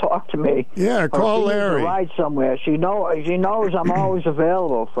me and talk to me, yeah, call or if she needs Larry. a ride somewhere. She knows I'm always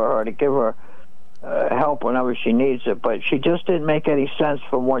available for her to give her help whenever she needs it. But she just didn't make any sense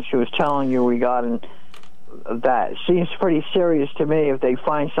from what she was telling you regarding that. It seems pretty serious to me if they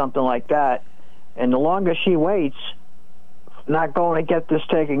find something like that. And the longer she waits, not going to get this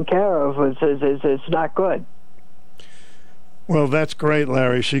taken care of, it's not good. Well, that's great,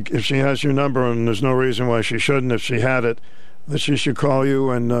 Larry. If she has your number, and there's no reason why she shouldn't, if she had it, that she should call you,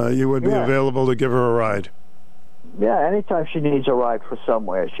 and you would be available to give her a ride. Yeah, anytime she needs a ride for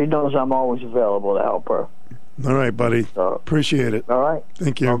somewhere. She knows I'm always available to help her. All right, buddy. Appreciate it. All right.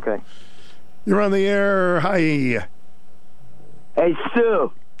 Thank you. Okay. You're on the air. Hi. Hey,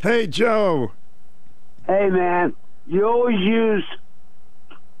 Stu. Hey, Joe. Hey, man. You always use,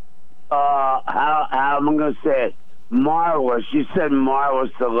 how am I going to say it? Marvelous. You said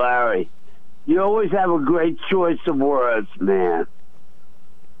marvelous to Larry. You always have a great choice of words, man.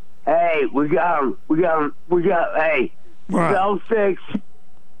 Hey, we got him. Hey, what? Celtics.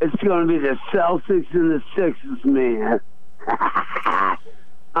 It's going to be the Celtics and the Sixers, man.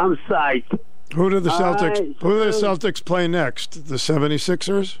 I'm psyched. Who do the Celtics? Right, who do the Celtics play next? The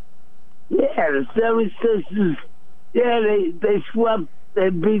 76ers? Yeah, the 76ers. Yeah, they swept. They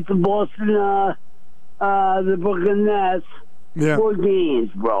beat the Boston, the Brooklyn Nets. Yeah. 4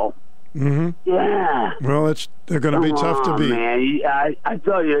 games, bro. Mm-hmm. Yeah. Well, they're going to be tough to beat. Man. I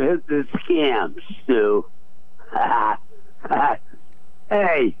thought you hit the scam, Stu.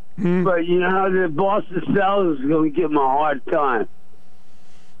 Hey, but you know the Boston Celtics is going to give them a hard time.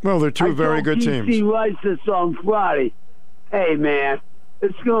 Well, they're two very good teams. He writes this on Friday. Hey, man,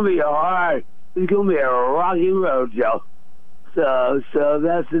 it's going to be hard. It's going to be a rocky road, Joe. So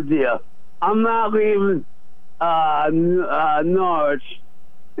that's the deal. I'm not leaving Norwich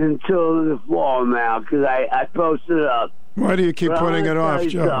until the fall now because I posted it up. Why do you keep putting it off,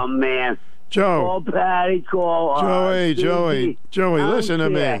 Joe? Man. Joe. Call Patty, call Joey, listen to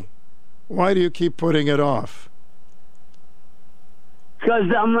me. Why do you keep putting it off?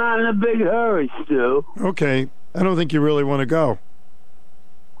 Because I'm not in a big hurry, Stu. Okay. I don't think you really want to go.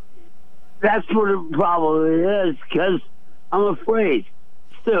 That's what it probably is, because I'm afraid.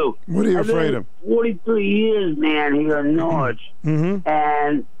 Stu. What are you I've been afraid of? 43 years, man, here in Norwich. Mm-hmm.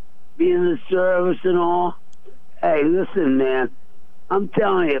 And being in the service and all. Hey, listen, man. I'm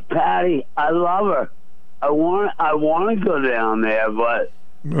telling you, Patty, I love her. I want to go down there, but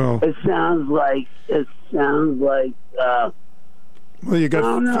it sounds like well, you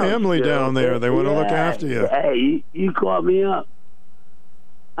got family down there. They want to look after you. Hey, you caught me up.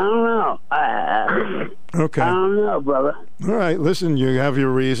 I don't know. Okay. I don't know, brother. All right. Listen, you have your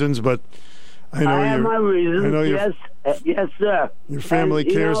reasons, but I know I have my reasons. I know yes, sir. Your family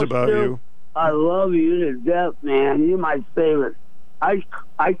cares about Stu, you. I love you to death, man. You're my favorite.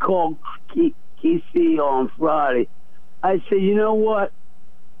 I called Keith on Friday. I said, you know what?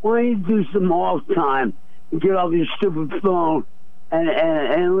 Why don't you do some off time and get off your stupid phone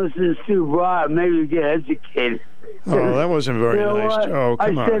and listen to Stu Bryer? Maybe you get educated. Oh, that wasn't very you know nice, what? Joe.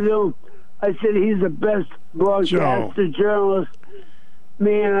 Come on. I said he's the best broadcaster journalist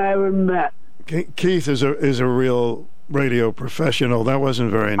man I ever met. Keith is a real radio professional. That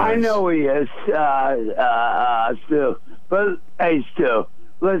wasn't very nice. I know he is, Stu. But hey, Stu,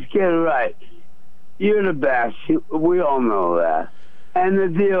 let's get it right. You're the best. We all know that. And the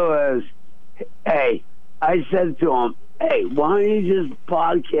deal is, hey, I said to him, hey, why don't you just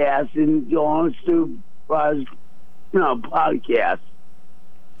podcast and go on Stu Bryer's, podcast?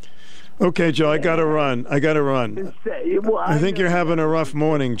 Okay, Joe, I got to run. I think you're having a rough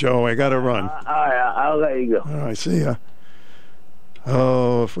morning, Joe. I got to run. All right, I'll let you go. All right, see ya.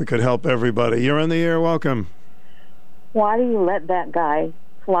 Oh, if we could help everybody. You're on the air. Welcome. Why do you let that guy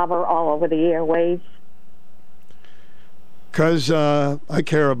slobber all over the airwaves? Because I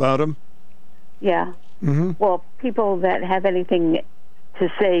care about him. Yeah. Mm-hmm. Well, people that have anything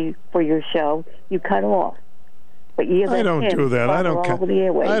to say for your show, you cut off. But you let I don't him do that. I don't all over the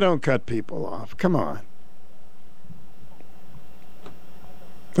airwaves. I don't cut people off. Come on.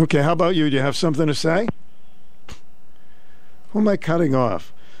 Okay, how about you? Do you have something to say? Who am I cutting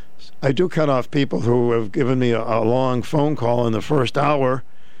off? I do cut off people who have given me a long phone call in the first hour,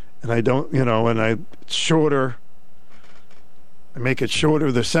 and I don't, it's shorter. I make it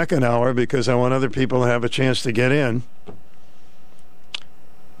shorter the second hour because I want other people to have a chance to get in.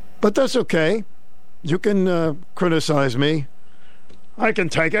 But that's okay. You can criticize me. I can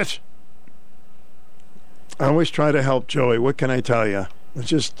take it. I always try to help Joey. What can I tell you? I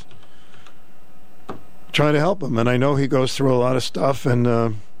just try to help him, and I know he goes through a lot of stuff.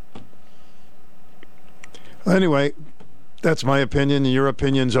 And anyway, That's my opinion. Your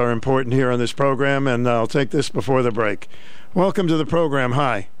opinions are important here on this program, and I'll take this before the break. Welcome to the program.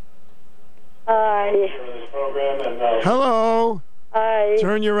 Hi. Hi. Hello. Hi.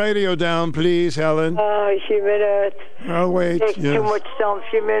 Turn your radio down, please, Helen. A few minutes. I'll wait. Take too much time.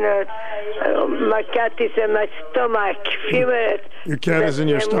 Few minutes. My cat is in my stomach. Few minutes. Your cat is in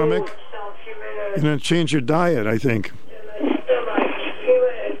your stomach? You're going to change your diet, I think.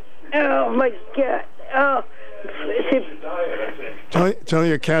 Oh, my God. Oh. Tell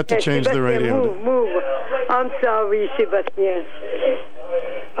your cat to change the radio. Move. I'm sorry, Sebastian.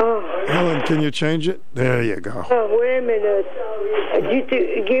 Oh. Helen, can you change it? There you go. Oh, wait a minute.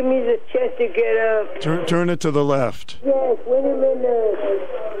 Give me the chance to get up. Turn it to the left. Yes, wait a minute.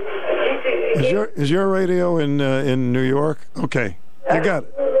 Is your radio in New York? Okay, you got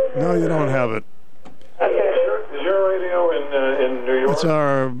it. No, you don't have it. Okay. Is your radio in New York? It's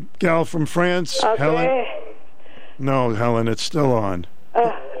our gal from France, Okay. Helen. No, Helen, it's still on.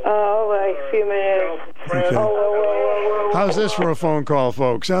 All right, few minutes. Okay. Oh. How's this for a phone call,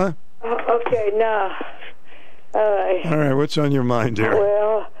 folks, huh? Okay, now. All right. All right, what's on your mind, dear?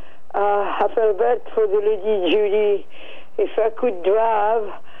 Well, I felt bad for the lady Judy. If I could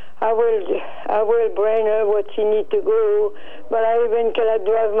drive, I will bring her what she need to go, but I even cannot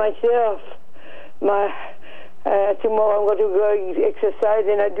drive myself. Tomorrow I'm going to go exercise,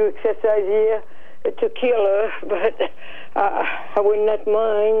 and I do exercise here to kill her, but I will not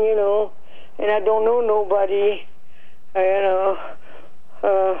mind, you know, and I don't know nobody, you know,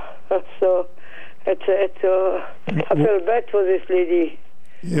 so I feel bad for this lady.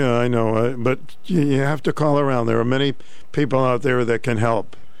 Yeah, I know, but you have to call around. There are many people out there that can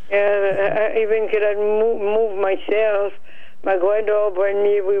help. Yeah, I even cannot move myself. My granddaughter bring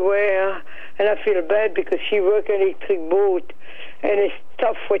me everywhere, and I feel bad because she works an electric boat, and it's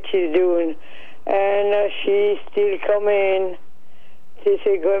tough what she's doing. And she's still coming. She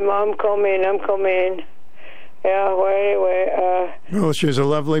said, Grandma, I'm coming. Yeah, well, anyway. Well, she's a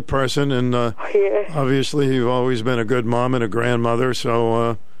lovely person, and obviously you've always been a good mom and a grandmother,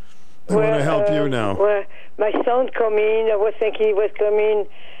 so I want to help you now. Well, my son coming. I was thinking he was coming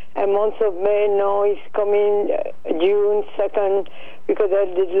a month of May. No, he's coming June 2nd, because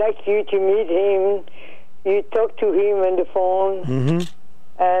I'd like you to meet him. You talk to him on the phone. Mm-hmm.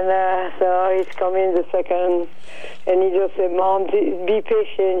 And so he's coming the 2nd, and he just said, Mom, be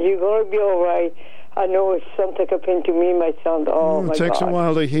patient. You're going to be all right. I know if something happened to me, my son, my God. It takes a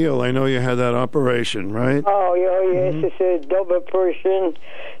while to heal. I know you had that operation, right? Oh, yes. Mm-hmm. It's a double operation.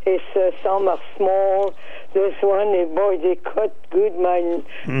 Some are small. This one, they cut good my knee.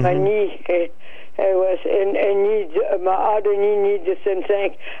 And needs, my other knee needs the same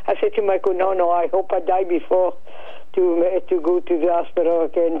thing. I said to Michael, no, I hope I die before to go to the hospital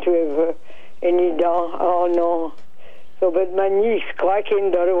again to have a knee down. Oh, no. So, but my knee's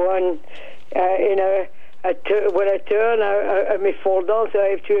cracking, the other one. When I turn, I may fall down, so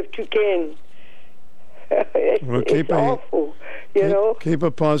I have to have two canes. It's awful, you know. Keep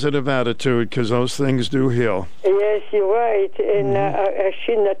a positive attitude, because those things do heal. Yes, you're right. And I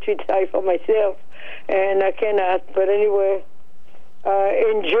should not too tight for myself, and I cannot. But anyway,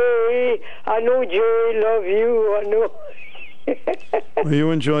 and Jerry, I know Jerry love you. I know. Well,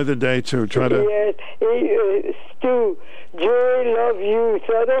 you enjoy the day too. Try to. Yes, Stu, Jerry love you.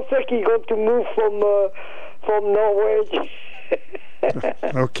 So I don't think he's going to move from Norway. Okay.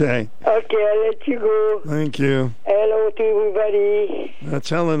 Okay, I'll let you go. Thank you. Hello to everybody. That's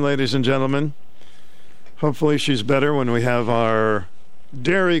Helen, ladies and gentlemen. Hopefully she's better when we have our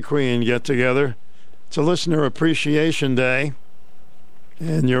Dairy Queen get together. It's a listener appreciation day,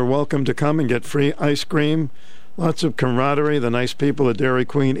 and you're welcome to come and get free ice cream. Lots of camaraderie. The nice people at Dairy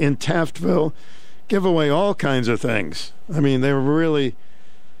Queen in Taftville give away all kinds of things. I mean, they're really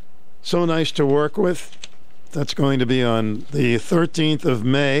so nice to work with. That's going to be on the 13th of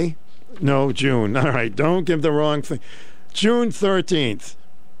May. No, June. All right, don't give the wrong thing. June 13th.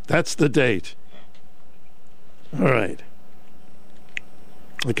 That's the date. All right.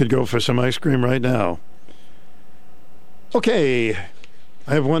 I could go for some ice cream right now. Okay.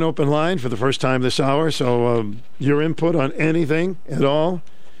 I have one open line for the first time this hour, so your input on anything at all.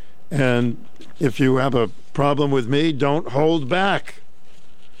 And if you have a problem with me, don't hold back.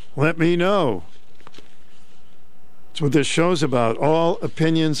 Let me know. That's what this show's about. All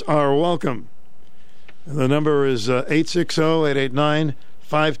opinions are welcome. And the number is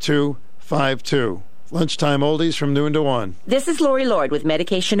 860-889-5252. Lunchtime oldies from noon to 1. This is Lori Lord with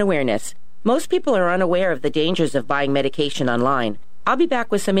Medication Awareness. Most people are unaware of the dangers of buying medication online. I'll be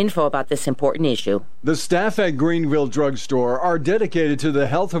back with some info about this important issue. The staff at Greenville Drug Store are dedicated to the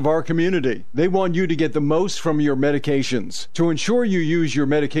health of our community. They want you to get the most from your medications. To ensure you use your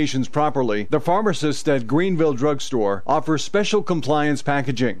medications properly, the pharmacists at Greenville Drug Store offer special compliance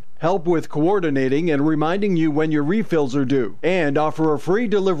packaging, help with coordinating and reminding you when your refills are due, and offer a free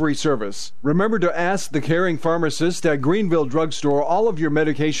delivery service. Remember to ask the caring pharmacist at Greenville Drug Store all of your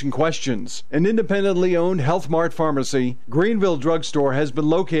medication questions. An independently owned Health Mart pharmacy, Greenville Drug Store has been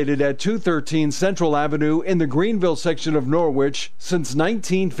located at 213 Central Avenue in the Greenville section of Norwich since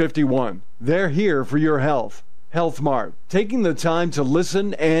 1951. They're here for your health. Health Mart, taking the time to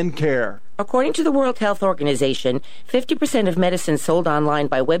listen and care. According to the World Health Organization, 50% of medicines sold online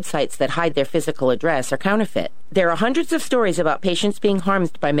by websites that hide their physical address are counterfeit. There are hundreds of stories about patients being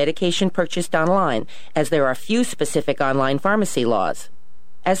harmed by medication purchased online, as there are few specific online pharmacy laws.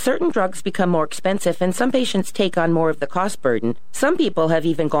 As certain drugs become more expensive and some patients take on more of the cost burden, some people have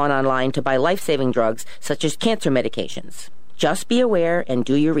even gone online to buy life-saving drugs such as cancer medications. Just be aware and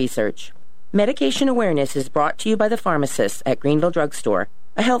do your research. Medication awareness is brought to you by the pharmacists at Greenville Drug Store,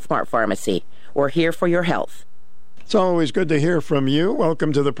 a Health Mart pharmacy. We're here for your health. It's always good to hear from you.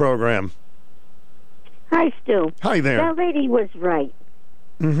 Welcome to the program. Hi, Stu. Hi there. That lady was right.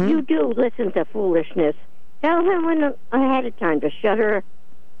 Mm-hmm. You do listen to foolishness. Tell her ahead of time to shut her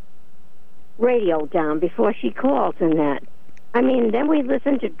radio down before she calls and that. I mean, then we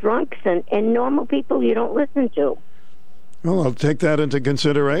listen to drunks and normal people you don't listen to. Well, I'll take that into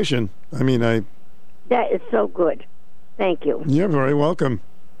consideration. I mean, That is so good. Thank you. You're very welcome.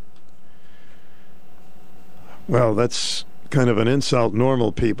 Well, that's kind of an insult,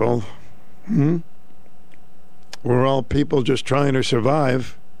 normal people. We're all people just trying to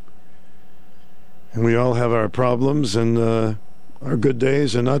survive. And we all have our problems and our good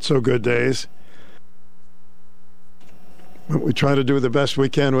days and not so good days. But we try to do the best we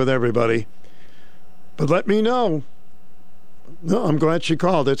can with everybody. But let me know. No, I'm glad she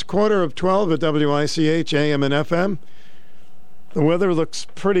called. It's 11:45 at WICH AM and FM. The weather looks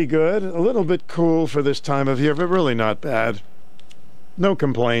pretty good. A little bit cool for this time of year, but really not bad. No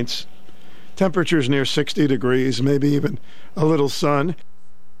complaints. Temperatures near 60 degrees, maybe even a little sun,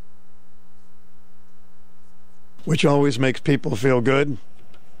 which always makes people feel good.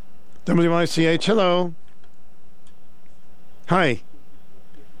 WICH, hello. Hi.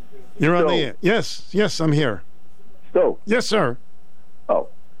 You're on the air. Yes, I'm here. Stu? Yes, sir. Oh.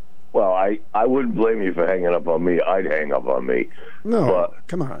 Well, I wouldn't blame you for hanging up on me. I'd hang up on me. No, but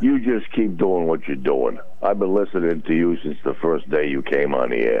come on. You just keep doing what you're doing. I've been listening to you since the first day you came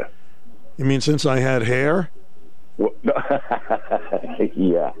on the air. You mean since I had hair?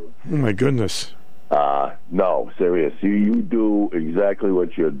 Yeah. Oh, my goodness. No, serious. You do exactly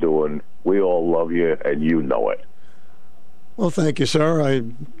what you're doing. We all love you, and you know it. Well, thank you, sir.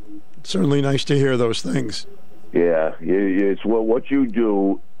 It's certainly nice to hear those things. Yeah, it's what you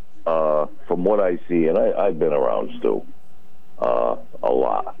do, from what I see, and I've been around, Stu, a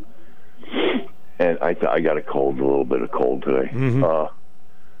lot. And I got a little bit of cold today. Mm-hmm.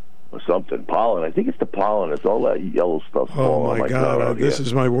 Or something. Pollen. I think it's the pollen. It's all that yellow stuff. Oh, my God. This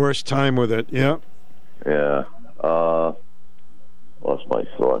is my worst time with it. Yeah. Yeah. Lost my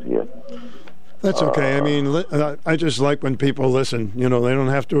thought here. That's okay. I mean, I just like when people listen. You know, they don't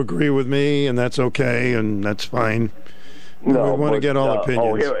have to agree with me, and that's okay, and that's fine. No, we want to get all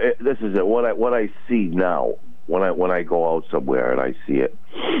opinions. Oh, here, this is it. What I see now, when I go out somewhere and I see it,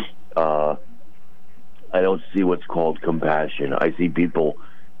 I don't see what's called compassion. I see people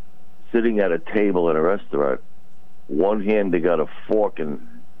sitting at a table at a restaurant. One hand they got a fork, and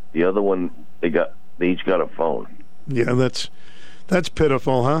the other one they each got a phone. Yeah, that's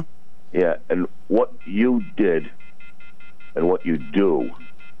pitiful, huh? Yeah, and what you did and what you do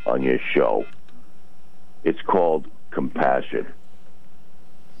on your show, it's called compassion.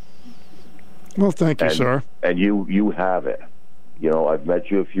 Well, thank you, sir. And you have it. You know, I've met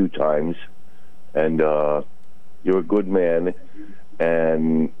you a few times, and you're a good man,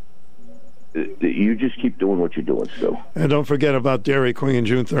 and you just keep doing what you're doing, Stu. And don't forget about Dairy Queen,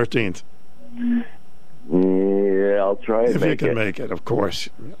 June 13th. Yeah, I'll try and if make it. If you can make it, of course.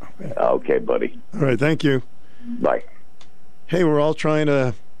 Okay, buddy. All right, thank you. Bye. Hey, we're all trying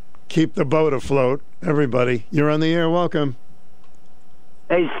to keep the boat afloat. Everybody, you're on the air. Welcome.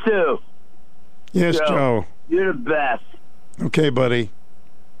 Hey, Stu. Yes, Joe. You're the best. Okay, buddy.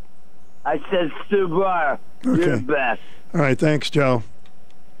 I said Stu Bryer. Okay. You're the best. All right, thanks, Joe.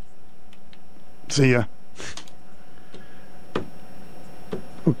 See ya.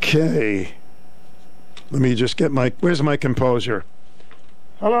 Okay. Let me just get where's my composure?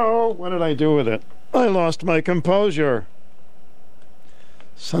 Hello? What did I do with it? I lost my composure.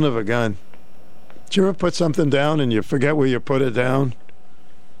 Son of a gun. Did you ever put something down and you forget where you put it down?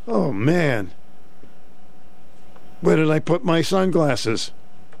 Oh, man. Where did I put my sunglasses?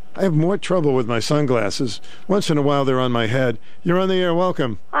 I have more trouble with my sunglasses. Once in a while, they're on my head. You're on the air.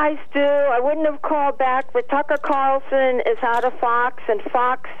 Welcome. Hi, Stu. I wouldn't have called back, but Tucker Carlson is out of Fox, and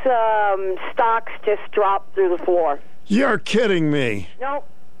Fox stocks just dropped through the floor. You're kidding me. Nope.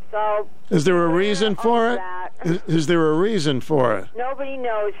 So... Is there a reason for it? Is there a reason for it? Nobody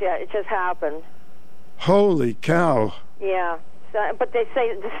knows yet. It just happened. Holy cow. Yeah. So, but they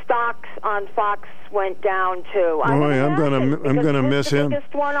say the stocks on Fox went down too. Boy, I'm gonna miss him. The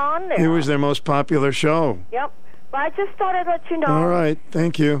biggest one on there. He was their most popular show. Yep. But I just thought I'd let you know. All right.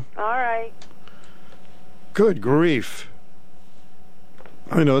 Thank you. All right. Good grief.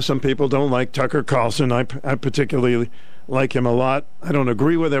 I know some people don't like Tucker Carlson. I particularly like him a lot. I don't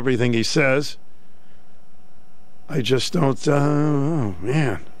agree with everything he says. I just don't. Oh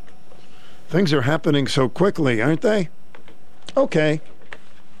man, things are happening so quickly, aren't they? Okay,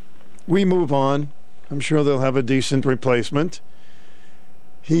 we move on. I'm sure they'll have a decent replacement.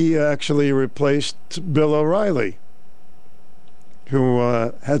 He actually replaced Bill O'Reilly, who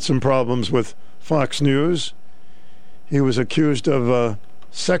had some problems with Fox News. He was accused of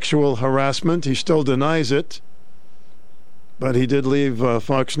sexual harassment. He still denies it, but he did leave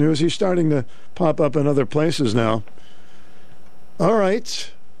Fox News. He's starting to pop up in other places now. All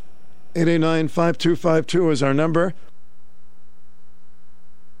right, 889-5252 is our number.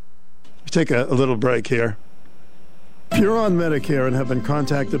 Take a little break here. If you're on Medicare and have been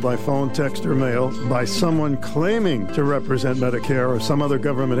contacted by phone, text, or mail by someone claiming to represent Medicare or some other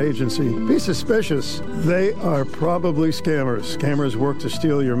government agency, be suspicious. They are probably scammers. Scammers work to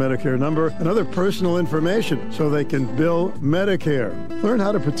steal your Medicare number and other personal information so they can bill Medicare. Learn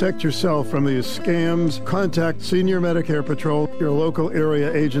how to protect yourself from these scams. Contact Senior Medicare Patrol, your local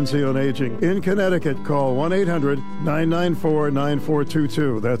area agency on aging. In Connecticut, call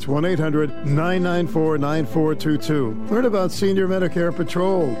 1-800-994-9422. That's 1-800-994-9422. Learn about Senior Medicare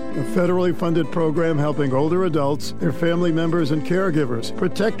Patrol, a federally funded program helping older adults, their family members, and caregivers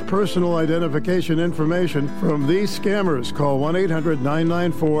protect personal identification information from these scammers. Call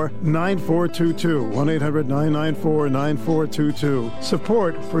 1-800-994-9422. 1-800-994-9422.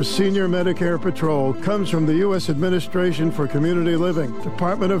 Support for Senior Medicare Patrol comes from the U.S. Administration for Community Living,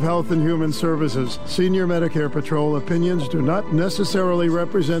 Department of Health and Human Services. Senior Medicare Patrol opinions do not necessarily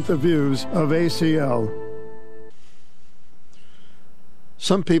represent the views of ACL.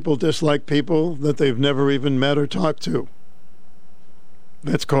 Some people dislike people that they've never even met or talked to.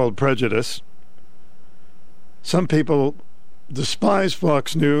 That's called prejudice. Some people despise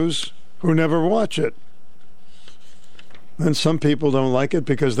Fox News who never watch it. And some people don't like it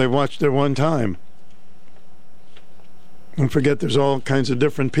because they watched it one time. Don't forget there's all kinds of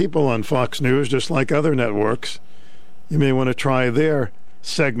different people on Fox News, just like other networks. You may want to try their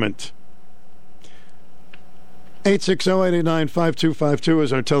segment. 860-889-5252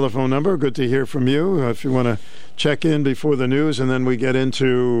 is our telephone number. Good to hear from you. If you want to check in before the news, and then we get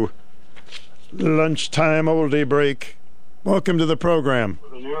into lunchtime oldie break. Welcome to the program.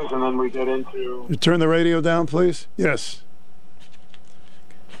 The news, and then we get into... You turn the radio down, please? Yes.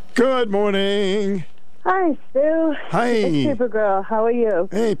 Good morning. Hi, Stu. Hi. It's Paper Girl. How are you?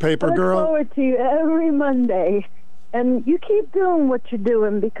 Hey, Paper Girl. I look forward to you every Monday. And you keep doing what you're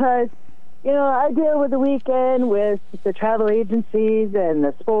doing because... You know, I deal with the weekend with the travel agencies and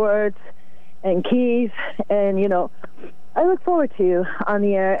the sports and Keys, and, you know, I look forward to you on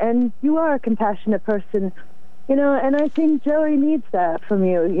the air, and you are a compassionate person, you know, and I think Joey needs that from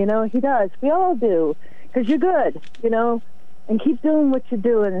you, you know, he does. We all do, because you're good, you know, and keep doing what you're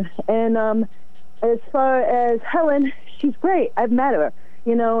doing. And as far as Helen, she's great. I've met her,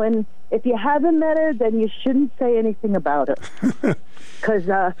 you know, and if you haven't met her, then you shouldn't say anything about her.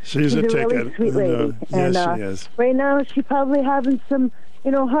 Because she's a really sweet lady. Yes, she is. Right now, she's probably having some,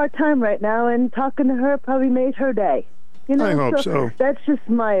 you know, hard time right now, and talking to her probably made her day. You know, I hope so. That's just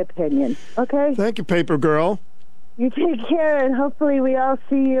my opinion, okay? Thank you, Paper Girl. You take care, and hopefully we all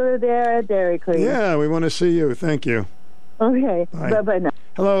see you there at Dairy Queen. Yeah, we want to see you. Thank you. Okay. Bye. Bye-bye now.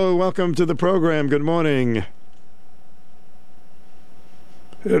 Hello, welcome to the program. Good morning.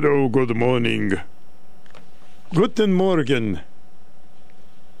 Hello, good morning. Guten Morgen.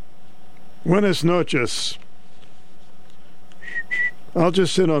 Buenas noches. I'll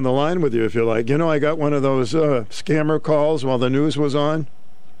just sit on the line with you if you like. You know, I got one of those scammer calls while the news was on.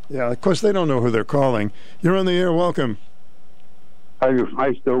 Yeah, of course, they don't know who they're calling. You're on the air. Welcome.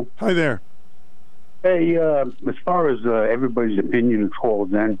 Hi, Stu. Hi there. Hey, as far as everybody's opinion is called,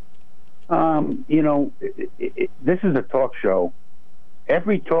 then, you know, this is a talk show,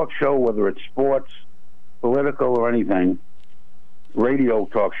 every talk show, whether it's sports, political, or anything, radio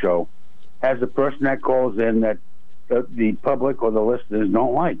talk show, has a person that calls in that the public or the listeners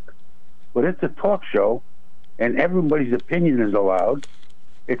don't like. But it's a talk show, and everybody's opinion is allowed.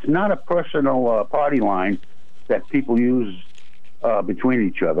 It's not a personal party line that people use between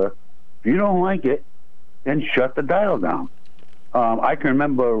each other. If you don't like it, then shut the dial down. I can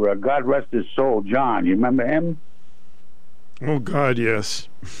remember, God rest his soul, John. You remember him? Oh, God, yes.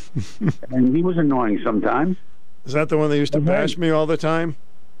 And he was annoying sometimes. Is that the one that used to bash me all the time?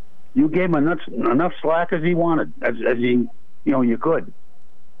 You gave him enough slack as he wanted, as he, you could.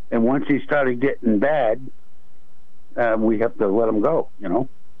 And once he started getting bad, we have to let him go,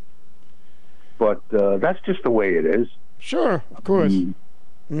 But that's just the way it is. Sure, of course.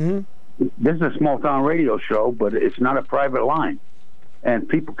 This is a small-town radio show, but it's not a private line. And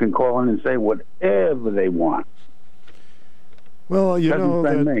people can call in and say whatever they want. Well,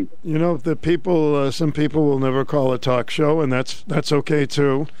 the people, some people will never call a talk show, and that's okay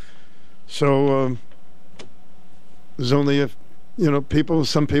too. So there's only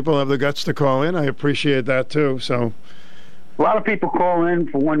some people have the guts to call in. I appreciate that too. So a lot of people call in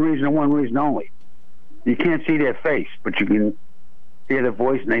for one reason and one reason only. You can't see their face, but you can hear their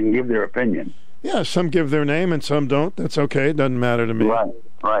voice and they can give their opinion. Yeah, some give their name and some don't. That's okay. It doesn't matter to me.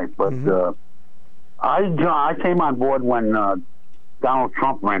 Right. But I came on board when Donald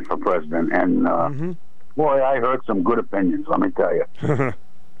Trump ran for president, and boy, I heard some good opinions, let me tell you.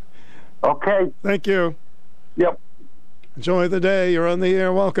 Okay. Thank you. Yep. Enjoy the day. You're on the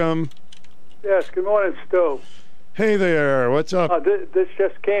air. Welcome. Yes, good morning, Stu. Hey there. What's up? This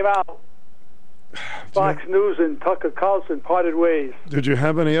just came out. Fox News and Tucker Carlson parted ways. Did you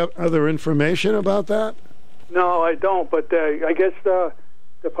have any other information about that? No, I don't, but I guess they're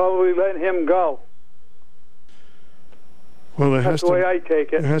probably letting him go. Well, that's the way I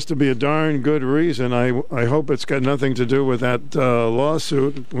take it. There has to be a darn good reason. I hope it's got nothing to do with that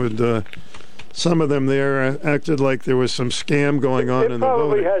lawsuit. With some of them there acted like there was some scam going on in the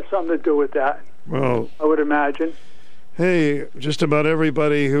voting. It probably has something to do with that. Well, I would imagine. Hey, just about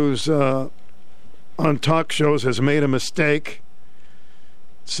everybody who's on talk shows has made a mistake,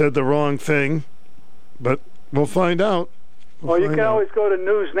 said the wrong thing, but we'll find out. You can always go to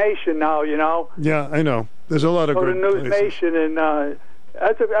News Nation now, Yeah, I know. There's a lot of go to News places. Nation, and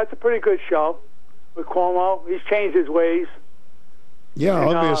that's a pretty good show with Cuomo. He's changed his ways. Yeah,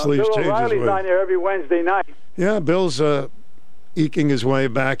 and, obviously he's Bill changed O'Reilly's his ways. on there every Wednesday night. Yeah, Bill's eking his way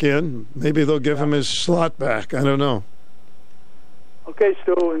back in. Maybe they'll give him his slot back. I don't know. Okay,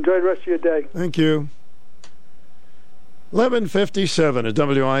 Stu. Enjoy the rest of your day. Thank you. 11:57 at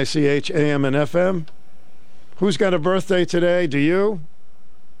WICH AM and FM. Who's got a birthday today? Do you?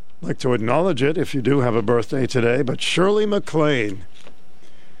 I'd like to acknowledge it if you do have a birthday today, but Shirley MacLaine.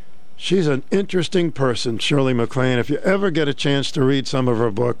 She's an interesting person, Shirley MacLaine. If you ever get a chance to read some of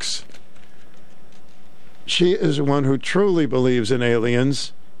her books, she is one who truly believes in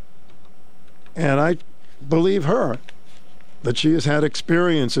aliens, and I believe her, that she has had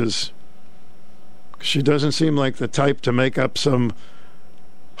experiences. She doesn't seem like the type to make up some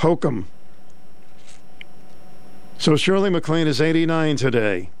hokum. So Shirley MacLaine is 89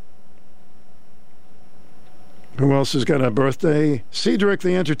 today. Who else has got a birthday? Cedric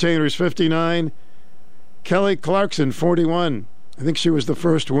the Entertainer is 59. Kelly Clarkson, 41. I think she was the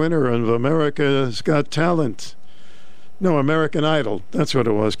first winner of America's Got Talent. No, American Idol. That's what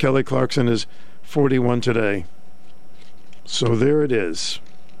it was. Kelly Clarkson is 41 today. So there it is.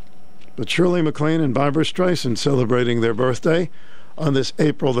 But Shirley MacLaine and Barbara Streisand celebrating their birthday on this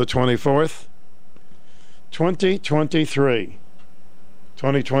April the 24th, 2023.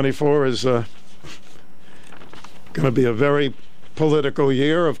 2024 is going to be a very political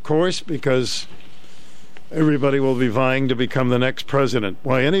year, of course, because everybody will be vying to become the next president.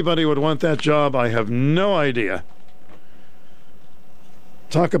 Why anybody would want that job, I have no idea.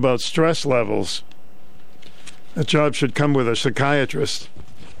 Talk about stress levels. That job should come with a psychiatrist.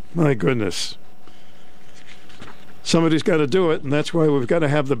 My goodness. Somebody's got to do it, and that's why we've got to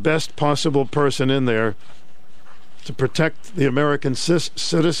have the best possible person in there to protect the American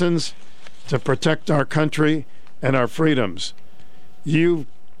citizens, to protect our country and our freedoms. You've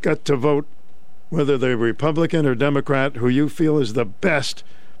got to vote, whether they're Republican or Democrat, who you feel is the best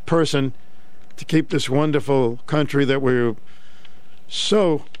person to keep this wonderful country that we're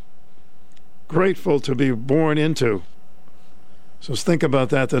so grateful to be born into. So think about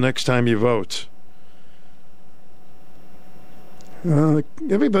that the next time you vote.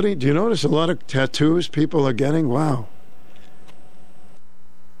 Everybody, do you notice a lot of tattoos people are getting? Wow.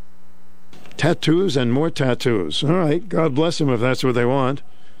 Tattoos and more tattoos. All right, God bless them if that's what they want.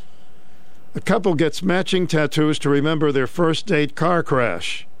 A couple gets matching tattoos to remember their first date car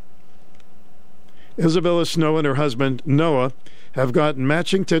crash. Isabella Snow and her husband, Noah, have gotten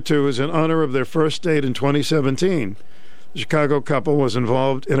matching tattoos in honor of their first date in 2017. The Chicago couple was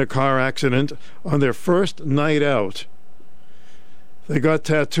involved in a car accident on their first night out. They got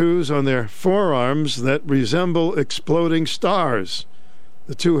tattoos on their forearms that resemble exploding stars.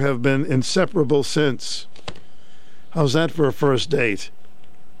 The two have been inseparable since. How's that for a first date?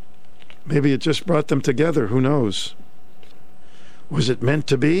 Maybe it just brought them together. Who knows? Was it meant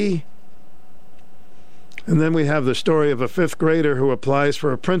to be? And then we have the story of a fifth grader who applies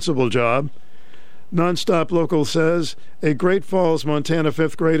for a principal job. Nonstop Local says a Great Falls, Montana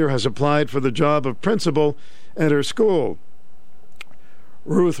fifth grader has applied for the job of principal at her school.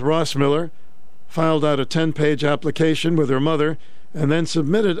 Ruth Rossmiller filed out a 10-page application with her mother and then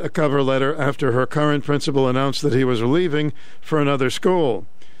submitted a cover letter after her current principal announced that he was leaving for another school.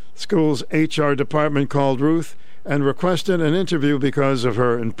 The school's HR department called Ruth and requested an interview because of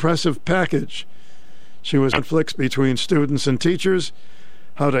her impressive package. She was conflicts between students and teachers,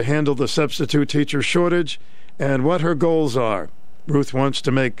 how to handle the substitute teacher shortage, and what her goals are. Ruth wants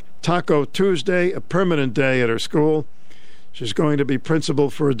to make Taco Tuesday a permanent day at her school. She's going to be principal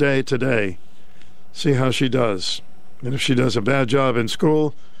for a day today. See how she does. And if she does a bad job in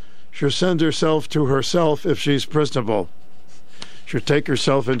school, she'll send herself to herself if she's principal. She'll take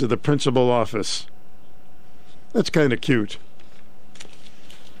herself into the principal office. That's kind of cute.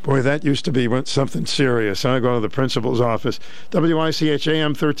 Boy, that used to be something serious. I go to the principal's office. WICH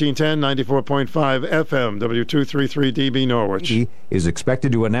AM 1310, 94.5 FM, W233DB Norwich. He is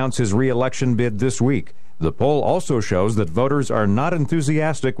expected to announce his re-election bid this week. The poll also shows that voters are not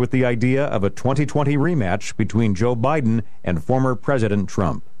enthusiastic with the idea of a 2020 rematch between Joe Biden and former President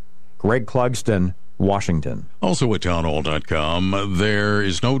Trump. Greg Clugston, Washington. Also at townhall.com, there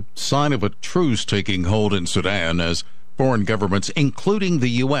is no sign of a truce taking hold in Sudan as foreign governments, including the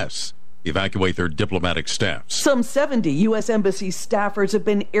U.S., evacuate their diplomatic staffs. Some 70 U.S. Embassy staffers have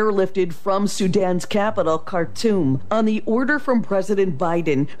been airlifted from Sudan's capital, Khartoum, on the order from President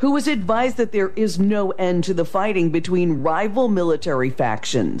Biden, who was advised that there is no end to the fighting between rival military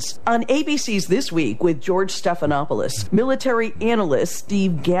factions. On ABC's This Week with George Stephanopoulos, military analyst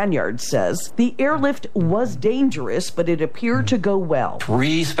Steve Ganyard says the airlift was dangerous, but it appeared to go well.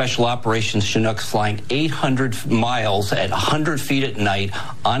 3 special operations Chinooks flying 800 miles at 100 feet at night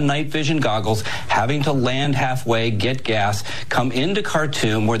on night vision goggles, having to land halfway, get gas, come into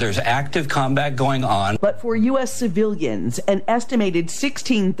Khartoum where there's active combat going on. But for U.S. civilians, an estimated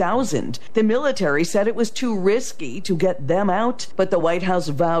 16,000, the military said it was too risky to get them out, but the White House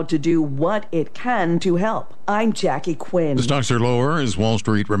vowed to do what it can to help. I'm Jackie Quinn. The stocks are lower as Wall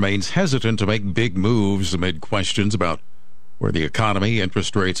Street remains hesitant to make big moves amid questions about where the economy,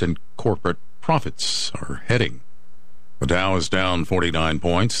 interest rates, and corporate profits are heading. The Dow is down 49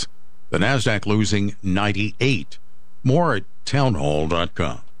 points. The NASDAQ losing 98. More at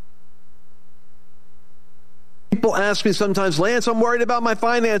townhall.com. People ask me sometimes, Lance, I'm worried about my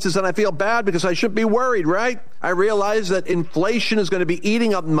finances and I feel bad because I should be worried, right? I realize that inflation is going to be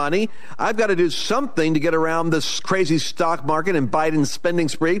eating up money. I've got to do something to get around this crazy stock market and Biden's spending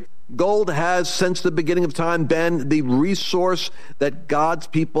spree. Gold has, since the beginning of time, been the resource that God's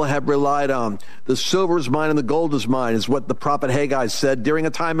people have relied on. The silver is mine and the gold is mine, is what the prophet Haggai said during a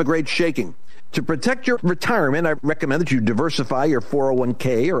time of great shaking. To protect your retirement, I recommend that you diversify your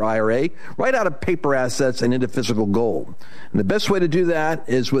 401k or IRA right out of paper assets and into physical gold. And the best way to do that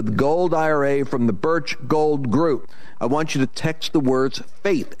is with Gold IRA from the Birch Gold Group. I want you to text the words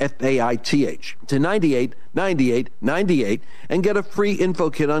FAITH, F-A-I-T-H, to 989898 and get a free info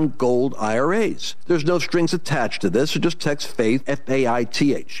kit on gold IRAs. There's no strings attached to this, so just text FAITH,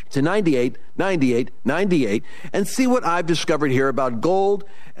 F-A-I-T-H, to 989898 and see what I've discovered here about gold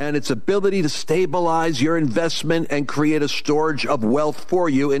and its ability to stabilize your investment and create a storage of wealth for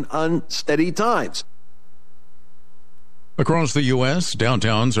you in unsteady times. Across the U.S.,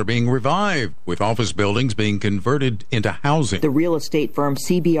 downtowns are being revived, with office buildings being converted into housing. The real estate firm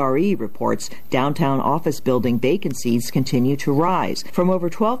CBRE reports downtown office building vacancies continue to rise from over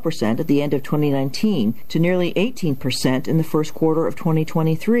 12% at the end of 2019 to nearly 18% in the first quarter of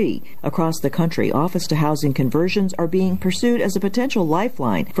 2023. Across the country, office-to-housing conversions are being pursued as a potential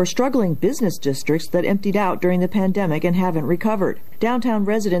lifeline for struggling business districts that emptied out during the pandemic and haven't recovered. Downtown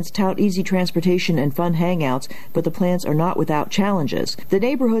residents tout easy transportation and fun hangouts, but the plans are not without challenges. The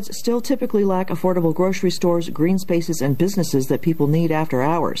neighborhoods still typically lack affordable grocery stores, green spaces, and businesses that people need after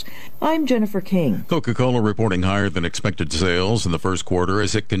hours. I'm Jennifer King. Coca-Cola reporting higher than expected sales in the first quarter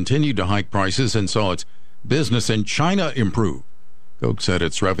as it continued to hike prices and saw its business in China improve. Coke said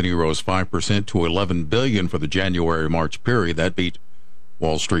its revenue rose 5% to $11 billion for the January-March period. That beat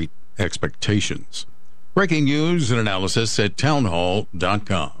Wall Street expectations. Breaking news and analysis at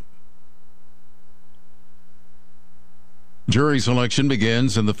townhall.com. Jury selection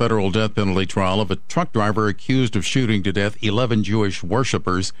begins in the federal death penalty trial of a truck driver accused of shooting to death 11 Jewish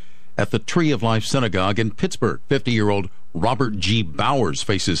worshipers at the Tree of Life Synagogue in Pittsburgh. 50-year-old Robert G. Bowers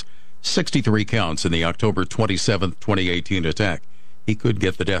faces 63 counts in the October 27, 2018 attack. He could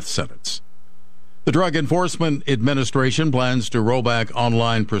get the death sentence. The Drug Enforcement Administration plans to roll back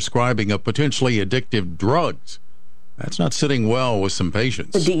online prescribing of potentially addictive drugs. That's not sitting well with some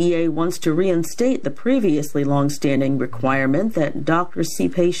patients. The DEA wants to reinstate the previously long-standing requirement that doctors see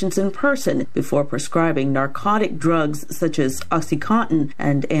patients in person before prescribing narcotic drugs such as OxyContin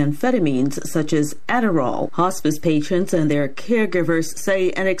and amphetamines such as Adderall. Hospice patients and their caregivers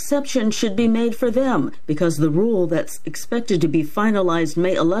say an exception should be made for them because the rule that's expected to be finalized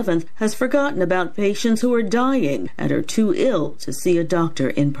May 11th has forgotten about patients who are dying and are too ill to see a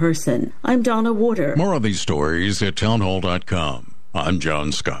doctor in person. I'm Donna Warder. More of these stories at townhall.com. I'm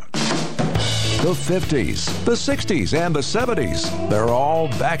John Scott. The 50s, the 60s, and the 70s. They're all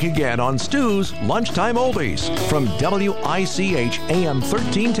back again on Stu's Lunchtime Oldies from WICH AM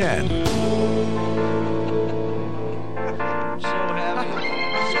 1310.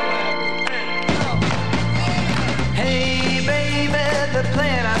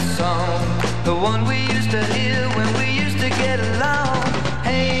 Playing our song, the one we used to hear when we used to get along.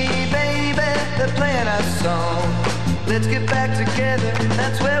 Hey baby, they're playing our song. Let's get back together,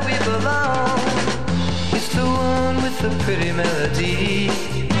 that's where we belong. It's the one with the pretty melody.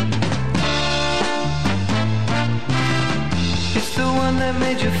 It's the one that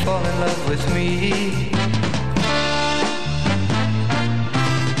made you fall in love with me.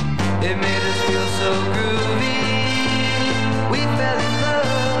 It made us feel so groovy. We fell in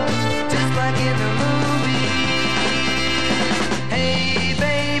love, just like in the movies. Hey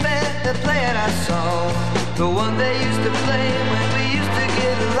baby, they're playing our song, the one they used to play when we used to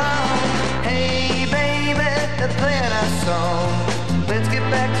get along. Hey baby, they're playing our song. Let's get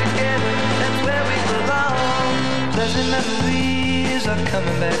back together, that's where we belong. Pleasant memories are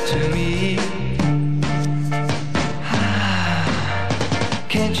coming back to me.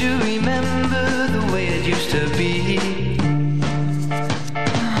 Can't you remember the way it used to be?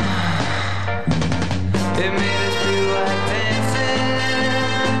 It made us feel like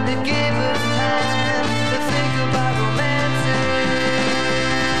dancing. It gave us time to think about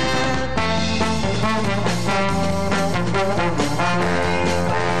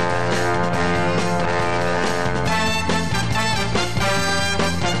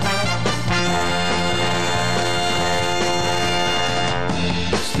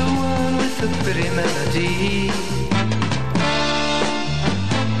It's the one with the pretty melody.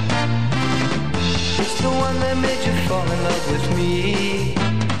 The one that made you fall in love with me.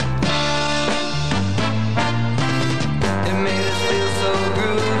 It made us feel so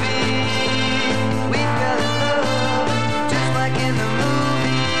groovy. We fell in love, just like in the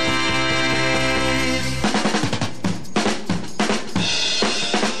movies.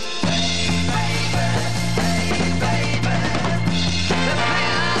 Hey baby, they're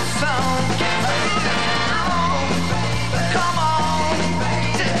playing our song. Get down, come on.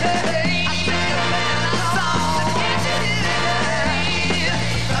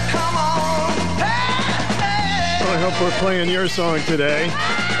 I hope we're playing your song today.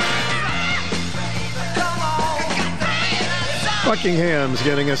 Buckingham's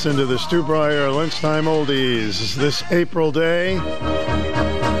getting us into the Stu Bryer Lunchtime Oldies this April day.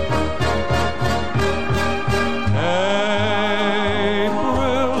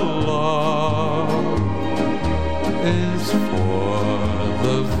 April love is for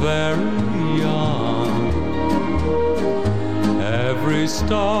the very young. Every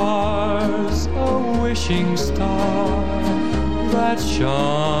star's a wishing star that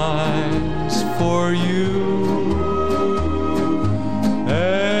shines for you.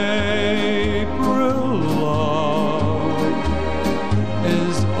 April love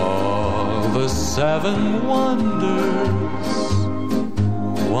is all the seven wonders.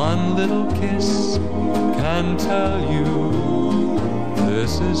 One little kiss can tell you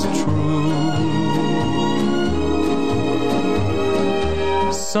this is true.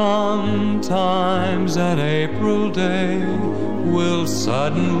 Sometimes an April day will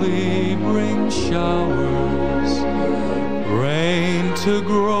suddenly bring showers, rain to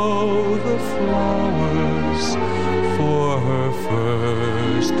grow the flowers for her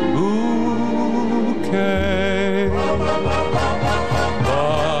first bouquet.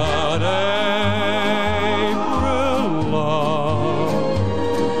 But April love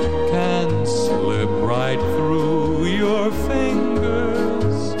can slip right through your fingers,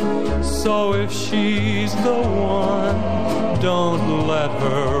 so if she's the one, don't let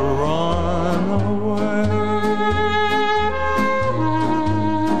her run away.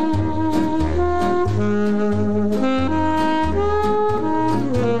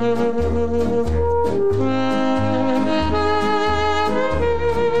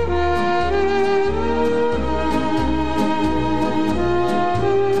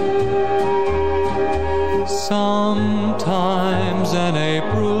 Sometimes an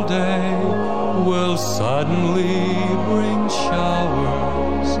April day will suddenly bring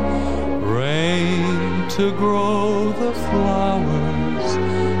showers, rain to grow the flowers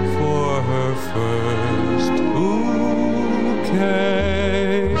for her first bouquet.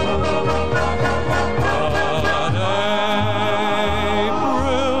 But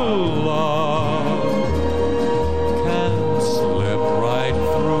April love can slip right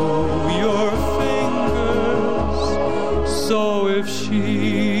through your fingers, so if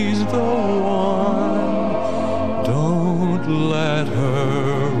she's the one, don't let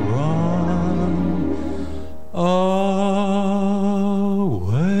her run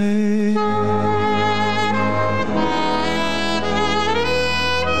away.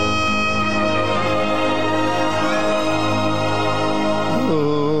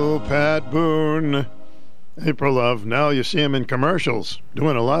 Oh, Pat Boone. April Love. Now you see him in commercials.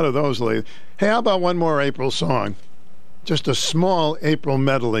 Doing a lot of those lately. Hey, how about one more April song? Just a small April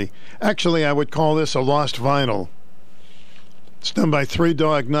medley. Actually, I would call this a lost vinyl. It's done by Three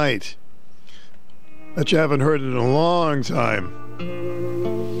Dog Night. Bet you haven't heard it in a long time.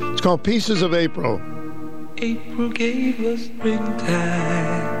 It's called Pieces of April. April gave us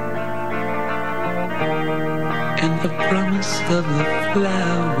springtime and the promise of the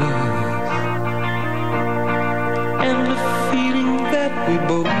flowers and the feeling that we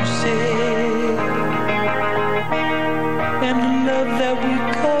both share and the love that we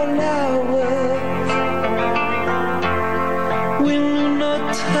call ours. We knew no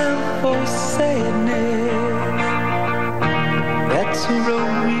time for sadness. That's the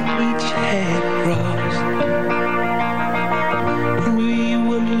road we each had crossed. We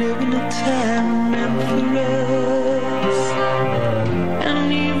were living a time meant for us. And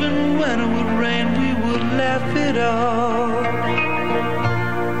even when it would rain, we would laugh it off.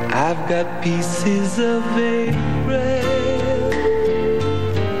 I've got pieces of April.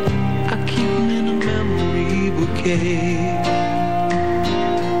 I keep them in a memory bouquet.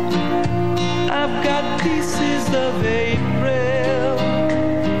 I've got pieces of April.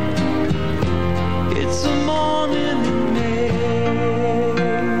 It's a morning in May.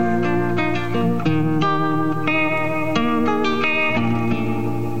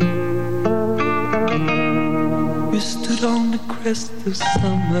 We stood on the crest of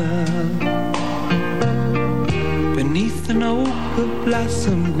summer beneath an oak of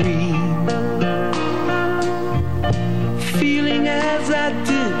blossom green, feeling as I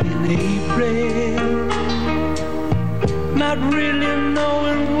did in April, not really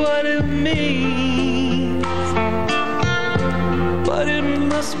knowing what it means. But it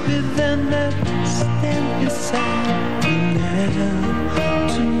must be then that I stand beside you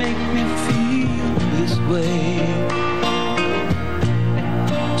now to make me feel this way,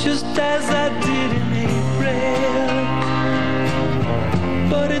 just as I did in April.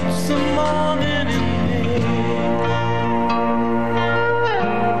 But it's a morning in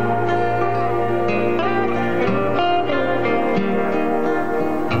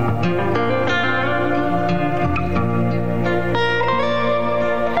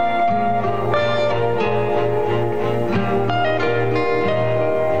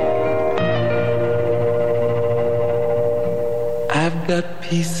I've got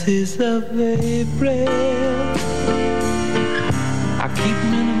pieces of April. I keep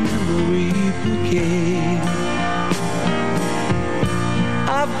them in a memory bouquet.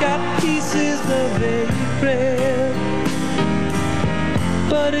 I've got pieces of April,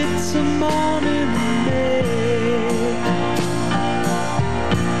 but it's a morning May.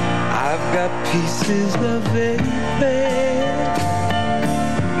 I've got pieces of April.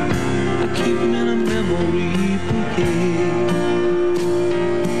 I keep them in a memory bouquet.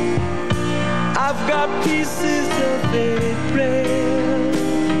 I've got pieces of April.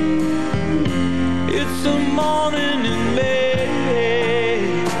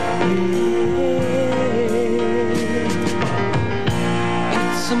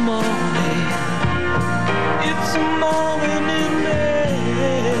 a morning. It's a morning in May.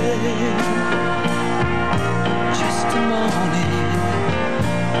 Just a morning.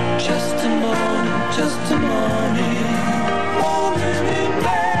 Just a morning. Just a morning. Morning in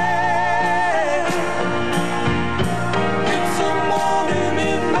May. It's a morning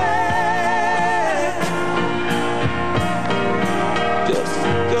in May. Just a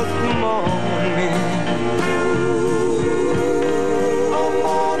morning.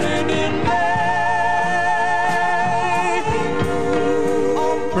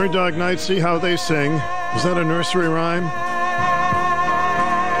 Bird Dog Night, see how they sing. Is that a nursery rhyme?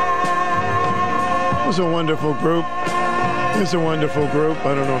 It was a wonderful group. It's a wonderful group.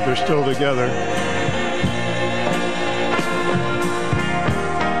 I don't know if they're still together.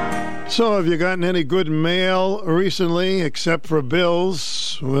 So, have you gotten any good mail recently, except for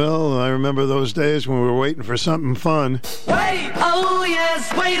bills? Well, I remember those days when we were waiting for something fun. Wait! Oh,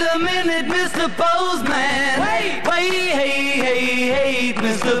 yes, wait a minute, Mr. Postman. Wait! Hey,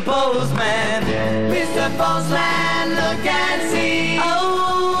 Mr. Postman. Mr. Postman, look and see.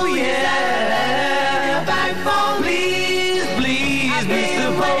 Oh, yeah. Your bag for please,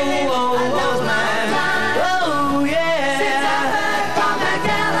 Mr. Postman. Oh, yeah. Since I heard from the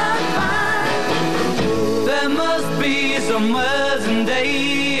telephone, there must be some words and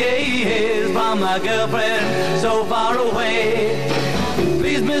days from my girlfriend so far away.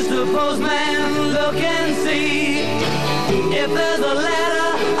 Please, Mr. Postman, look and see if there's a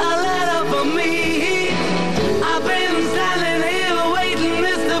letter for me. I've been standing here waiting,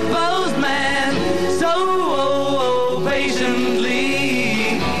 Mr. Postman, so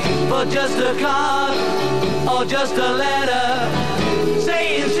patiently for just a card or just a letter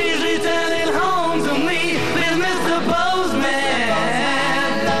saying she's returning home to me. Please, Mr. Postman,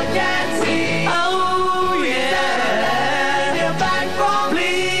 look and see. Oh, yeah. You're back from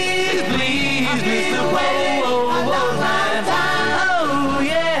please, Mr. Postman. Oh,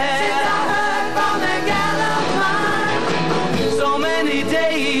 yeah. Since I heard from the Gallopine, so many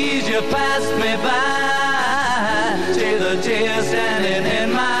days you passed me by, till the tears standing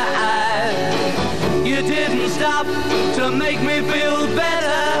in my eyes. You didn't stop to make me feel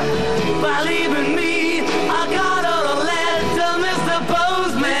better by leaving me a card or a letter, Mr.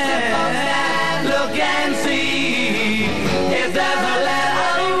 Postman. Look and see if there's a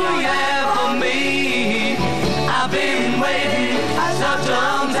letter, oh yeah, for me. I've been waiting such a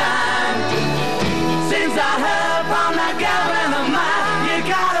long time since I heard from that girlfriend of mine. You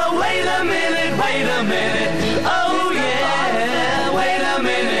gotta wait a minute, oh yeah, wait a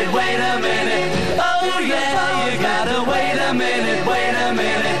minute, oh yeah, you gotta wait a minute,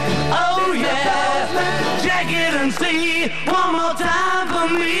 oh yeah, check it and see one more time for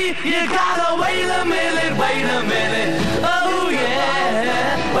me. You gotta wait a minute, oh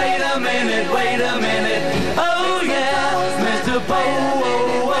yeah, wait a minute, oh yeah, Mr.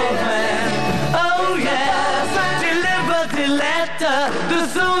 Postman, oh yeah, deliver the letter, the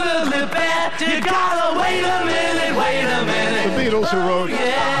sooner the better. You gotta wait a minute. The Beatles, who wrote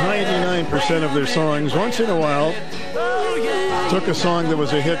 99% of their songs, once in a while took a song that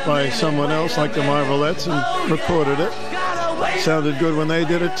was a hit by someone else, like the Marvelettes, and recorded it. Sounded good when they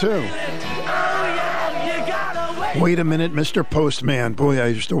did it too. Wait a minute, Mr. Postman. Boy, I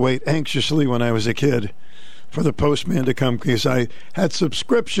used to wait anxiously when I was a kid for the postman to come, because I had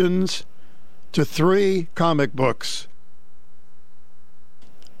subscriptions to 3 comic books.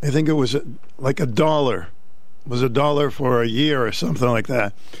 I think it was like $1. It was $1 for a year or something like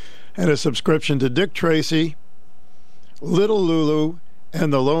that. I had a subscription to Dick Tracy, Little Lulu,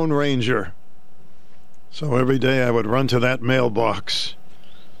 and the Lone Ranger. So every day I would run to that mailbox.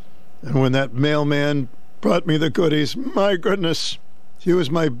 And when that mailman brought me the goodies, my goodness, he was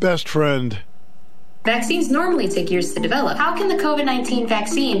my best friend. Vaccines normally take years to develop. How can the COVID-19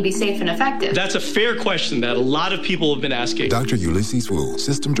 vaccine be safe and effective? That's a fair question that a lot of people have been asking. Dr. Ulysses Wu,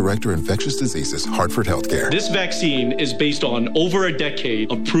 System Director, Infectious Diseases, Hartford Healthcare. This vaccine is based on over a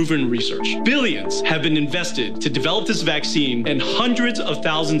decade of proven research. Billions have been invested to develop this vaccine, and hundreds of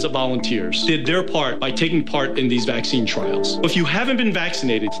thousands of volunteers did their part by taking part in these vaccine trials. If you haven't been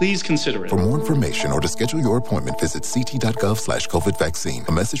vaccinated, please consider it. For more information or to schedule your appointment, visit ct.gov/COVID vaccine.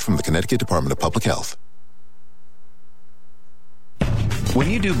 A message from the Connecticut Department of Public Health. When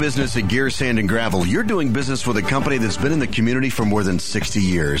you do business at Gear Sand and Gravel, you're doing business with a company that's been in the community for more than 60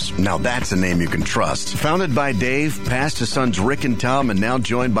 years. Now that's a name you can trust. Founded by Dave, passed to sons Rick and Tom, and now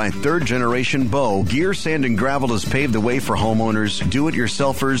joined by third generation Bo, Gear Sand and Gravel has paved the way for homeowners,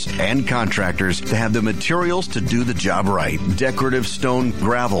 do-it-yourselfers, and contractors to have the materials to do the job right. Decorative stone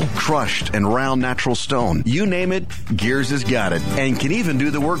gravel, crushed and round natural stone. You name it, Gears has got it, and can even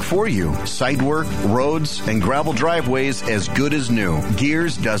do the work for you. Site work, roads, and gravel driveways as good as new.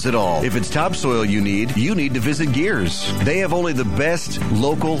 Gears does it all. If it's topsoil you need to visit Gears. They have only the best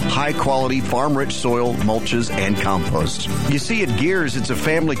local, high-quality, farm-rich soil, mulches, and compost. You see, at Gears, it's a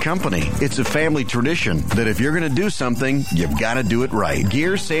family company. It's a family tradition that if you're going to do something, you've got to do it right.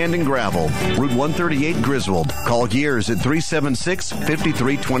 Gears Sand and Gravel, Route 138, Griswold. Call Gears at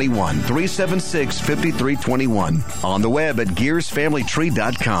 376-5321. 376-5321. On the web at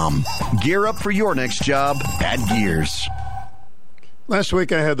gearsfamilytree.com. Gear up for your next job at Gears. Last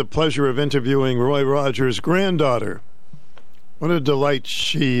week I had the pleasure of interviewing Roy Rogers' granddaughter. What a delight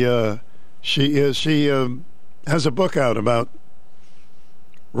she is. She has a book out about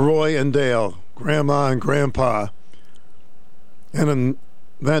Roy and Dale, Grandma and Grandpa. And on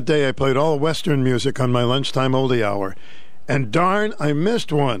that day I played all Western music on my lunchtime oldie hour. And darn, I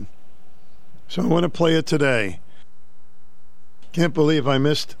missed one. So I want to play it today. Can't believe I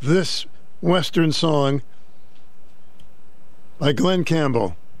missed this Western song by Glenn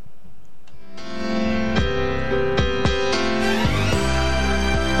Campbell.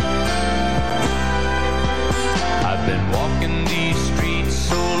 I've been walking these streets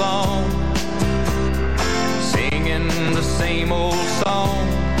so long, singing the same old song.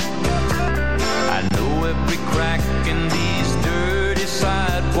 I know every crack in these dirty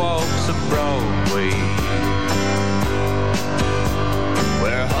sidewalks of Broadway,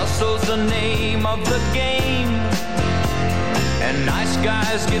 where hustle's the name of the game, and nice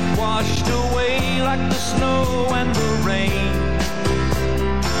guys get washed away like the snow and the rain.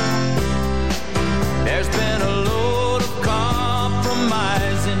 There's been a load of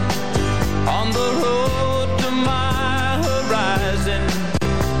compromising on the road to my horizon,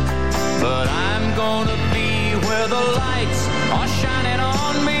 but I'm gonna be where the lights are shining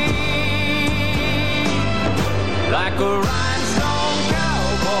on me, like a rhinestone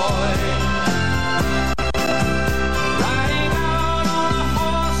cowboy.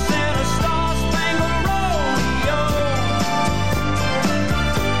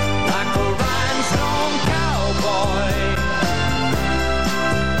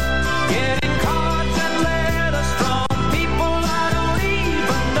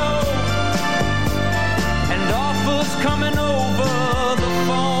 Coming over the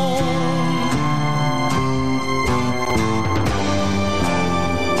phone.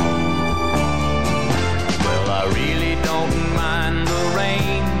 Well, I really don't mind the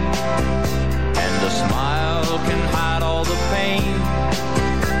rain, and the smile can hide all the pain,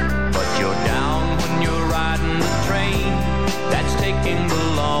 but you're down when you're riding the train that's taking the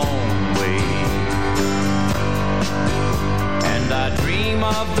long way. And I dream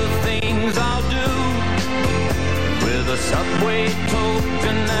of the things I'll do, with a Subway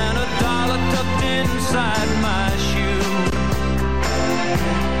token and $1 tucked inside my shoe.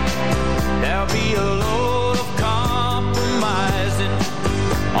 There'll be a load of compromising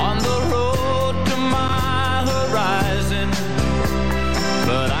on the road to my horizon,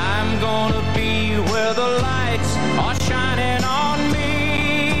 but I'm gonna be where the lights are shining on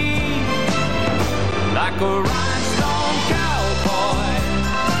me, like a rhinestone cowboy.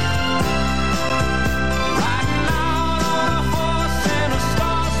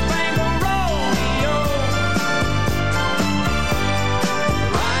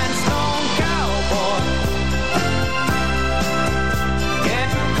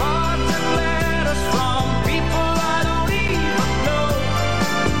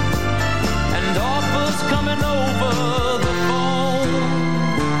 Coming over the phone.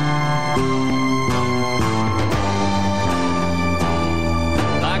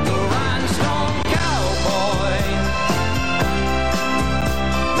 Like a rhinestone cowboy,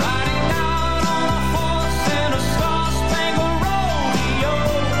 riding out on a horse in a star-spangled rodeo.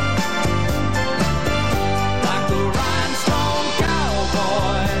 Like a rhinestone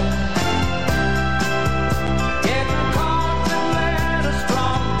cowboy, getting cards and letters from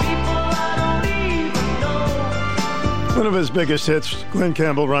people I don't even know. One of his biggest hits, Glenn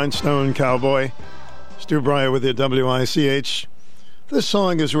Campbell, Rhinestone Cowboy. Stu Bryer with you, WICH. This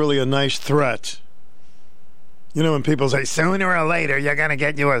song is really a nice threat. You know when people say, sooner or later, you're going to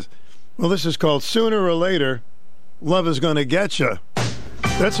get you a... Well, this is called Sooner or Later, Love is Gonna Get You.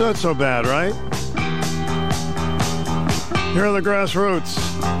 That's not so bad, right? Here are the Grassroots.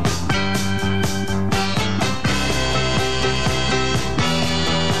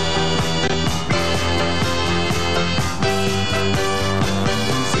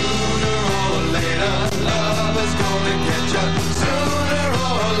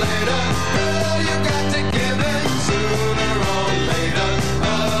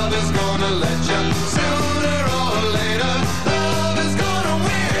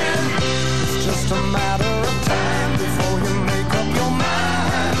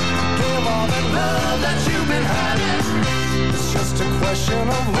 Question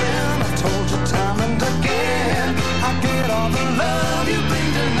of when I've told you time and again, I get all the love you've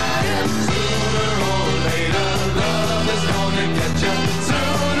been denying. Sooner or later, love is gonna get you.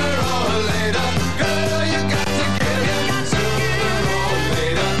 Sooner or later, girl, you got to get it. Sooner or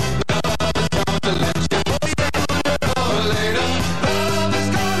later, love is gonna let you. Sooner or later, love is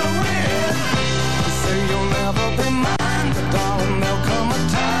gonna win. You say you'll never be mine, but darling, there'll come a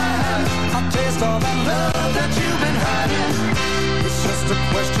time I'll taste all that love that you've been hiding. Just a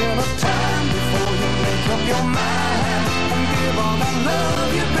question of time before you make up your mind and give all that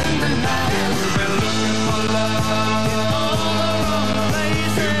love you've been denying. You've been looking for love.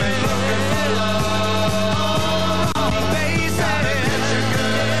 You've been looking for love. Baby, gotta get you,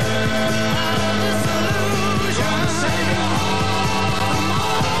 girl. The solution. Save your heart from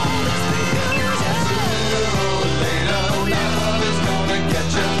all this confusion. Sooner or later, love is gonna get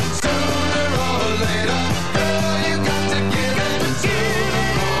you. Sooner or later, girl, you got to give it.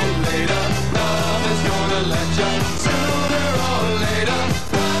 Let you. Sooner or later,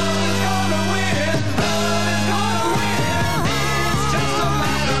 love is gonna win. Love is gonna win. It's just a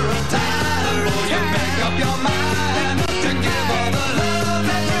matter of time before you make up your mind to give all the love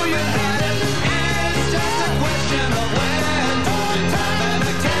that you had. It's just a question of when. Told you time and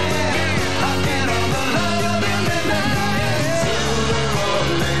again, I'll get all the love you've been denying. Sooner or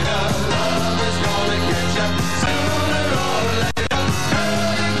later, love is gonna get you. Sooner or later,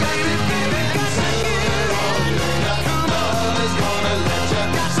 girl, you got to give it.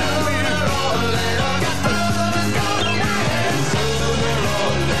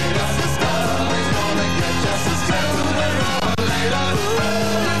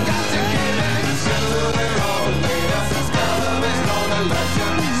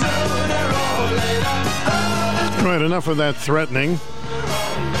 Right, enough of that threatening.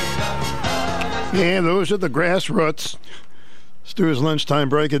 Yeah, those are the Grassroots. Stu's lunchtime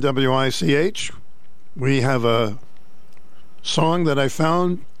break at WICH. We have a song that I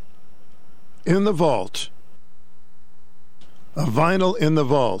found in the vault. A vinyl in the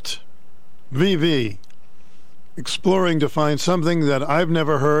vault. VV. Exploring to find something that I've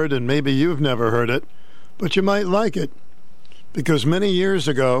never heard, and maybe you've never heard it, but you might like it. Because many years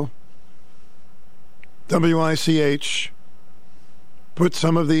ago, WICH put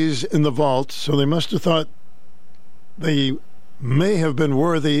some of these in the vault, so they must have thought they may have been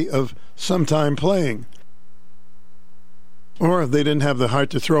worthy of sometime playing. Or they didn't have the heart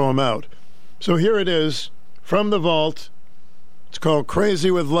to throw them out. So here it is, from the vault. It's called Crazy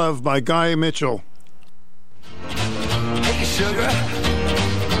with Love by Guy Mitchell. Hey, sugar.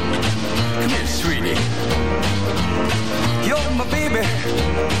 Come here, sweetie. You're my baby.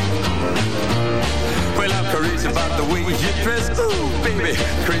 Well, I'm crazy about the way you dress. Ooh, baby,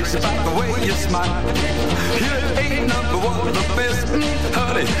 crazy about the way you smile. You ain't number one, the best.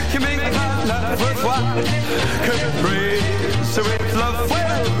 Honey, you make my life worthwhile. Crazy with love,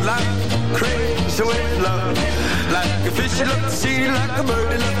 well, I'm crazy with love. Like a fish, you love the sea, like a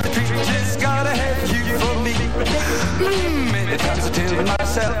bird, you love the tree. Just gotta have you for me. Many times I tell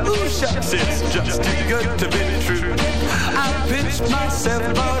myself, ooh, shucks, it's just too good to be true. I pinch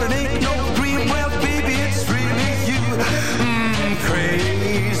myself, but it ain't no dream. Well, baby, it's really you.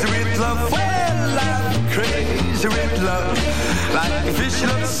 Crazy with love, well, I'm crazy with love. Like a fish, you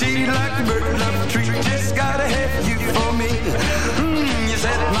love the sea, like a bird, you love the tree. Just gotta have you for me. You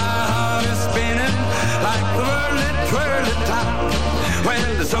set my heart is spinning like the whirly top.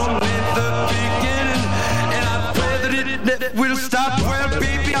 Well, it's only the beginning, and I pray that it will stop. Well,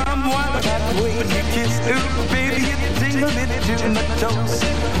 baby, I'm wild about the way you kiss. Ooh, baby, you tingle me to my toes.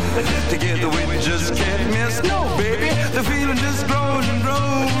 Together we just can't miss. No, baby, the feeling just grows and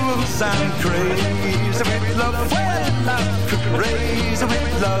grows. I'm crazy with love. Well, I'm crazy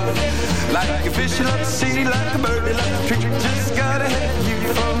with love. Like a fish, you love the sea, like a bird, you love the tree. Just gotta have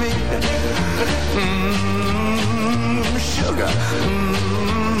you for me. Sugar,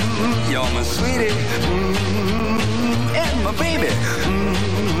 you're my sweetie, and my baby.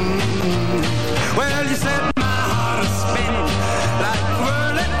 Well, you said my heart is spinning like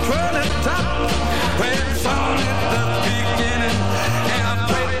whirling top. Well, it's only the beginning.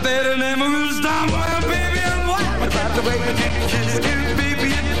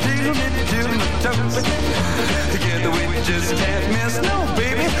 just can't miss. No,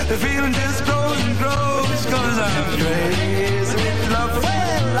 baby, the feeling just grows and grows. Cause I'm crazy with love.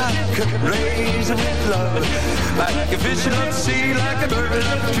 Well, I'm crazy with love. Like a fish in the sea, like a bird in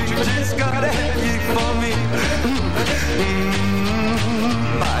the tree. Just gotta have you for me.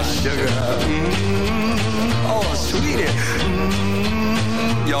 My sugar. Oh, sweetie.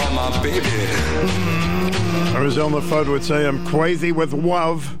 You're my baby. Or as Elmer Fudd would say, I'm crazy with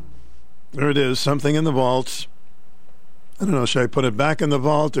love. There it is, something in the vaults. I don't know, should I put it back in the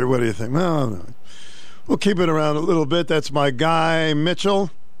vault, or what do you think? Well, no. We'll keep it around a little bit. That's my guy,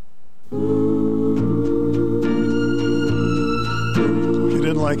 Mitchell. If you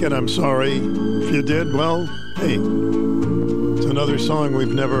didn't like it, I'm sorry. If you did, well, hey, it's another song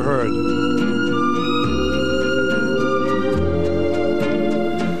we've never heard.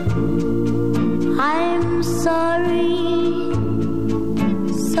 I'm sorry,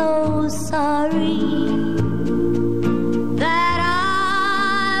 so sorry that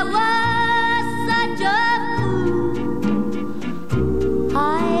I was such a fool.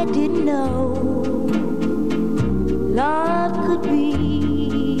 I didn't know love could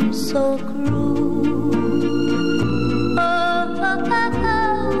be so cruel.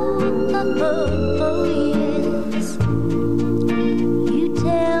 Oh, yes. You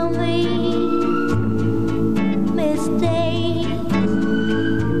tell me mistakes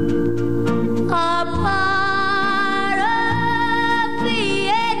are part of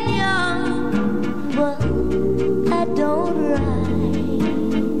being young, but I don't right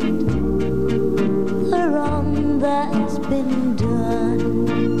the wrong that's been done.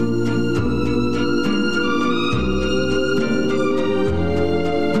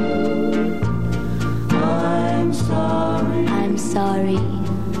 I'm sorry,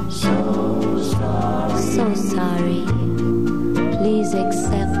 so sorry, so sorry. Please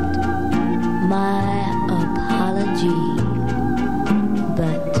accept my apology.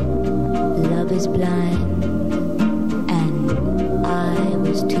 But love is blind, and I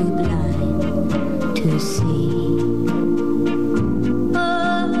was too blind to see.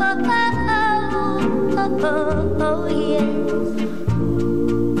 Oh, yes.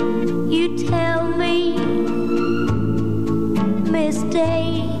 You tell me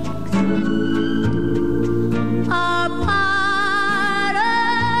mistakes are part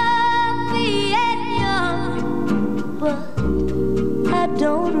of being young, but I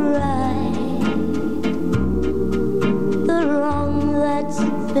don't right the wrong that's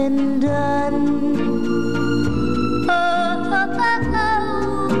been done.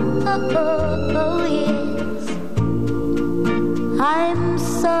 Oh, yes. I'm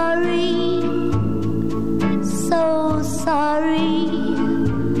sorry, so sorry.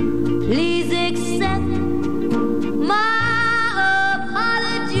 Please accept my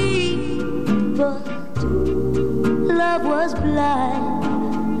apology. But love was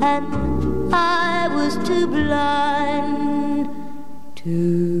blind, and I was too blind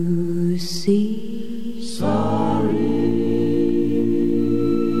to see. Sorry.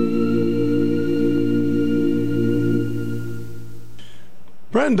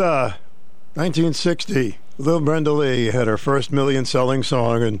 Brenda, 1960. Little Brenda Lee had her first million-selling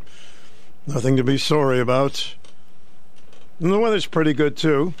song, and nothing to be sorry about. And the weather's pretty good,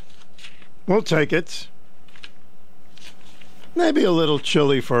 too. We'll take it. Maybe a little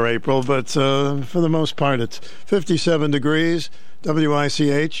chilly for April, but for the most part, it's 57 degrees,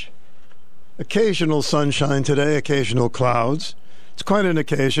 WICH. Occasional sunshine today, occasional clouds. It's quite an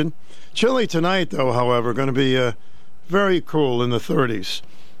occasion. Chilly tonight, though, however, going to be very cool in the 30s.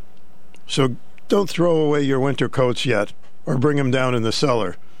 So don't throw away your winter coats yet, or bring them down in the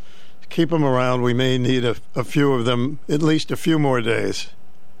cellar. Keep them around. We may need a few of them, at least a few more days.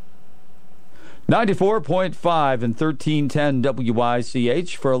 94.5 and 1310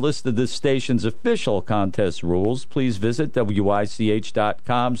 WICH. For a list of this station's official contest rules, please visit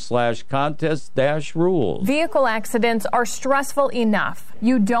wich.com/contest-rules. Vehicle accidents are stressful enough.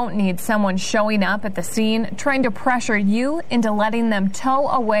 You don't need someone showing up at the scene trying to pressure you into letting them tow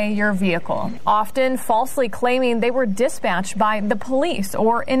away your vehicle, often falsely claiming they were dispatched by the police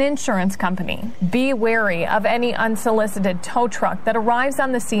or an insurance company. Be wary of any unsolicited tow truck that arrives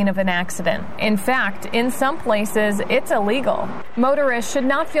on the scene of an accident. In fact, in some places, it's illegal. Motorists should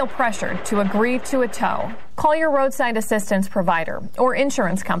not feel pressured to agree to a tow. Call your roadside assistance provider or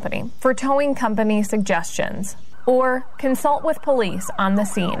insurance company for towing company suggestions, or consult with police on the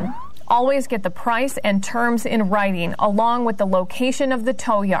scene. Always get the price and terms in writing along with the location of the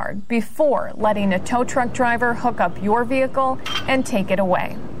tow yard before letting a tow truck driver hook up your vehicle and take it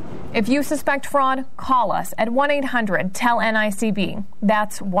away. If you suspect fraud, call us at 1-800-TEL-NICB.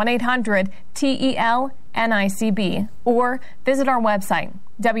 That's 1-800-TEL-NICB. NICB, or visit our website,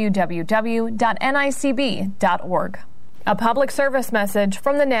 www.nicb.org. A public service message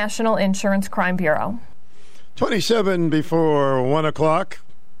from the National Insurance Crime Bureau. 27 before 1 o'clock.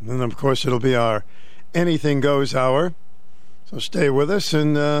 And, of course, it'll be our Anything Goes hour. So stay with us,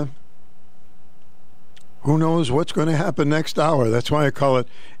 and who knows what's going to happen next hour. That's why I call it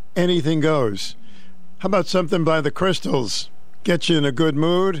Anything Goes. How about something by the Crystals? Get you in a good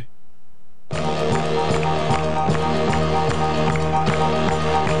mood.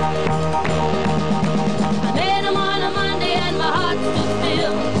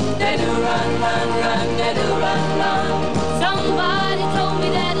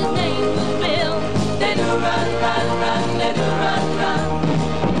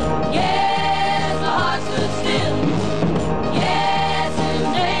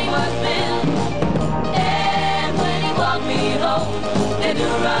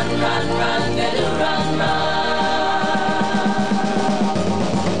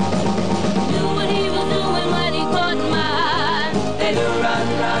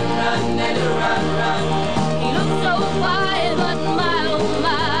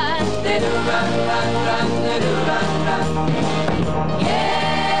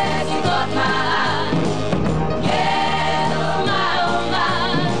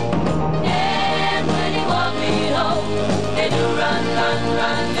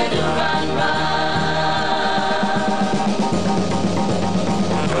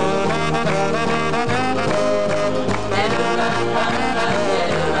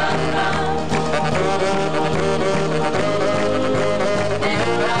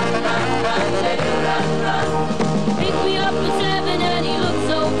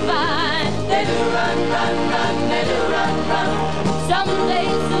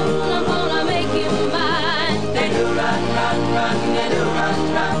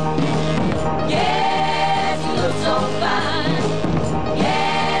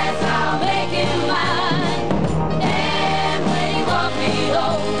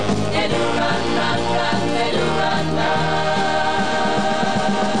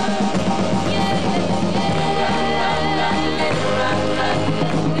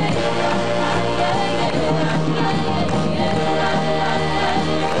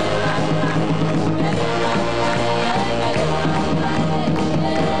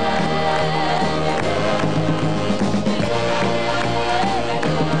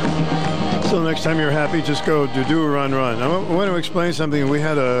 Next time you're happy, just go do run. I want to explain something. We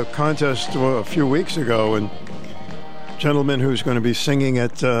had a contest a few weeks ago, and a gentleman who's going to be singing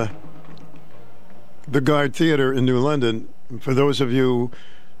at the Guard Theatre in New London. For those of you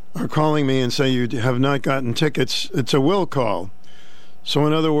who are calling me and say you have not gotten tickets, it's a will call. So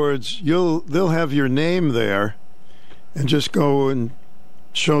in other words, they'll have your name there, and just go and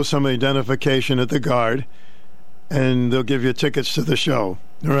show some identification at the Guard, and they'll give you tickets to the show.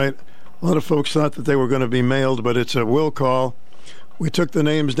 All right. A lot of folks thought that they were going to be mailed, but it's a will call. We took the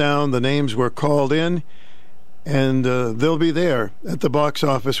names down. The names were called in, and they'll be there at the box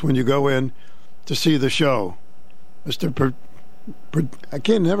office when you go in to see the show. Mr. I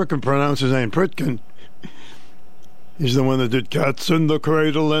never can pronounce his name. Pritkin. He's the one that did Cats in the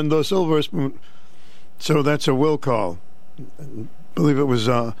Cradle and the Silver Spoon. So that's a will call. I believe it was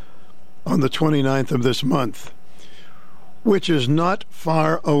on the 29th of this month, which is not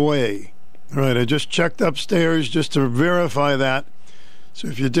far away. All right, I just checked upstairs just to verify that. So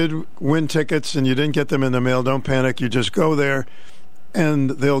if you did win tickets and you didn't get them in the mail, don't panic. You just go there, and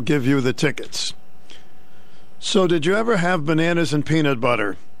they'll give you the tickets. So did you ever have bananas and peanut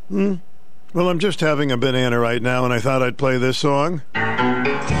butter? Well, I'm just having a banana right now, and I thought I'd play this song.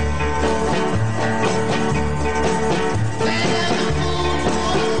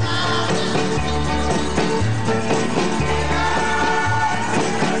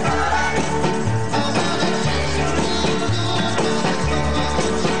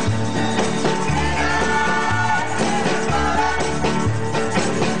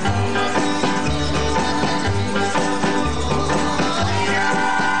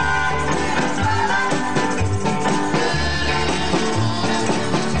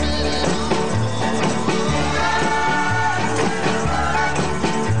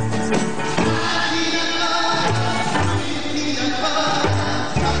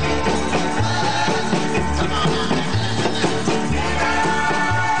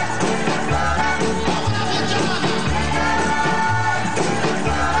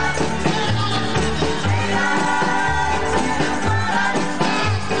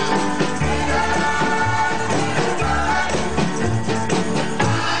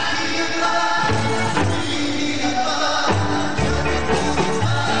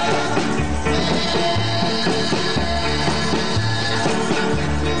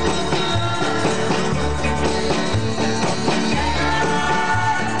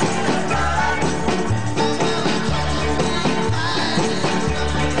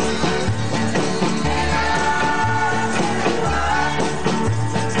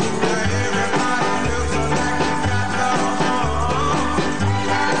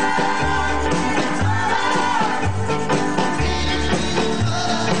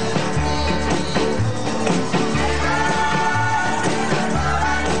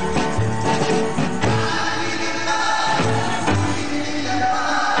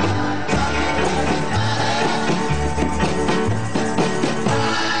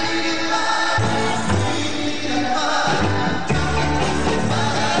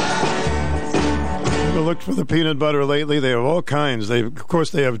 looked for the peanut butter lately. They have all kinds. Of course,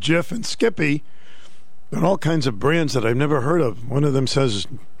 they have Jif and Skippy, but all kinds of brands that I've never heard of. One of them says,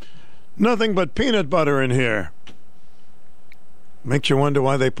 nothing but peanut butter in here. Makes you wonder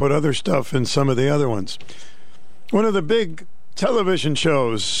why they put other stuff in some of the other ones. One of the big television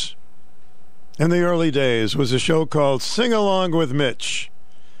shows in the early days was a show called Sing Along with Mitch.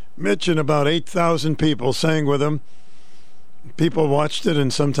 Mitch and about 8,000 people sang with him. People watched it,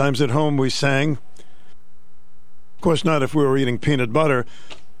 and sometimes at home we sang. Of course, not if we were eating peanut butter.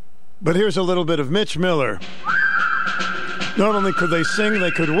 But here's a little bit of Mitch Miller. Not only could they sing,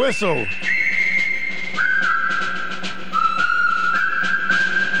 they could whistle.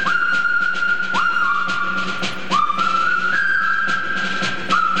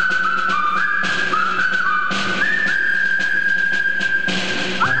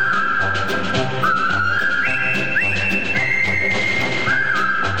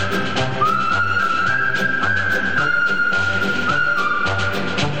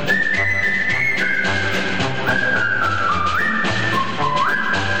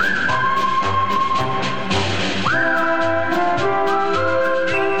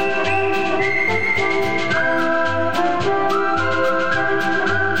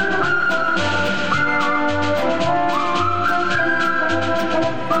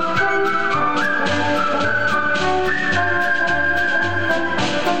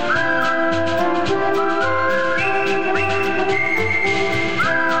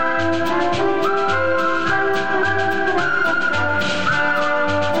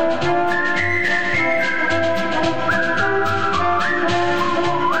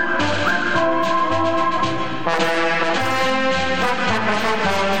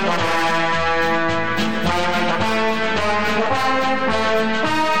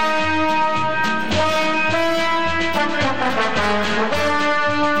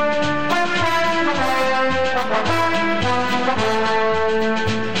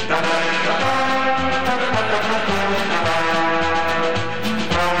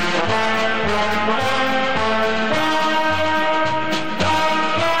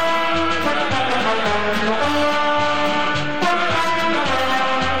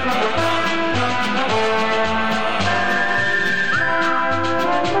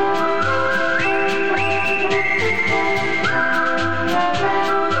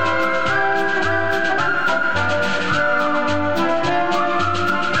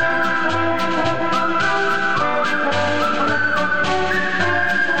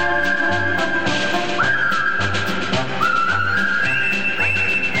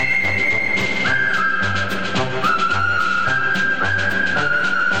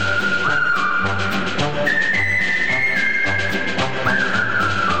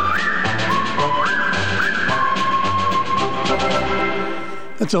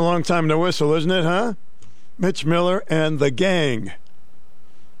 It's a long time to whistle, isn't it, huh? Mitch Miller and the gang.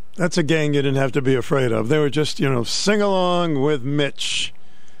 That's a gang you didn't have to be afraid of. They were just, sing along with Mitch.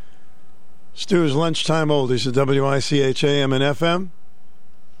 Stu's Lunchtime Oldies at WICH AM and FM.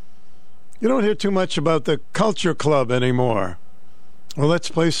 You don't hear too much about the Culture Club anymore. Well, let's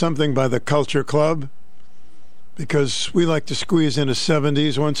play something by the Culture Club, because we like to squeeze in a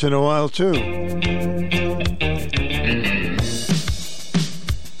 70s once in a while, too.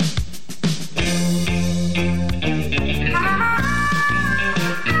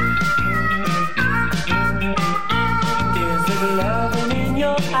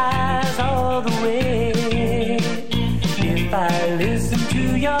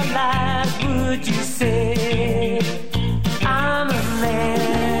 Would you say I'm a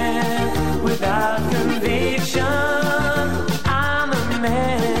man without conviction? I'm a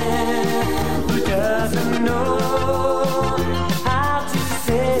man who doesn't know how to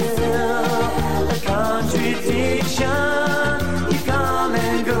sell a contradiction. You come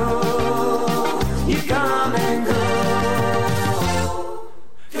and go, you come and go.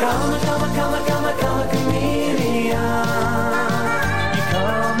 Come, come, come, come, come, chameleon.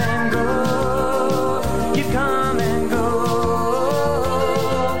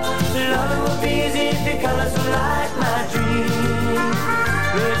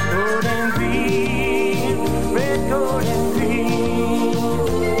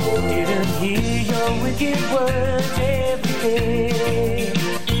 Wicked words every day,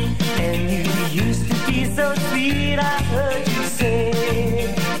 and you used to be so sweet. I heard you say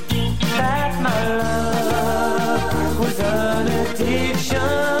that my love was an addiction.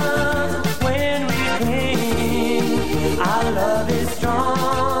 When we cling, our love is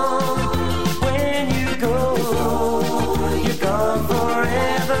strong. When you go, you're gone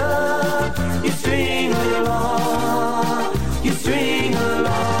forever. You string along, you string along.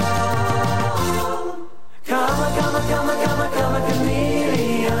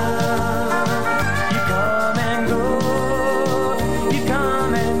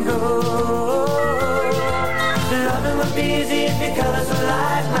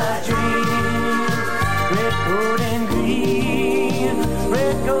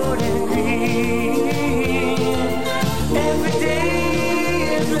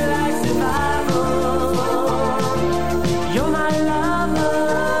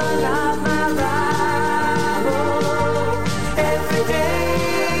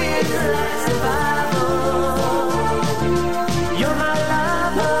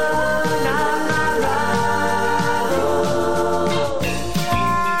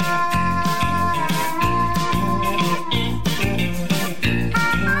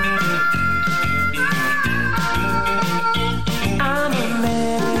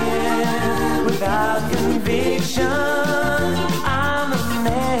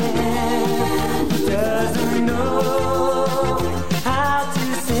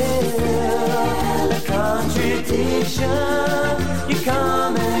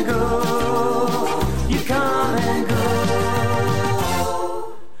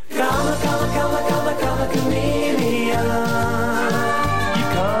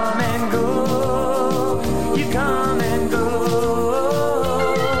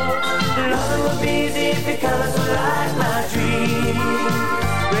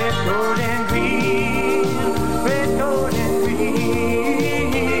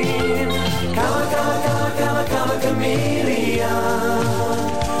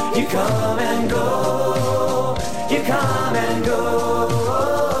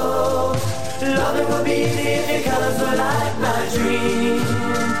 colors were like my dream.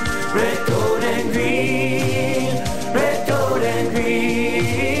 Red, gold, and green. Red, gold, and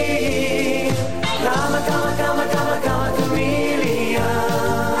green. Come, come, come, come, come, chameleon.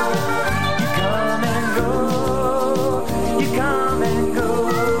 You come and go. You come and go.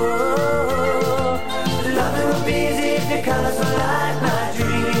 Loving would be easy if your colors were like my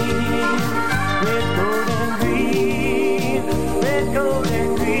dream. Red, gold, and green. Red, gold,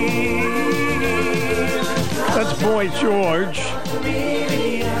 and green. That's Boy George.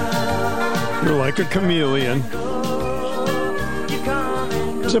 You're like a chameleon.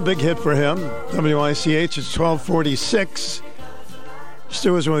 It's a big hit for him. WICH, it's 1246.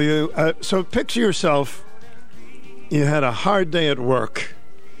 Stu is with you. So picture yourself, you had a hard day at work.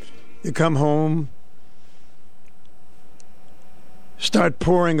 You come home, start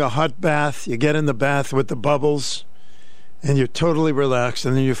pouring a hot bath. You get in the bath with the bubbles, and you're totally relaxed.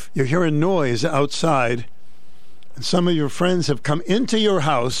 And then you hear a noise outside, and some of your friends have come into your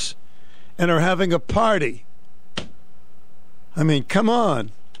house and are having a party. I mean, come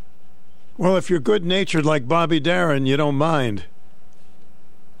on. Well, if you're good-natured like Bobby Darin, you don't mind.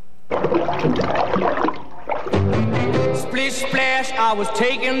 Splish splash, I was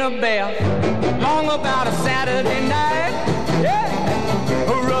taking a bath long about a Saturday night.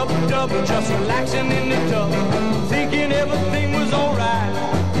 Yeah, rub-dub, just relaxing in the tub, thinking everything was alright.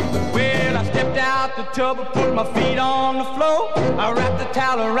 Well, I stepped out the tub and put my feet on the floor. I wrapped the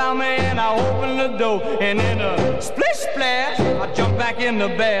towel around me and I opened the door. And in a splish splash, I jumped back in the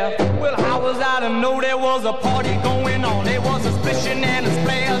bath. Well, how was I to know there was a party going on? There was a splishing and a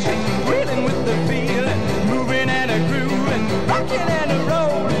splash, reeling with the feeling, moving and a grooving, rocking and a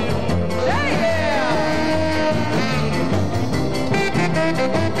rolling.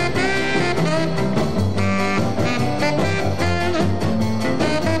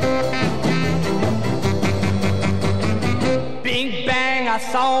 Bing bang, I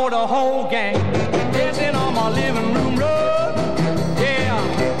saw the whole gang dancing on my living room rug. Yeah,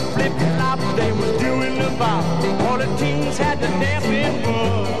 flip flop, they was doing the bop. All the teens had the dancing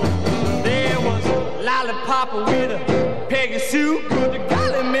bug. There was Lollipop with a Peggy Sue. Good to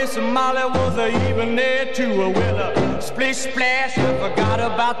golly, Miss Molly was even there too. Well, a splish splash, I forgot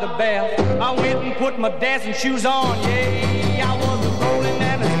about the bath. I went and put my dancing shoes on. Yeah, I was rolling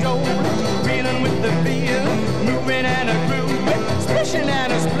and a strolling, reeling with the feel, moving and a grooving, splishing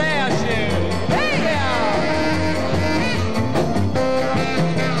and a splashing. Hey,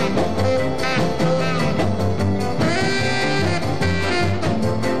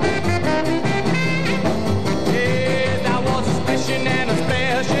 yes, I was a splishing and a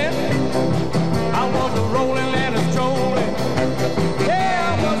splashing. I was a rolling and a strolling. Yeah,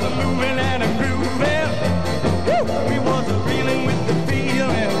 I was a moving and a grooving. Woo! We was a reeling with the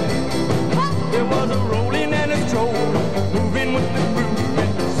feeling. There was a rolling and a strolling, moving with the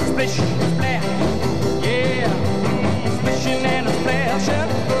grooving. Splish, splash, yeah, splishing and a splashing.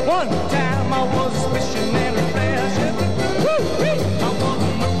 One time I was splishing and a splashing. Woo! I was a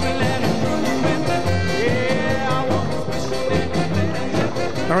moving and a grooving. Yeah, I was splishing and a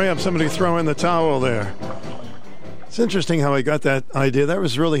splashing. Hurry up, somebody throw in the towel there. It's interesting how he got that idea. That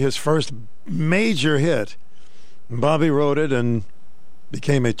was really his first major hit. Bobby wrote it and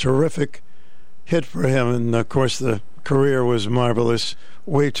became a terrific hit for him. And, of course, the career was marvelous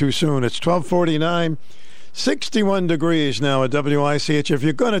way too soon. It's 12:49, 61 degrees now at WICH. If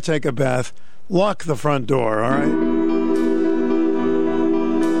you're going to take a bath, lock the front door, all right?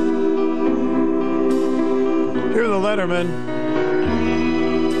 Hear the Letterman.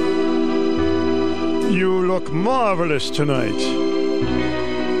 You look marvelous tonight.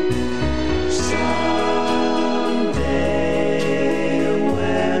 Someday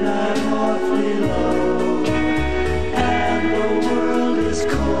when I'm awfully low and the world is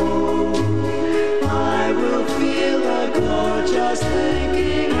cold, I will feel a glow just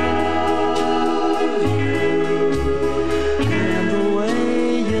thinking of you and the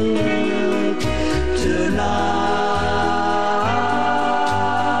way you look tonight.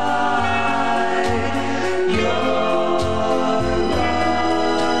 Your love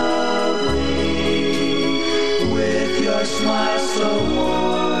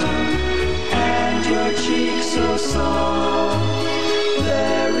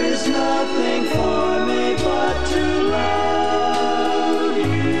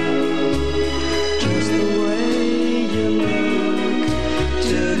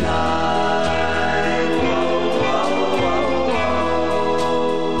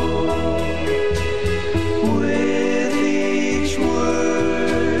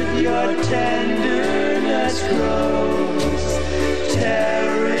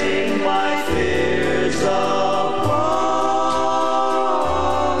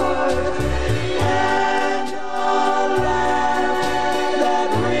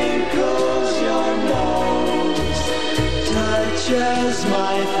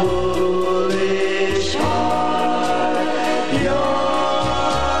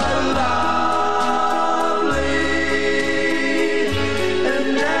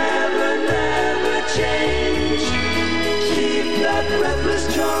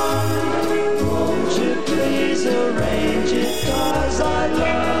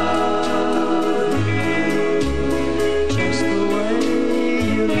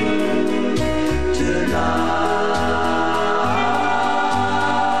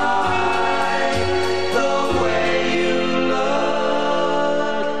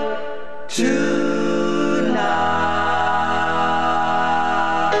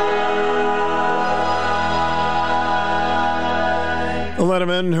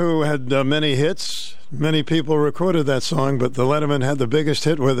Letterman, who had many hits. Many people recorded that song, but the Letterman had the biggest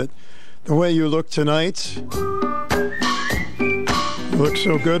hit with it. The Way You Look Tonight. You look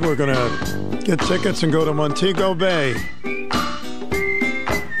so good, we're going to get tickets and go to Montego Bay.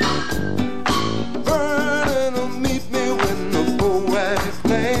 Vernon will meet me when the boat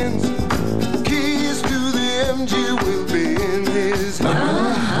lands. Keys to the MG will be in his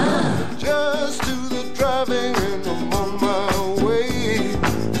hand. Just do the driving and I'm on my way.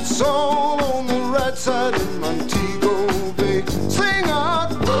 It's all on the right side in Montego Bay. Sing out.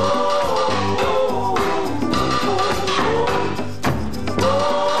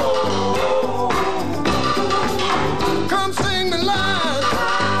 Come sing me live.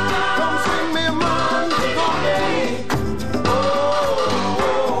 Come sing me Montego Bay.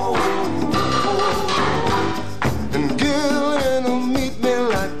 And Gillian will meet me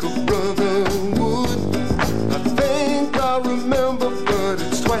like a brother would. I think I remember, but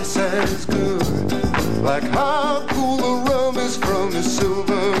it's twice as good. Like how cool the rum is from a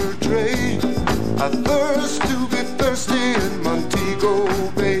silver tray. I thirst to be thirsty in Montego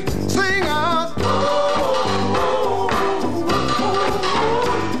Bay. Sing out.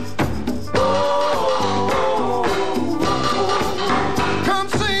 Come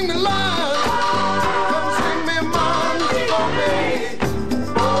sing me live. Come sing me Montego Bay.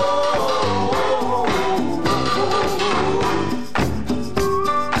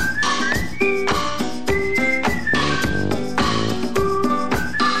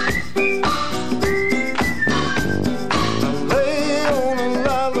 Lay on a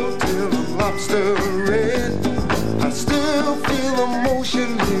lilo till the lobster red. I still feel emotion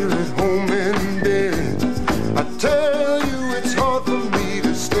here at home in bed. I tell you it's hard for me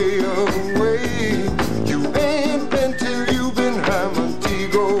to stay away. You ain't been till you've been high,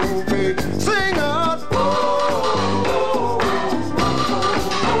 Montego Bay. Sing out.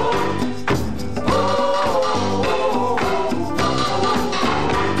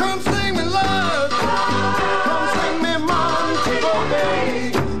 Come sing me live. Come sing me Montego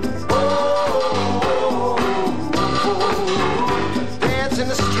Bay. Dance in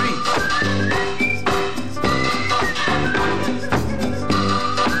the streets.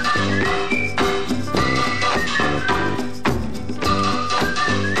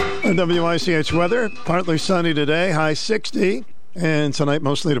 WICH weather, partly sunny today, high 60, and tonight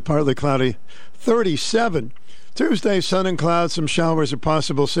mostly to partly cloudy, 37. Tuesday, sun and clouds, some showers are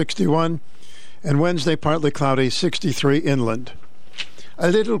possible, 61, and Wednesday, partly cloudy, 63 inland.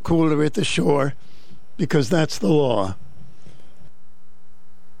 A little cooler at the shore, because that's the law.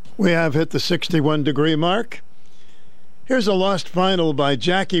 We have hit the 61-degree mark. Here's a lost final by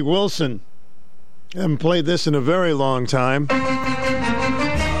Jackie Wilson. Haven't played this in a very long time.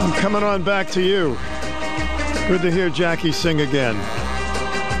 I'm coming on back to you. Good to hear Jackie sing again.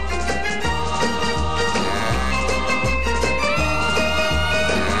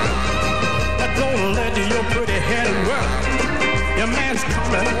 Don't let your pretty head work. Your man's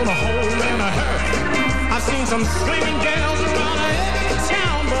coming on a hole in a hurry. I've seen some swinging gals around every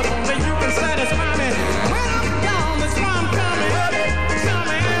town, but only you can satisfy me. When I'm gone, that's why I'm coming.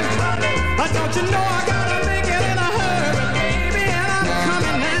 Don't you know I gotta make it in a hurry, baby, and I'm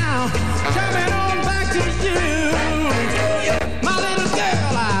coming now. Coming on back to you. My little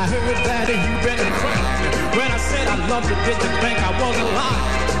girl, I heard that you've been crying. When I said I loved you, did you think I was a lie?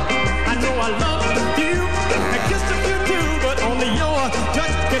 I know I loved a few, I kissed a few too, but only your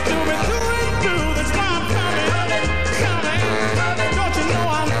touch can do me through and through. That's why I'm coming. Don't you know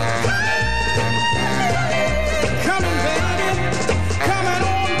I'm coming, baby? Coming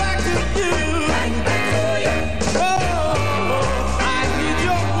on back to you. Oh, I need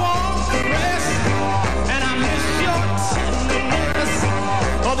your warm caress, and I miss your tenderness,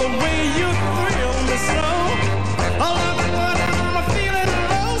 or the way you thrill me so. Oh, but I'm feeling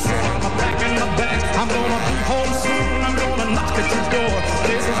low, so I'm packing my bags. I'm gonna be home soon. I'm gonna knock at your door.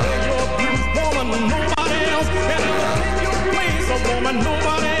 This is where you're blue, woman, nobody else can ever take your place. A woman,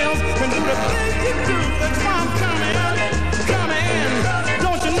 nobody else can do the things you do. That's why I'm coming, coming.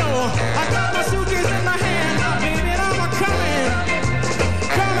 Don't you know I got my suitcase in my hand, baby, and I'm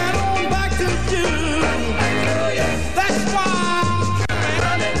coming on back to you. That's why I'm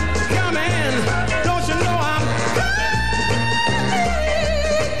coming. Don't you know I'm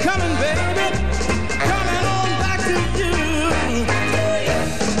coming, baby, coming on back to you.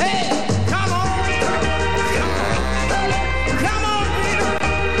 Hey, come on, baby, come on.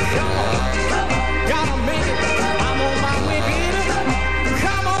 Gotta make it. I'm on my way, baby.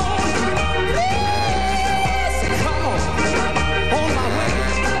 Come on, please, come on my way.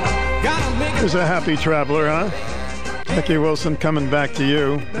 Gotta make it. Is a happy traveler, huh? Becky Wilson coming back to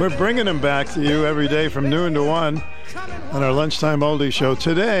you. We're bringing him back to you every day from noon to 1 on our Lunchtime Oldie Show.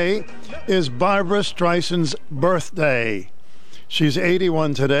 Today is Barbra Streisand's birthday. She's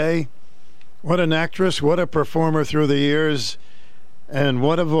 81 today. What an actress, what a performer through the years, and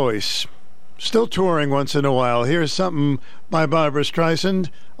what a voice. Still touring once in a while. Here's something by Barbra Streisand,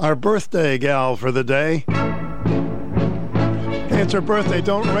 our birthday gal for the day. Hey, it's her birthday.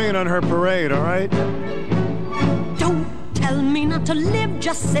 Don't rain on her parade, all right? Don't tell me not to live,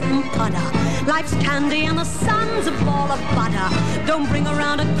 just sit and putter. Life's candy and the sun's a ball of butter. Don't bring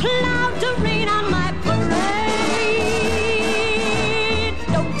around a cloud to rain on my parade.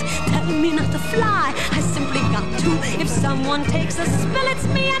 Don't tell me not to fly, I simply got to. If someone takes a spill, it's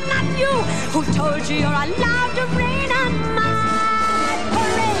me and not you. Who told you you're allowed to rain on my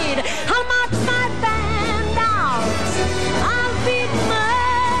parade? I'll march my band out, I'll beat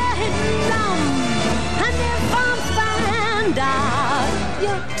my drum, and if I'm found out,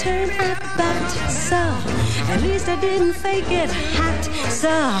 your turn at bat, sir. At least I didn't fake it, hat,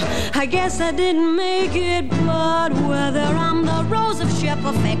 sir. I guess I didn't make it, but whether I'm the rose of sheer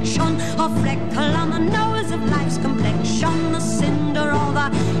perfection or freckle on the nose of life's complexion, the cinder or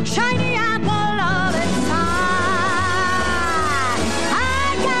the shiny apple of its eye,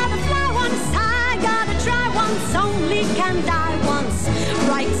 I gotta fly once, I gotta try once, only can die once,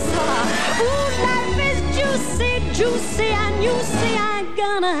 right, sir? Ooh, life is juicy, juicy, and you see I'm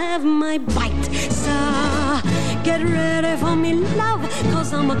gonna have my bite, sir. Get ready for me, love,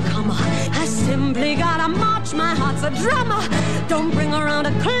 cause I'm a comer. I simply gotta march, my heart's a drummer. Don't bring around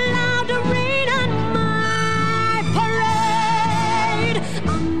a cloud to rain on my parade.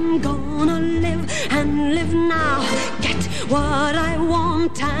 I'm gonna live and live now. Get what I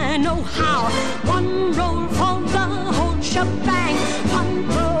want, I know how. One roll for the whole shebang. One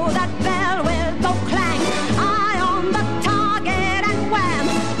throw, that bell will go clang. Eye on the target and wham.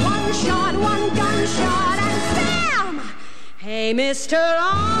 One shot, one gunshot. Hey, Mr.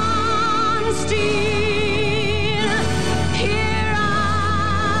 Ornstein, here I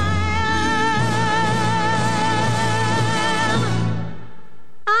am.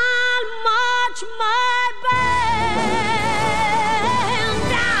 I'll march my band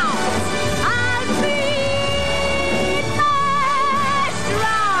out. I'll beat my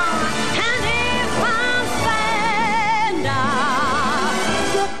drum, and if I'm found out,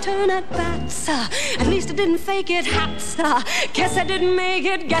 your turn at bat, sir. At least I didn't fake it, hat, sir. Guess I didn't make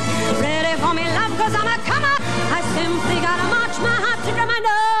it. Get ready for me, love, cause I'm a comer. I simply gotta march my heart to drum. I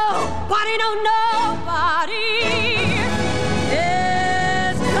know, nobody, no, nobody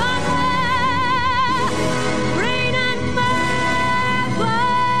is gonna rain on my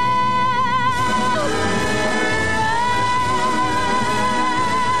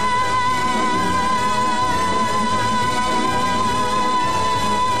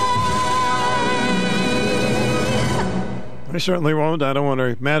I certainly won't. I don't want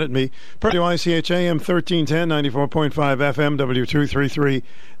her mad at me. WICH AM 1310, 94.5 FM, W233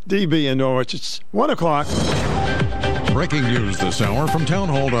 DB in Norwich. It's 1 o'clock. Breaking news this hour from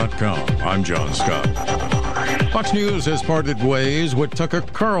townhall.com. I'm John Scott. Fox News has parted ways with Tucker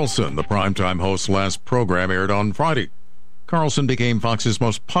Carlson. The primetime host's last program aired on Friday. Carlson became Fox's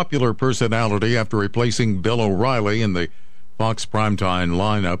most popular personality after replacing Bill O'Reilly in the Fox primetime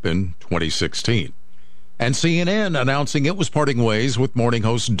lineup in 2016. And CNN announcing it was parting ways with morning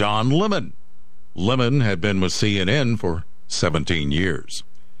host Don Lemon. Lemon had been with CNN for 17 years.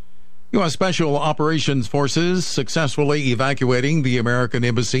 U.S. Special Operations Forces successfully evacuating the American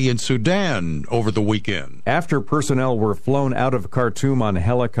embassy in Sudan over the weekend. After personnel were flown out of Khartoum on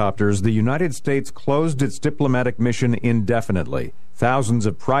helicopters, the United States closed its diplomatic mission indefinitely. Thousands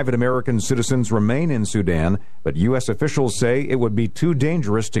of private American citizens remain in Sudan, but U.S. officials say it would be too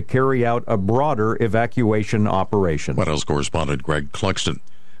dangerous to carry out a broader evacuation operation. White House correspondent Greg Cluxton.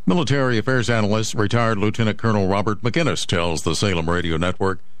 Military affairs analyst, retired Lieutenant Colonel Robert McInnes tells the Salem Radio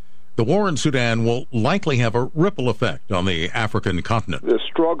Network the war in Sudan will likely have a ripple effect on the African continent. The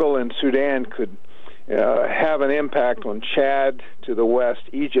struggle in Sudan could have an impact on Chad to the west,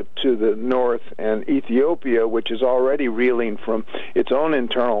 Egypt to the north, and Ethiopia, which is already reeling from its own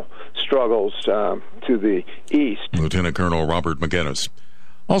internal struggles to the east. Lieutenant Colonel Robert McInnes.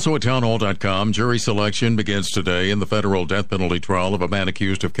 Also at townhall.com, jury selection begins today in the federal death penalty trial of a man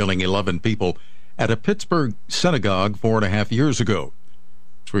accused of killing 11 people at a Pittsburgh synagogue 4.5 years ago.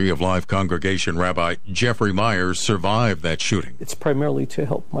 Tree of Life congregation Rabbi Jeffrey Myers survived that shooting. It's primarily to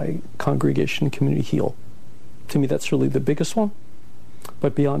help my congregation community heal. To me, that's really the biggest one.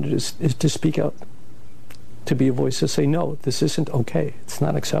 But beyond it is to speak out, to be a voice to say, no, this isn't okay. It's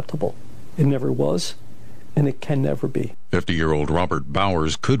not acceptable. It never was, and it can never be. 50-year-old Robert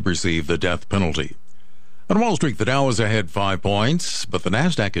Bowers could receive the death penalty. On Wall Street, the Dow is ahead 5 points, but the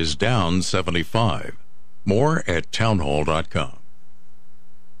Nasdaq is down 75. More at townhall.com.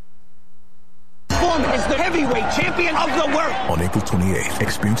 Foreman is the heavyweight champion of the world. On April 28th,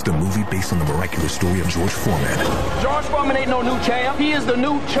 experience the movie based on the miraculous story of George Foreman. George Foreman ain't no new champ. He is the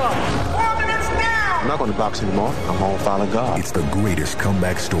new chump. Foreman is down. I'm not going to box anymore. I'm going to follow God. It's the greatest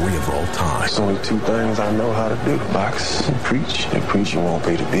comeback story of all time. There's only 2 things I know how to do. Box and preach. And preaching won't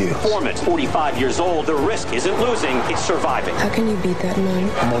pay the bills. Foreman's 45 years old. The risk isn't losing, it's surviving. How can you beat that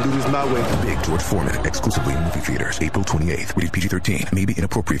man? I'm going to do this my way. Big George Foreman, exclusively in movie theaters. April 28th. Rated PG-13. May be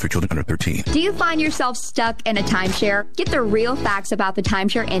inappropriate for children under 13. Do you find yourself stuck in a timeshare? Get the real facts about the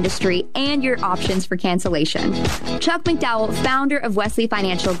timeshare industry and your options for cancellation. Chuck McDowell, founder of Wesley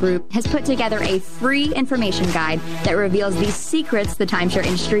Financial Group, has put together a free information guide that reveals the secrets the timeshare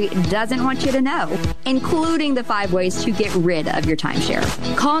industry doesn't want you to know, including the 5 ways to get rid of your timeshare.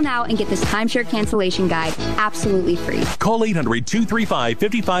 Call now and get this timeshare cancellation guide absolutely free. Call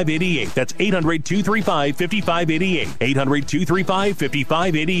 800-235-5588. That's 800-235-5588.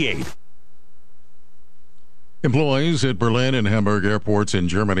 800-235-5588. Employees at Berlin and Hamburg airports in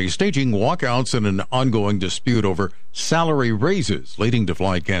Germany staging walkouts in an ongoing dispute over salary raises, leading to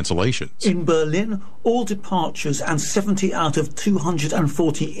flight cancellations. In Berlin, all departures and 70 out of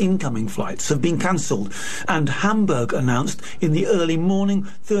 240 incoming flights have been cancelled, and Hamburg announced in the early morning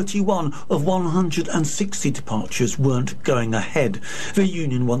 31 of 160 departures weren't going ahead. The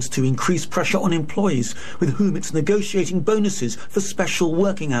union wants to increase pressure on employees, with whom it's negotiating bonuses for special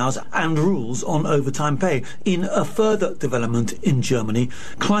working hours and rules on overtime pay. In a further development in Germany,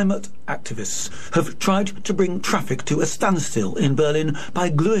 climate activists have tried to bring traffic to a standstill in Berlin by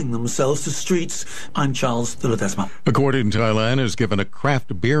gluing themselves to streets. I'm Charles de Ledesma. A court in Thailand has given a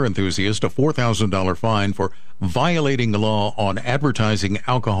craft beer enthusiast a $4,000 fine for violating the law on advertising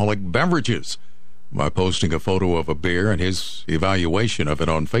alcoholic beverages by posting a photo of a beer and his evaluation of it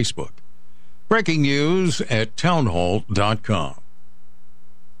on Facebook. Breaking news at townhall.com.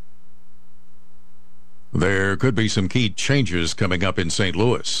 There could be some key changes coming up in St.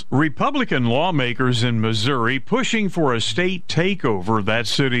 Louis. Republican lawmakers in Missouri pushing for a state takeover of that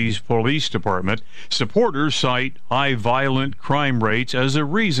city's police department. Supporters cite high violent crime rates as a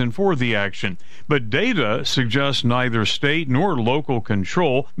reason for the action. But data suggests neither state nor local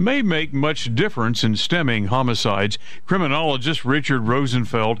control may make much difference in stemming homicides. Criminologist Richard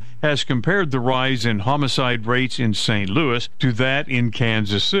Rosenfeld has compared the rise in homicide rates in St. Louis to that in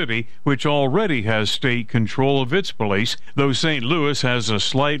Kansas City, which already has state control of its police. Though St. Louis has a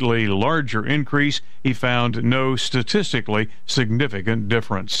slightly larger increase, he found no statistically significant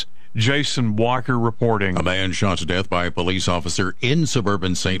difference. Jason Walker reporting. A man shot to death by a police officer in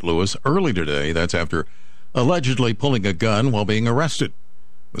suburban St. Louis early today. That's after allegedly pulling a gun while being arrested.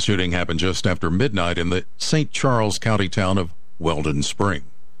 The shooting happened just after midnight in the St. Charles County town of Weldon Spring.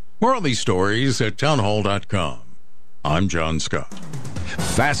 More on these stories at townhall.com. I'm John Scott.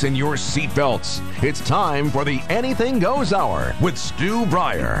 Fasten your seatbelts. It's time for the Anything Goes Hour with Stu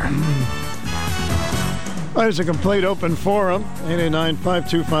Bryer. There's a complete open forum.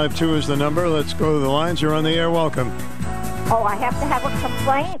 889-5252 is the number. Let's go to the lines. You're on the air. Welcome. Oh, I have to have a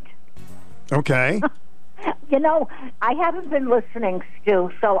complaint. Okay. You know, I haven't been listening, Stu,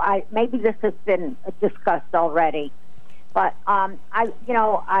 so maybe this has been discussed already. But I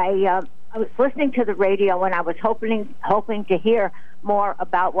was listening to the radio, and I was hoping to hear more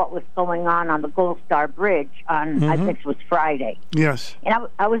about what was going on the Gold Star Bridge on, I think it was Friday. Yes. And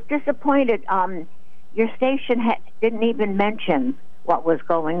I was disappointed. Your station didn't even mention what was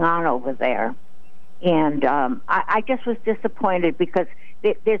going on over there. And I just was disappointed because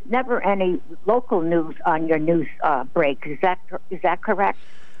there's never any local news on your news break. Is that correct?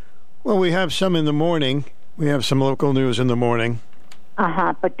 Well, we have some in the morning. We have some local news in the morning.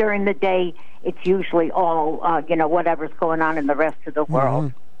 But during the day, it's usually all, whatever's going on in the rest of the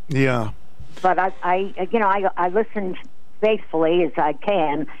world. Yeah. But I listen faithfully as I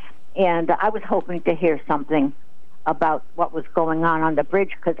can, and I was hoping to hear something about what was going on the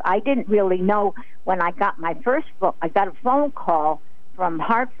bridge, because I didn't really know when I got my first phone. I got a phone call from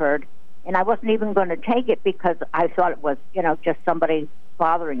Hartford, and I wasn't even going to take it because I thought it was, just somebody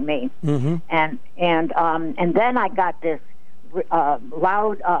bothering me. Mm-hmm. And then I got this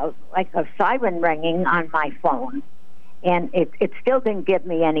loud, like a siren ringing on my phone, and it still didn't give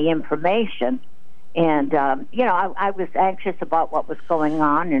me any information. And I was anxious about what was going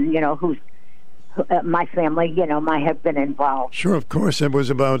on, and who's my family, might have been involved. Sure, of course. It was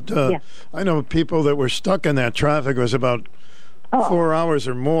about, I know people that were stuck in that traffic. It was about 4 hours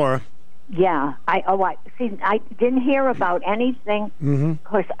or more. Yeah, I didn't hear about anything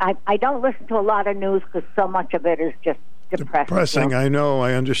because I don't listen to a lot of news because so much of it is just depressing. I know,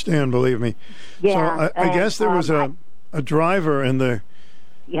 I understand, believe me. Yeah, so I guess there was a driver and the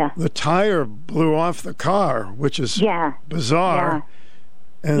tire blew off the car, which is bizarre.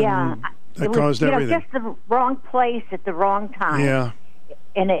 Yeah. And it was, caused everything. Just the wrong place at the wrong time. Yeah.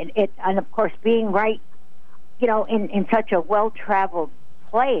 And of course being right, in such a well-traveled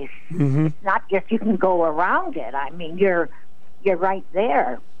place, it's not just you can go around it. I mean, you're right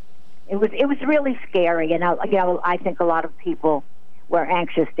there. It was really scary, and I think a lot of people were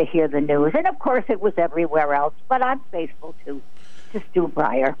anxious to hear the news, and of course it was everywhere else. But I'm faithful to Stu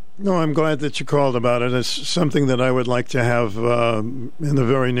Bryer. No, I'm glad that you called about it. It's something that I would like to have in the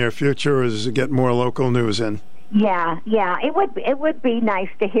very near future, is to get more local news in. Yeah, it would be nice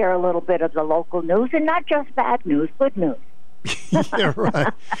to hear a little bit of the local news, and not just bad news, good news. Yeah,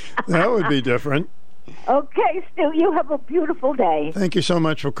 right. That would be different. Okay, Stu, you have a beautiful day. Thank you so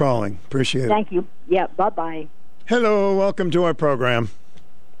much for calling. Appreciate it. Thank you. Yeah, bye-bye. Hello, welcome to our program.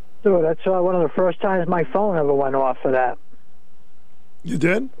 Dude, that's one of the first times my phone ever went off for that. You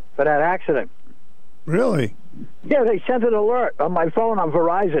did? For that accident. Really? Yeah, they sent an alert on my phone on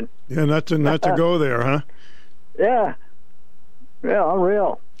Verizon. Yeah, not to go there, huh? Yeah,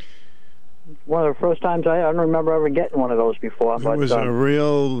 unreal. One of the first times I don't remember ever getting one of those before. It was a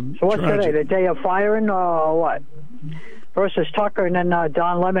real. So what's tragic. today? The day of firing, or what? Versus Tucker, and then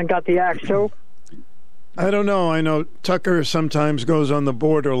Don Lemon got the axe too. I don't know. I know Tucker sometimes goes on the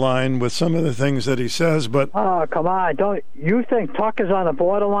borderline with some of the things that he says, but oh, come on! Don't you think Tucker's on the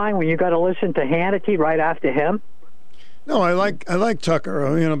borderline when you got to listen to Hannity right after him? No, I like Tucker.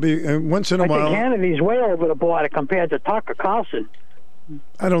 Once in a while. I think Hannity's way over the border compared to Tucker Carlson.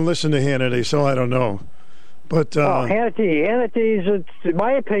 I don't listen to Hannity, so I don't know. But Hannity's, in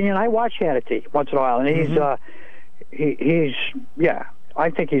my opinion, I watch Hannity once in a while, and he's I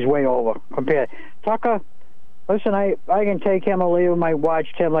think he's way over compared. Tucker, listen, I can take him or leave him. I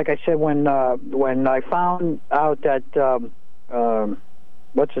watched him, like I said, when I found out that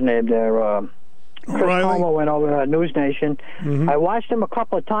what's the name there? Chris Palmer went over to News Nation. I watched him a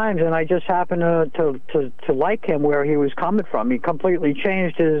couple of times, and I just happened to like him where he was coming from. He completely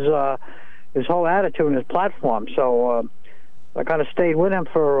changed his whole attitude and his platform. So I kind of stayed with him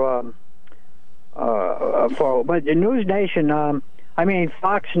for. But in News Nation,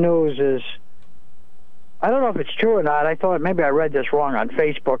 Fox News is. I don't know if it's true or not. I thought maybe I read this wrong on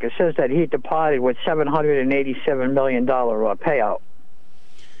Facebook. It says that he departed with $787 million payout.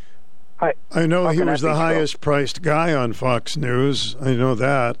 I know he was the highest-priced guy on Fox News. I know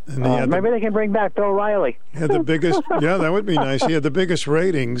that. And maybe they can bring back Bill Riley. He had the biggest. Yeah, that would be nice. He had the biggest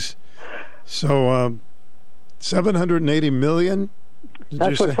ratings. So, $780 million.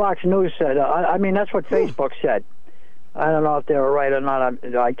 That's what Fox News said. That's what Facebook said. I don't know if they were right or not.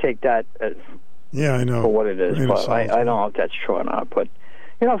 I take that as I know for what it is, but I don't know if that's true or not. But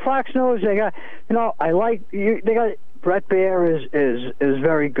Fox News, they got. I like you. They got. Brett Baer is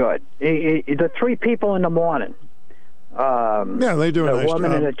very good. The three people in the morning. They do a nice job. The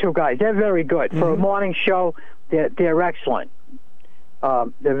woman and the two guys. They're very good. For a morning show, they're excellent. They're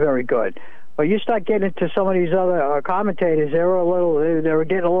very good. But you start getting into some of these other commentators, they were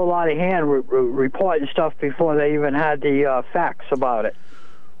getting a little out of hand reporting stuff before they even had the facts about it.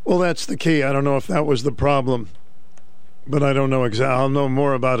 Well, that's the key. I don't know if that was the problem, but I don't know exactly. I'll know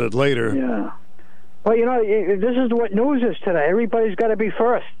more about it later. Yeah. Well, this is what news is today. Everybody's got to be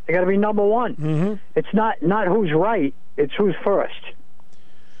first. They got to be number one. It's not who's right. It's who's first.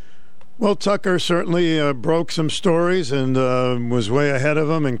 Well, Tucker certainly broke some stories and was way ahead of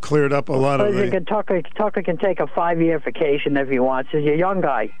them and cleared up a lot of it. Tucker can take a 5-year vacation if he wants. He's a young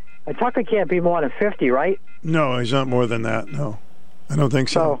guy. Tucker can't be more than 50, right? No, he's not more than that. No, I don't think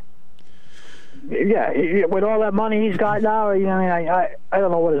so. Yeah, with all that money he's got now, I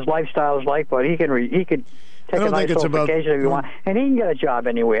don't know what his lifestyle is like, but he could take a nice little vacation if he wants, and he can get a job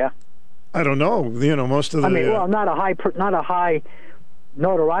anywhere. I don't know. Most of the. Not a high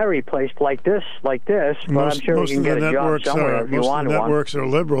notoriety place like this, but I'm sure he can get a job somewhere if you want one. Most of the networks are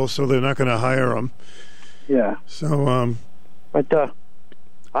liberal, so they're not going to hire him. Yeah. So, but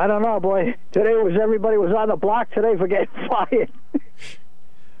I don't know, boy. Today everybody was on the block today for getting fired.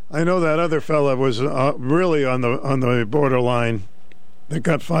 I know that other fella was really on the borderline that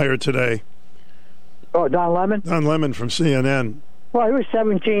got fired today. Oh, Don Lemon? Don Lemon from CNN. Well, he was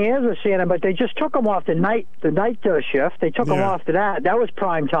 17 years with CNN, but they just took him off the night shift. They took him off to that. That was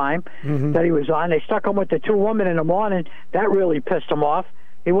prime time that he was on. They stuck him with the two women in the morning. That really pissed him off.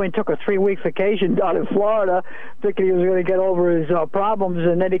 He went and took a 3-week vacation down in Florida, thinking he was going to get over his problems,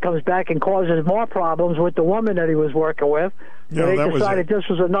 and then he comes back and causes more problems with the woman that he was working with. Yeah, and they decided this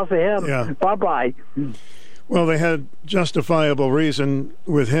was enough for him. Yeah. Bye-bye. Well, they had justifiable reason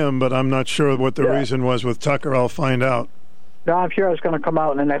with him, but I'm not sure what the reason was with Tucker. I'll find out. No, I'm sure it's going to come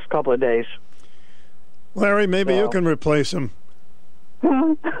out in the next couple of days. Larry, maybe you can replace him.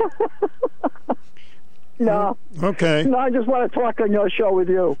 No. Okay. No, I just want to talk on your show with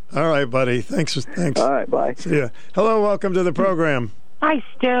you. All right, buddy. Thanks. All right, bye. See ya. Hello, welcome to the program. Hi,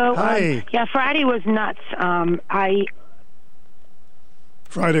 Stu. Hi. Yeah, Friday was nuts.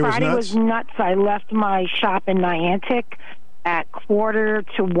 Friday was nuts. I left my shop in Niantic at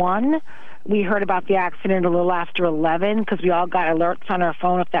 12:45. We heard about the accident a little after 11 because we all got alerts on our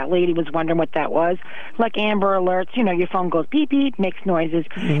phone if that lady was wondering what that was. Like Amber Alerts, your phone goes beep, beep, makes noises.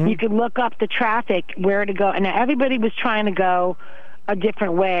 Mm-hmm. You could look up the traffic, where to go. And everybody was trying to go a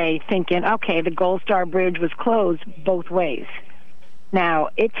different way, thinking, okay, the Gold Star Bridge was closed both ways. Now,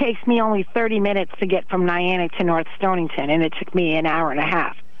 it takes me only 30 minutes to get from Niantic to North Stonington, and it took me an hour and a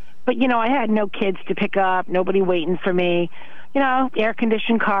half. But, I had no kids to pick up, nobody waiting for me.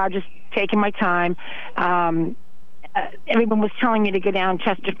 Air-conditioned car, just taking my time. Everyone was telling me to go down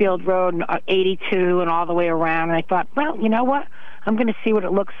Chesterfield Road, 82, and all the way around. And I thought, well, you know what? I'm going to see what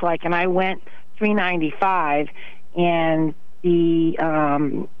it looks like. And I went 395, and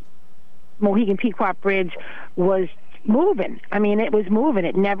the Mohegan Pequot Bridge was moving. I mean, it was moving.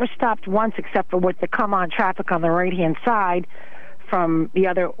 It never stopped once except for with the come-on traffic on the right-hand side from the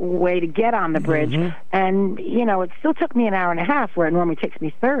other way to get on the bridge. Mm-hmm. And, it still took me an hour and a half where it normally takes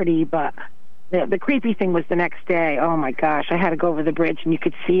me 30, but the creepy thing was the next day. Oh, my gosh, I had to go over the bridge, and you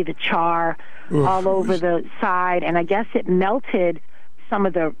could see the char all over the side, and I guess it melted some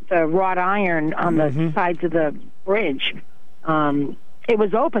of the wrought iron on the sides of the bridge. It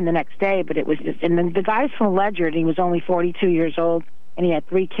was open the next day, but it was just... And then the guy's from Ledyard, he was only 42 years old, and he had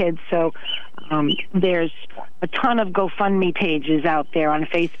 3 kids, so there's a ton of GoFundMe pages out there on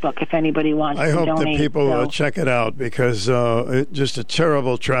Facebook if anybody wants to donate. I hope that people check it out because it's just a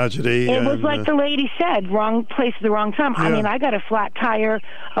terrible tragedy. It was like the lady said, wrong place at the wrong time. Yeah. I mean, I got a flat tire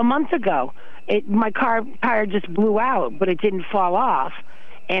a month ago. My car tire just blew out, but it didn't fall off.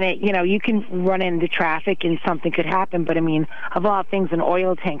 And you can run into traffic and something could happen. But I mean, of all things, an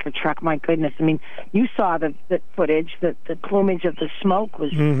oil tanker truck. My goodness! I mean, you saw the footage. The plumage of the smoke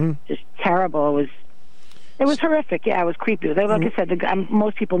was just terrible. It was horrific. Yeah, it was creepy. Like I said,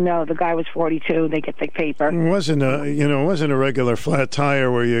 most people know the guy was 42. They get the paper. It wasn't a regular flat tire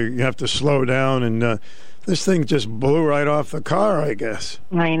where you have to slow down and. This thing just blew right off the car, I guess.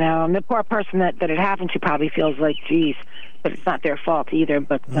 I know. And the poor person that it happened to probably feels like, geez, but it's not their fault either.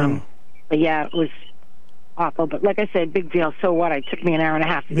 But yeah, it was awful. But like I said, big deal. So what? It took me an hour and a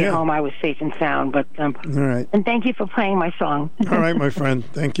half to get home. I was safe and sound. But all right. And thank you for playing my song. All right, my friend.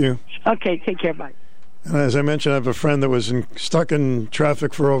 Thank you. Okay, take care. Bye. And as I mentioned, I have a friend that was stuck in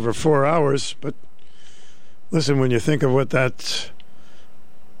traffic for over 4 hours. But listen, when you think of what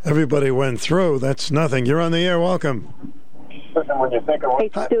everybody went through, that's nothing. You're on the air. Welcome. Listen, when you think of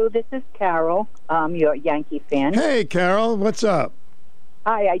Hey, Stu, this is Carol. You're a Yankee fan. Hey, Carol. What's up?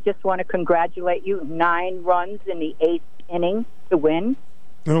 Hi, I just want to congratulate you. 9 runs in the 8th inning to win.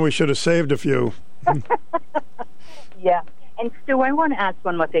 Well, we should have saved a few. Yeah. And, Stu, I want to ask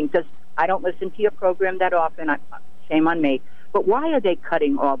one more thing, because I don't listen to your program that often. Shame on me. But why are they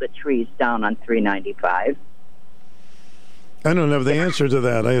cutting all the trees down on 395? I don't have the answer to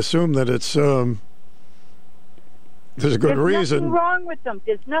that. I assume that it's there's a good reason. There's nothing wrong with them.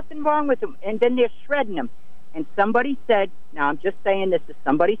 There's nothing wrong with them. And then they're shredding them. And somebody said, now I'm just saying this,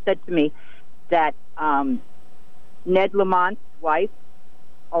 somebody said to me that Ned Lamont's wife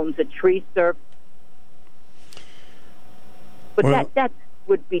owns a tree service. But that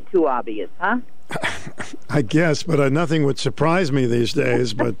would be too obvious, huh? I guess, but nothing would surprise me these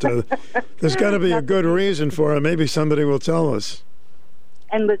days. But there's got to be a good reason for it. Maybe somebody will tell us.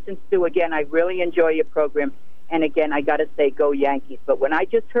 And listen, Stu, again, I really enjoy your program. And again, I got to say, go Yankees. But when I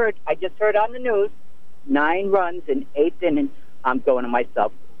just heard on the news, 9 runs in 8th inning, I'm going to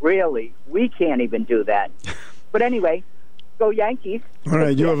myself, really? We can't even do that. But anyway, go Yankees. All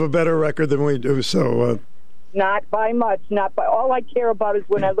right, you have a better record than we do, so... Not by much. Not by. All I care about is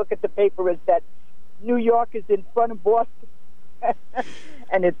when I look at the paper is that New York is in front of Boston,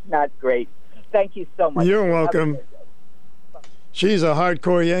 and it's not great. Thank you so much. You're welcome. She's a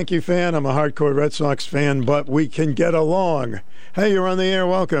hardcore Yankee fan. I'm a hardcore Red Sox fan, but we can get along. Hey, you're on the air.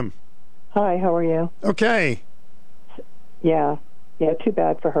 Welcome. Hi, how are you? Okay. Yeah, too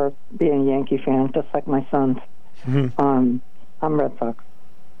bad for her being a Yankee fan, just like my son's. Mm-hmm. I'm Red Sox.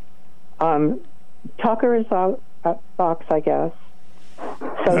 Tucker is out at Fox, I guess.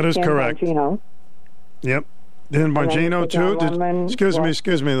 So that is Dan correct. Bongino. Yep. Dan Bongino, too?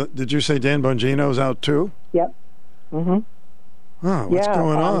 Excuse me. Did you say Dan Bongino's out, too? Yep. Mm-hmm. Oh, what's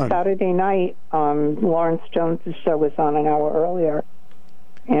going on? Saturday night, Lawrence Jones' show was on an hour earlier.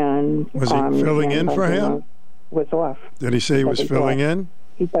 And was he filling in for him? Was off. Did he say he was filling in?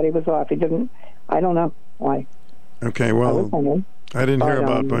 He said he was off. He didn't. I don't know why. Okay, well, I didn't hear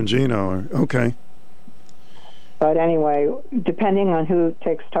about Bongino. Okay. But anyway, depending on who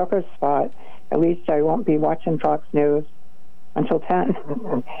takes Tucker's spot, at least I won't be watching Fox News until 10,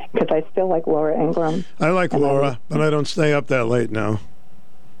 because I still like Laura Ingraham. I like Laura, but I don't stay up that late now.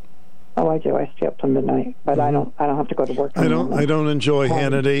 Oh, I do. I stay up till midnight, but I don't have to go to work. I don't enjoy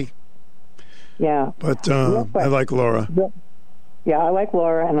Hannity. Yeah, but I like Laura. Yeah, I like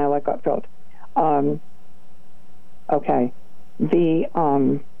Laura, and I like Gutfeld. Okay,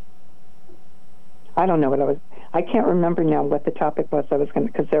 I don't know what I can't remember now what the topic was. I was going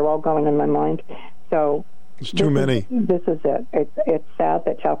because they're all going in my mind. So it's too many. This is it. It's sad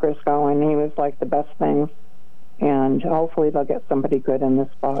that Tucker's going. He was like the best thing, and hopefully they'll get somebody good in this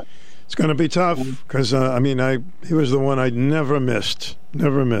spot. It's going to be tough because he was the one I never missed.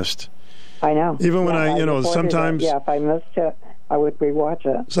 Never missed. I know. Even when sometimes. If I missed it, I would rewatch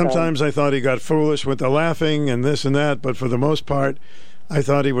it. Sometimes I thought he got foolish with the laughing and this and that, but for the most part, I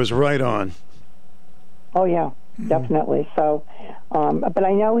thought he was right on. Oh yeah, definitely. So, but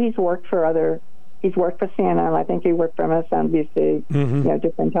I know he's worked for CNN. I think he worked for MSNBC,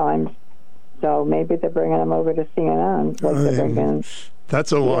 different times. So maybe they're bringing him over to CNN. They're bringing.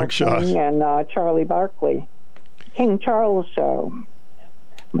 That's a long shot. And Charlie Barkley, King Charles show.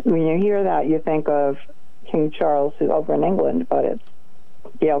 When you hear that, you think of King Charles, who's over in England, but it's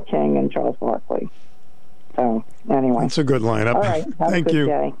Gayle King and Charles Barkley. So anyway, that's a good lineup. All right, thank you.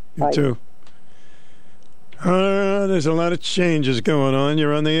 Day. You Bye. too. There's a lot of changes going on.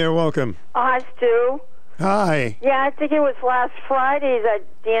 You're on the air. Welcome. Hi, Stu. Hi. Yeah, I think it was last Friday that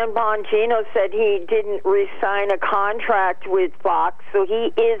Dan Bongino said he didn't re-sign a contract with Fox, so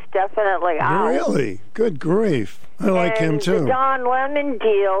he is definitely out. Really? Good grief. I like him too. The Don Lemon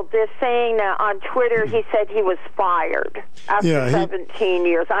deal, they're saying that on Twitter he said he was fired after 17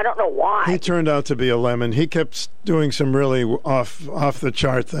 years. I don't know why. He turned out to be a lemon. He kept doing some really off the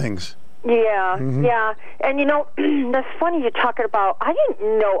chart things. Yeah, yeah. And, that's funny you're talking about, I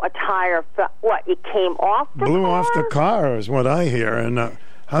didn't know a tire, it came off the car? Blew off the car is what I hear. And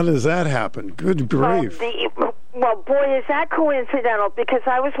how does that happen? Good grief. Well, boy, is that coincidental, because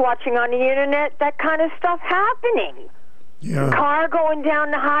I was watching on the Internet that kind of stuff happening. Yeah. Car going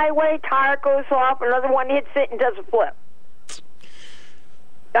down the highway, tire goes off, another one hits it and does a flip.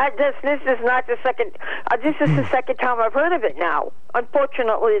 This is not the second. This is the second time I've heard of it now.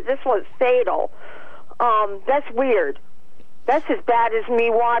 Unfortunately, this was fatal. That's weird. That's as bad as me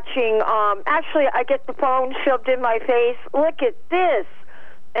watching. Actually, I get the phone shoved in my face. Look at this,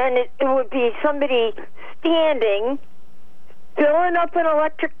 and it would be somebody standing, filling up an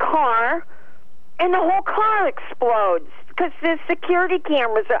electric car, and the whole car explodes because there's security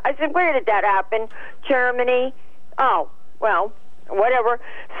cameras. I said, where did that happen? Germany? Oh, well. Whatever.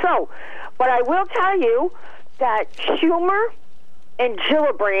 So, but I will tell you that Schumer and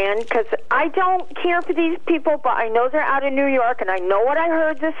Gillibrand, because I don't care for these people, but I know they're out of New York, and I know what I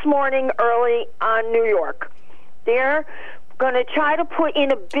heard this morning early on New York. They're going to try to put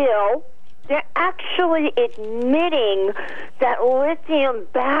in a bill. They're actually admitting that lithium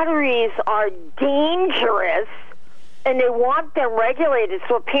batteries are dangerous, and they want them regulated.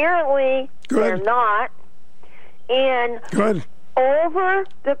 So apparently they're not. And over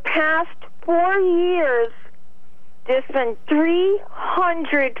the past 4 years, there's been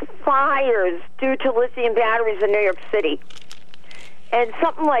 300 fires due to lithium batteries in New York City. And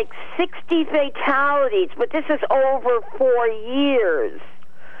something like 60 fatalities, but this is over 4 years.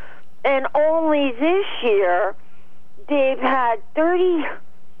 And only this year, they've had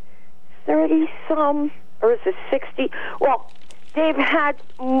 30-some, or is it 60? Well, they've had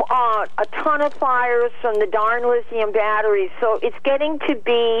a ton of fires from the darn lithium batteries, so it's getting to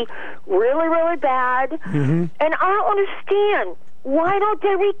be really, really bad. And I don't understand. Why don't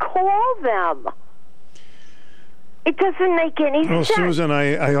they recall them? It doesn't make any sense. Well, Susan,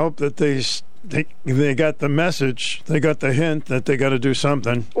 I hope that they got the message, they got the hint that they got to do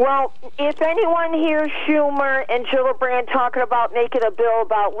something. Well, if anyone hears Schumer and Gillibrand talking about making a bill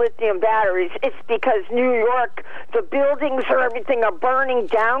about lithium batteries, it's because New York, the buildings or everything are burning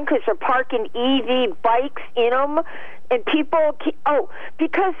down because they're parking EV bikes in them, and people,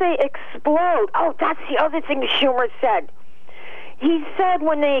 because they explode. Oh, that's the other thing Schumer said. he said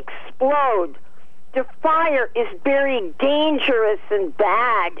when they explode, the fire is very dangerous and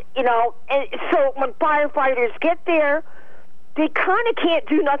bad, you know. And so when firefighters get there, they kind of can't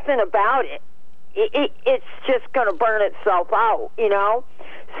do nothing about it. It's just going to burn itself out, you know.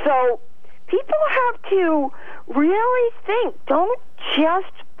 So people have to really think. Don't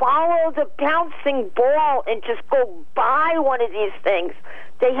just follow the bouncing ball and just go buy one of these things.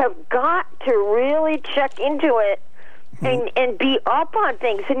 They have got to really check into it and be up on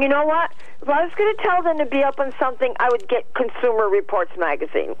things. And you know what? If I was going to tell them to be up on something, I would get Consumer Reports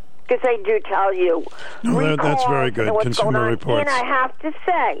magazine, because they do tell you. No, that's very good, Consumer Reports. And I have to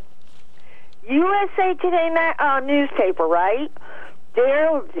say, USA Today newspaper, right?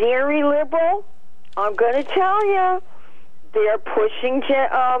 They're very liberal. I'm going to tell you, they're pushing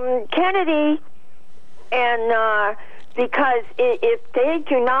Kennedy, and because if they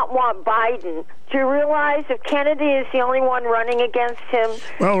do not want Biden, do you realize if Kennedy is the only one running against him?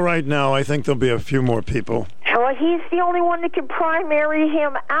 Well, right now, I think there'll be a few more people. Well, he's the only one that can primary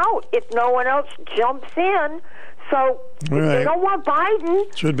him out if no one else jumps in. So if they don't want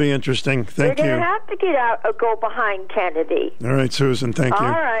Biden, should be interesting. Thank you. They're going to have to get out or go behind Kennedy. All right, Susan, thank you.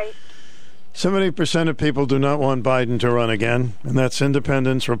 All right. 70% of people do not want Biden to run again, and that's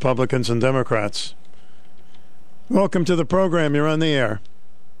independents, Republicans, and Democrats. Welcome to the program. You're on the air.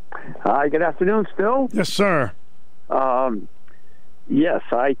 Hi, good afternoon, Stu. Yes, sir. Yes,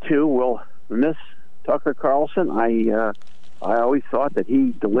 I too will miss Tucker Carlson. I always thought that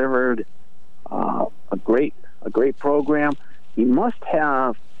he delivered a great program. He must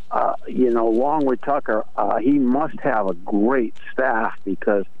have, along with Tucker, he must have a great staff,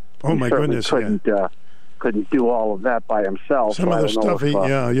 because oh my goodness, couldn't do all of that by himself. Some of the stuff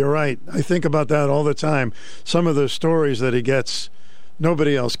you're right. I think about that all the time. Some of the stories that he gets,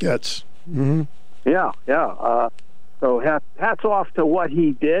 nobody else gets. Mm-hmm. Yeah. So hats off to what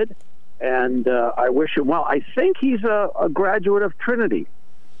he did, and I wish him well. I think he's a graduate of Trinity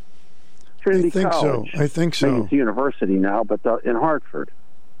College. I think so. Maybe it's a university now, but in Hartford.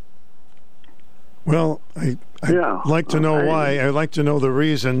 Well, I'd like to know why. I'd like to know the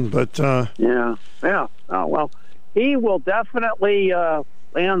reason, but... Yeah. Oh, well, he will definitely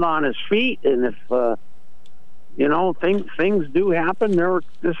land on his feet, and if, things do happen, there are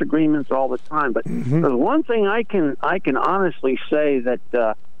disagreements all the time. But there's one thing I can honestly say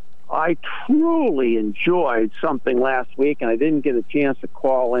that I truly enjoyed something last week, and I didn't get a chance to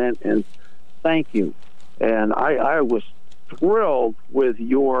call in, and thank you. And I was thrilled with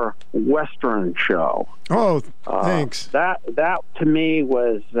your Western show. Oh, thanks. That to me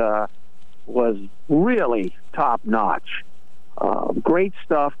was really top notch. Great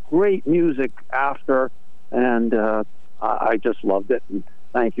stuff, great music after, and I just loved it. And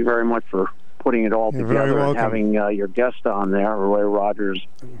thank you very much for putting it all together and having your guest on there, Roy Rogers'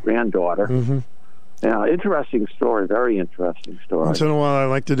 granddaughter. Mm-hmm. Yeah, interesting story, very interesting story. Once in a while I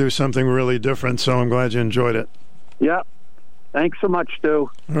like to do something really different, so I'm glad you enjoyed it. Yep. Thanks so much, Stu.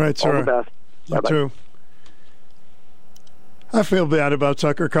 All right, sir. All the best. You Bye-bye. too. I feel bad about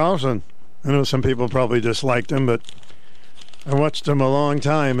Tucker Carlson. I know some people probably disliked him, but I watched him a long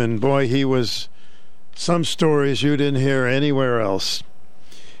time, and boy, he was some stories you didn't hear anywhere else.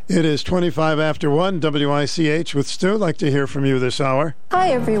 It is 25 after 1, WICH with Stu. I'd like to hear from you this hour.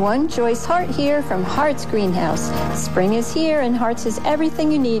 Hi, everyone. Joyce Hart here from Hart's Greenhouse. Spring is here, and Hart's has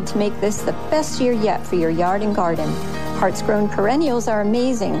everything you need to make this the best year yet for your yard and garden. Hart's grown perennials are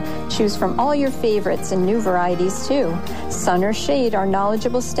amazing. Choose from all your favorites and new varieties, too. Sun or shade, our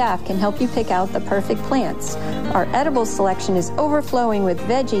knowledgeable staff can help you pick out the perfect plants. Our edible selection is overflowing with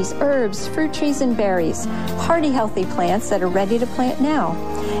veggies, herbs, fruit trees, and berries. Hardy, healthy plants that are ready to plant now.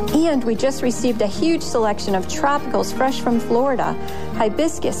 And we just received a huge selection of tropicals fresh from Florida.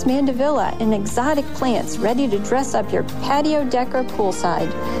 Hibiscus, mandevilla, and exotic plants ready to dress up your patio deck or poolside.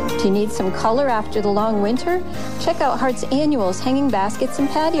 Do you need some color after the long winter? Check out Hart's Annuals, hanging baskets, and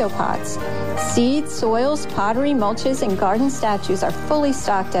patio pots. Seeds, soils, pottery, mulches, and garden statues are fully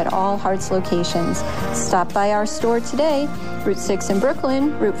stocked at all Hart's locations. Stop by our store today, Route 6 in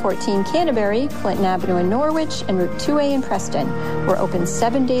Brooklyn, Route 14 Canterbury, Clinton Avenue in Norwich, and Route 2A in Preston. We're open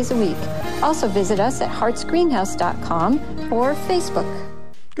 7 days a week. Also visit us at hartsgreenhouse.com or Facebook.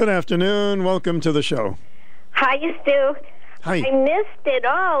 Good afternoon. Welcome to the show. Hi, Stu. Hi. I missed it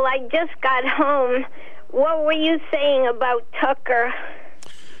all. I just got home. What were you saying about Tucker?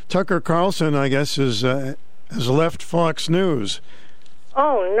 Tucker Carlson, I guess, has left Fox News.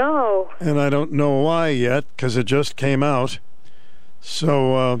 Oh, no. And I don't know why yet, because it just came out.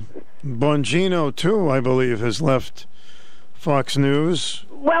 So Bongino, too, I believe, has left Fox News.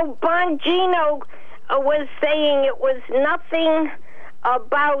 Well, Bongino was saying it was nothing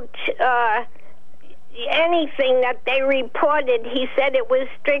about anything that they reported. He said it was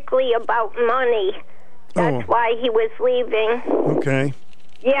strictly about money. That's why he was leaving. Okay.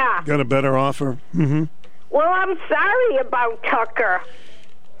 Yeah. Got a better offer. Mm-hmm. Well, I'm sorry about Tucker.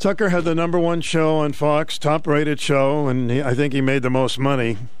 Tucker had the #1 show on Fox, top-rated show, and I think he made the most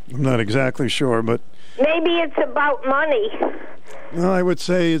money. I'm not exactly sure, but... Maybe it's about money. Well, I would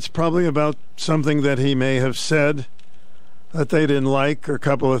say it's probably about something that he may have said that they didn't like, or a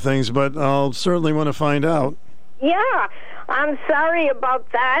couple of things, but I'll certainly want to find out. Yeah, I'm sorry about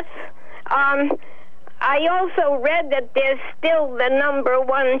that. I also read that they're still the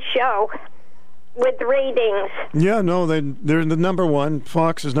 #1 show with ratings. Yeah, no, they're the #1.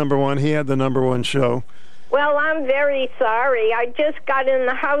 Fox is #1. He had the #1 show. Well, I'm very sorry. I just got in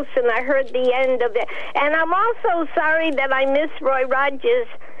the house and I heard the end of it. And I'm also sorry that I missed Roy Rogers'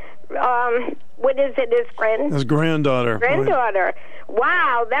 what is it, his granddaughter. Granddaughter.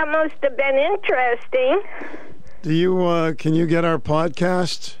 Wow, that must have been interesting. Do you, can you get our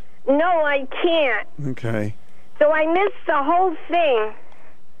podcast? No, I can't. Okay. So I missed the whole thing.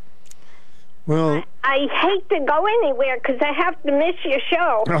 Well, I hate to go anywhere because I have to miss your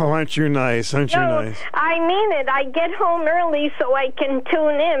show. Oh, aren't you nice? Aren't you nice? I mean it. I get home early so I can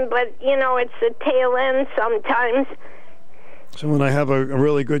tune in, but, it's the tail end sometimes. So when I have a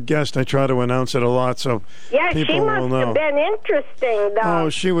really good guest, I try to announce it a lot so people will know. She must have been interesting, though. Oh,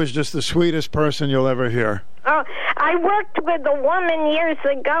 she was just the sweetest person you'll ever hear. Oh, I worked with a woman years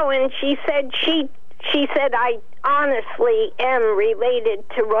ago, and she said I honestly am related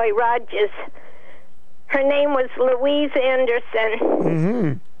to Roy Rogers. Her name was Louise Anderson.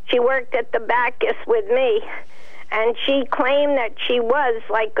 Mm-hmm. She worked at the Bacchus with me, and she claimed that she was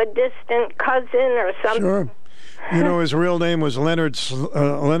like a distant cousin or something. Sure. His real name was Leonard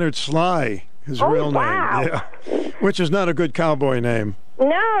Sly. His real wow. name. Yeah. Which is not a good cowboy name.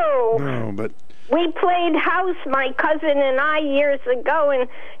 No, but... We played house, my cousin and I, years ago, and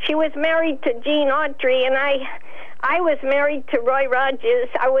she was married to Gene Autry, and I was married to Roy Rogers.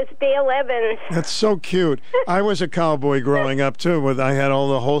 I was Dale Evans. That's so cute. I was a cowboy growing up, too. I had all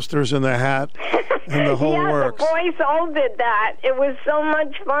the holsters and the hat and the whole works. The boys all did that. It was so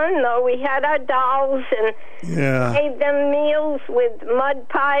much fun, though. We had our dolls and made them meals with mud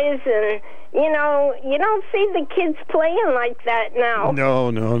pies and... you don't see the kids playing like that now.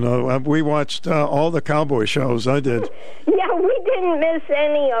 No. We watched all the cowboy shows. I did. Yeah, we didn't miss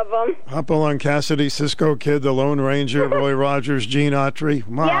any of them. Hop Along Cassidy, Cisco Kid, The Lone Ranger, Roy Rogers, Gene Autry.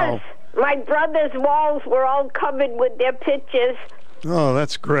 Wow. Yes, my brother's walls were all covered with their pictures. Oh,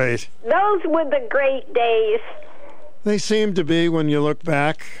 that's great. Those were the great days. They seem to be when you look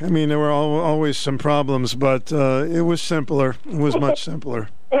back. I mean, there were always some problems, but it was simpler. It was much simpler.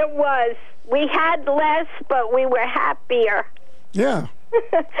 It was. We had less, but we were happier. Yeah,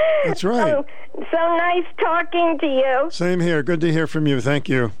 that's right. So nice talking to you. Same here. Good to hear from you. Thank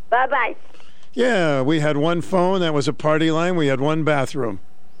you. Bye-bye. Yeah, we had one phone. That was a party line. We had one bathroom.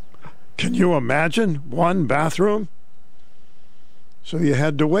 Can you imagine? One bathroom? So you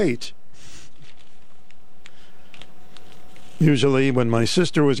had to wait. Usually when my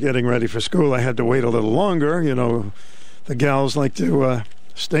sister was getting ready for school, I had to wait a little longer. The gals like to...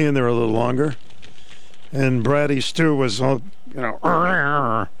 stay in there a little longer. And Bratty Stu was all,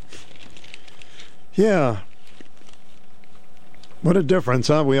 Yeah. What a difference,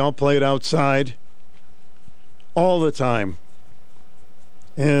 huh? We all played outside all the time.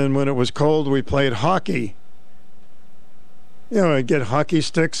 And when it was cold, we played hockey. I'd get hockey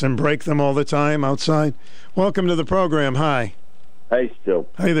sticks and break them all the time outside. Welcome to the program. Hi. Hey, Stu.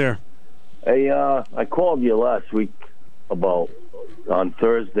 Hey there. Hey, I called you last week about... on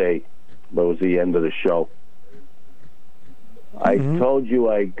Thursday, but it was the end of the show. I told you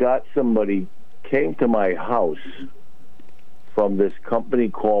I got somebody came to my house from this company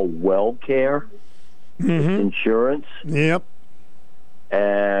called WellCare Insurance. Yep.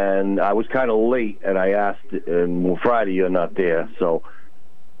 And I was kind of late, and I asked, and Friday you're not there, so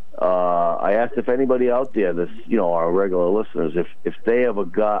I asked if anybody out there, our regular listeners, if they ever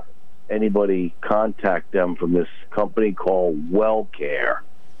got anybody contact them from this company called WellCare.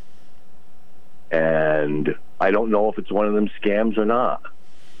 And I don't know if it's one of them scams or not.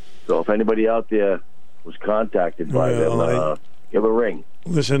 So if anybody out there was contacted by them, give a ring.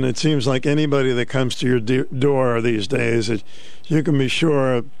 Listen, it seems like anybody that comes to your door these days, you can be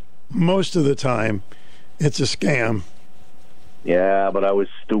sure most of the time it's a scam. Yeah, but I was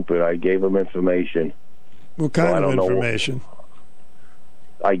stupid. I gave them information. What kind of information?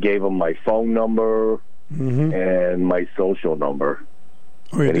 I gave them my phone number and my social number.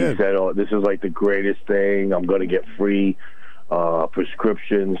 And he said, "Oh, this is like the greatest thing. I'm going to get free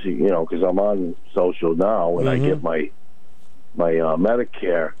prescriptions, because I'm on social now, and I get my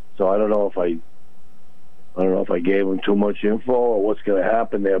Medicare. So I don't know if I gave him too much info or what's going to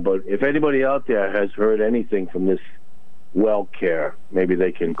happen there. But if anybody out there has heard anything from this WellCare, maybe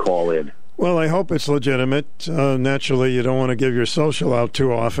they can call in." Well, I hope it's legitimate. Naturally, you don't want to give your social out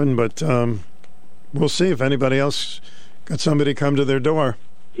too often, but we'll see if anybody else got somebody come to their door.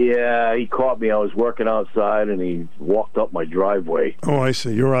 Yeah, he caught me. I was working outside, and he walked up my driveway. Oh, I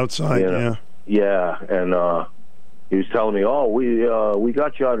see. You're outside, yeah. Yeah, and he was telling me, "Oh, we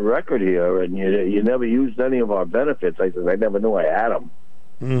got you on record here, and you never used any of our benefits." I said, "I never knew I had them."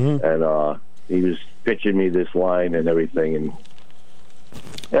 Mm-hmm. And he was pitching me this line and everything, and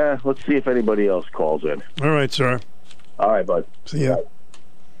let's see if anybody else calls in. All right, sir. All right, bud. See ya.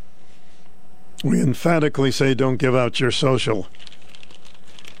 We emphatically say don't give out your social.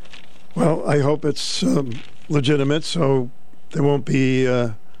 Well, I hope it's legitimate, so there won't be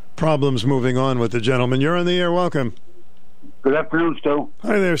problems moving on with the gentleman. You're on the air. Welcome. Good afternoon, Stu.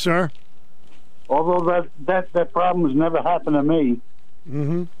 Hi there, sir. Although that problem has never happened to me,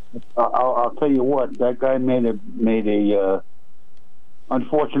 I'll tell you what. That guy made a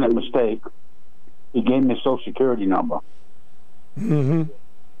unfortunate mistake. He gave me a Social Security number. Mm-hmm.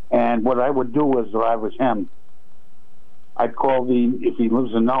 And what I would do is, if I was him, I'd call if he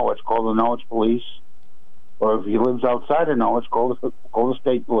lives in Norwich, call the Norwich police. Or if he lives outside of Norwich, call the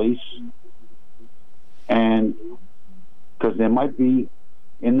state police. And because there might be,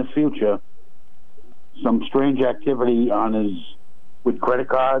 in the future, some strange activity with credit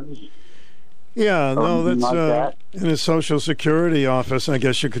cards. Yeah, no, that's like in his Social Security office. I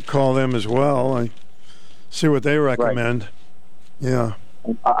guess you could call them as well. I see what they recommend. Right. Yeah.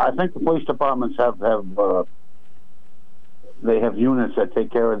 I think the police departments have they have units that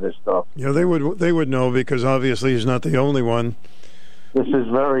take care of this stuff. Yeah, they would know, because obviously he's not the only one. This is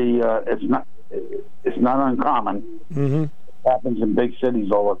very it's not uncommon. Mm-hmm. It happens in big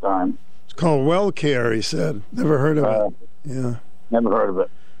cities all the time. It's called WellCare, he said. Never heard of it. Yeah, never heard of it.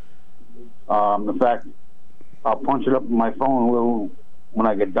 In fact, I'll punch it up on my phone when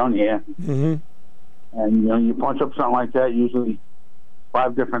I get done here. Mm-hmm. And you punch up something like that, usually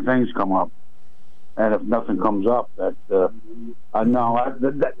 5 different things come up. And if nothing comes up, and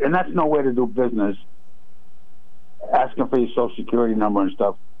that's no way to do business. Asking for your Social Security number and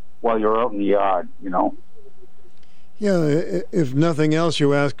stuff while you're out in the yard, Yeah, if nothing else,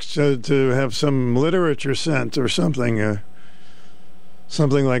 you ask to have some literature sent or something,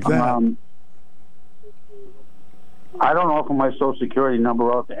 something like that. I don't offer my Social Security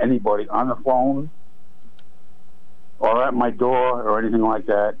number out to anybody on the phone or at my door or anything like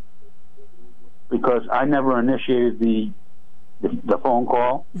that, because I never initiated the phone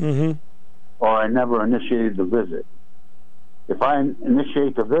call, or I never initiated the visit. If I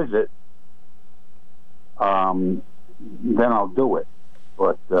initiate the visit, then I'll do it.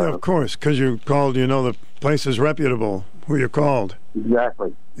 But yeah, of course, because you called, the place is reputable, who you called.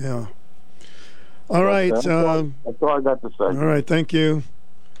 Exactly. Yeah. All right. That's all I got to say. All right, thank you.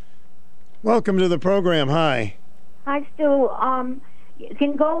 Welcome to the program. Hi. Hi, Stu. You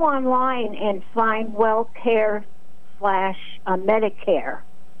can go online and find WellCare /Medicare.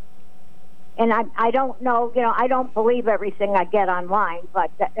 And I don't know, I don't believe everything I get online,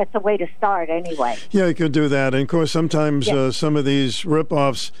 but that's a way to start anyway. Yeah, you could do that. And, of course, sometimes some of these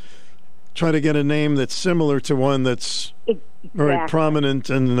rip-offs try to get a name that's similar to one that's very prominent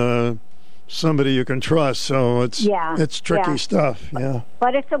and somebody you can trust. So it's tricky stuff. Yeah,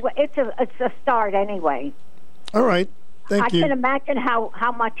 but it's a start anyway. All right, thank you. I can imagine how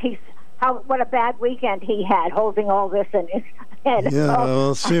much what a bad weekend he had holding all this in his head. Yeah,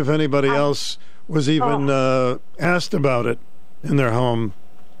 we'll see if anybody else was even asked about it in their home.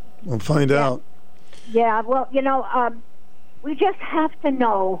 We'll find out. Yeah, well, we just have to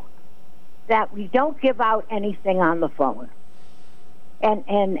know that we don't give out anything on the phone.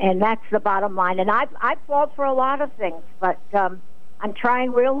 And that's the bottom line. And I've fought for a lot of things, but I'm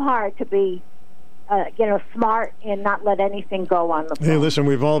trying real hard to be smart and not let anything go on the phone. Hey, listen,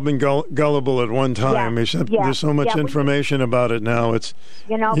 we've all been gullible at one time. There's so much information about it now. It's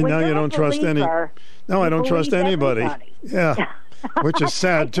you don't trust any. No, I don't trust anybody. Yeah, which is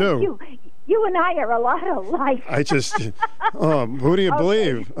sad too. You and I are a lot alike. I just, who do you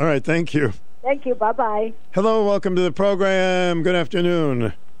believe? All right, thank you. Thank you. Bye-bye. Hello, welcome to the program. Good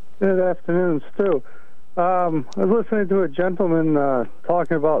afternoon. Good afternoon, Stu. I was listening to a gentleman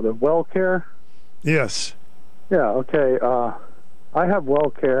talking about the WellCare. Yes. Yeah, okay. I have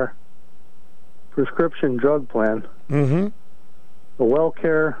WellCare prescription drug plan. Mm-hmm. the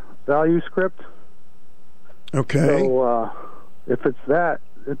WellCare value script. Okay. So if it's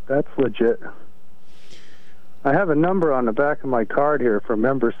that's legit. I have a number on the back of my card here for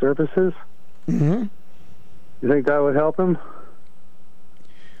member services. Mm-hmm. You think that would help him?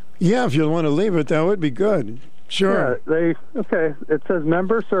 Yeah, if you want to leave it, that would be good. Sure. Yeah, okay. It says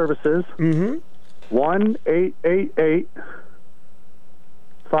member services. Mm-hmm.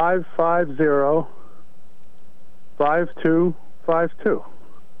 1-888-550-5252.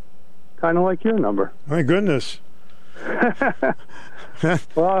 Kind of like your number. My goodness.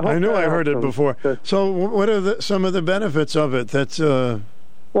 Well, I knew I heard it before. So what are some of the benefits of it? That's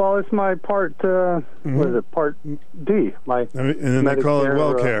well, it's my part. What is it? Part D. My and then they call it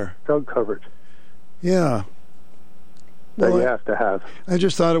WellCare. Drug coverage. Yeah. That you have to have. I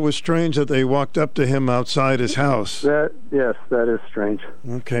just thought it was strange that they walked up to him outside his house. Yes, that is strange.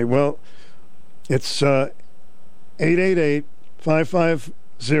 Okay, well, it's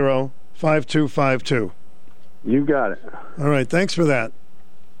 888-550-5252. You got it. All right, thanks for that.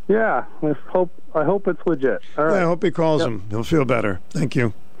 Yeah, I hope it's legit. All right. Yeah, I hope he calls him. He'll feel better. Thank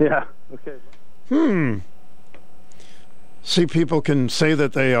you. Yeah. Okay. See, people can say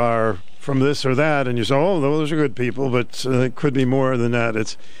that they are from this or that, and you say, oh, those are good people, but it could be more than that.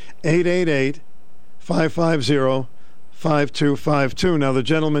 It's 888-550-5252. Now, the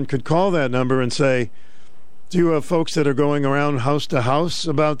gentleman could call that number and say, do you have folks that are going around house to house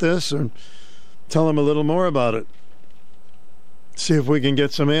about this? Or tell them a little more about it. See if we can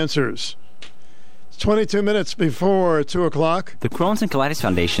get some answers. It's 22 minutes before 2 o'clock. The Crohn's and Colitis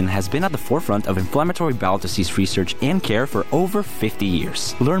Foundation has been at the forefront of inflammatory bowel disease research and care for over 50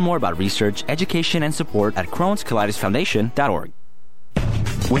 years. Learn more about research, education, and support at Crohn'sColitisFoundation.org.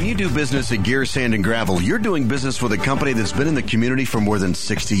 When you do business at Gear Sand and Gravel, you're doing business with a company that's been in the community for more than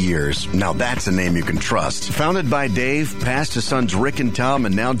 60 years. Now that's a name you can trust. Founded by Dave, passed to sons Rick and Tom,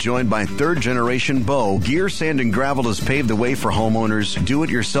 and now joined by third-generation Bo, Gear Sand and Gravel has paved the way for homeowners,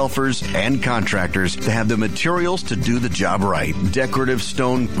 do-it-yourselfers, and contractors to have the materials to do the job right. Decorative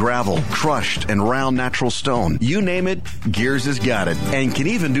stone, gravel, crushed and round natural stone. You name it, Gears has got it, and can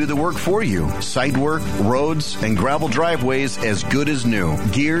even do the work for you. Site work, roads, and gravel driveways as good as new.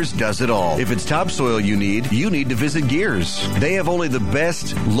 Gears does it all. If it's topsoil you need to visit Gears. They have only the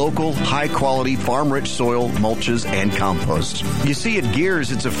best local, high-quality, farm-rich soil, mulches, and compost. You see, at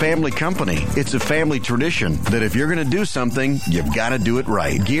Gears, it's a family company. It's a family tradition that if you're going to do something, you've got to do it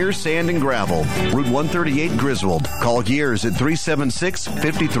right. Gears Sand and Gravel, Route 138 Griswold. Call Gears at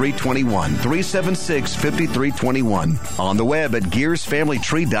 376-5321. 376-5321. On the web at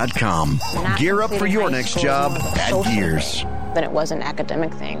gearsfamilytree.com. Gear up for your next job at Gears. Than it was an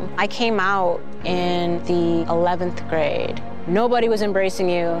academic thing. I came out in the 11th grade. Nobody was embracing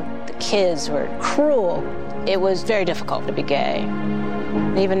you. The kids were cruel. It was very difficult to be gay.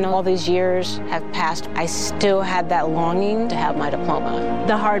 Even though all these years have passed, I still had that longing to have my diploma.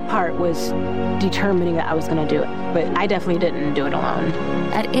 The hard part was determining that I was going to do it, but I definitely didn't do it alone.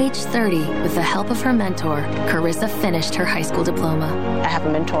 At age 30, with the help of her mentor, Carissa finished her high school diploma. I have a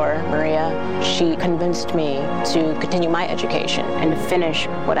mentor, Maria. She convinced me to continue my education and to finish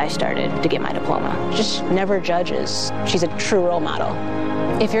what I started to get my diploma. Just never judges. She's a true role model.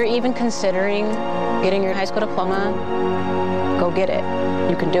 If you're even considering getting your high school diploma, go get it.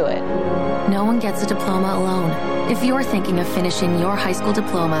 You can do it. No one gets a diploma alone. If you're thinking of finishing your high school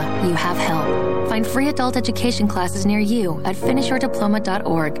diploma, you have help. Find free adult education classes near you at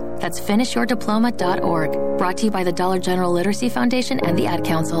finishyourdiploma.org. That's finishyourdiploma.org. Brought to you by the Dollar General Literacy Foundation and the Ad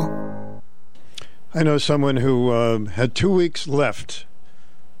Council. I know someone who had 2 weeks left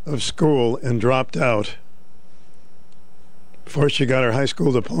of school and dropped out before she got her high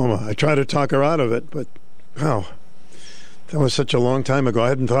school diploma. I tried to talk her out of it, but, wow. That was such a long time ago. I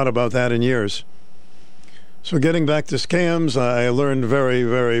hadn't thought about that in years. So getting back to scams, I learned very,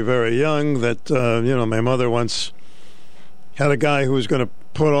 very, very young that, my mother once had a guy who was going to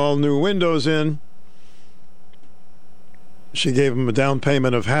put all new windows in. She gave him a down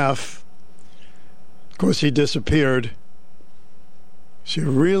payment of half. Of course, he disappeared. So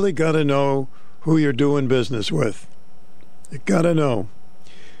you really got to know who you're doing business with. You got to know.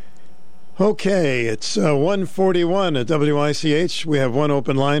 Okay, it's 1:41 at WICH. We have one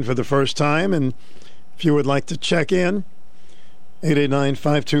open line for the first time, and if you would like to check in,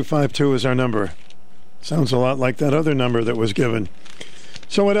 889-5252 is our number. Sounds a lot like that other number that was given.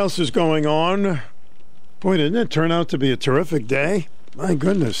 So what else is going on? Boy, didn't it turn out to be a terrific day? My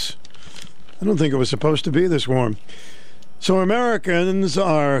goodness. I don't think it was supposed to be this warm. So Americans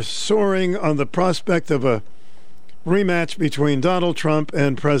are soaring on the prospect of a rematch between Donald Trump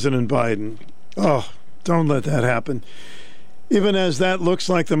and President Biden. Oh, don't let that happen. Even as that looks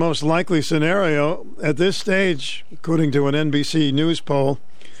like the most likely scenario, at this stage, according to an NBC News poll,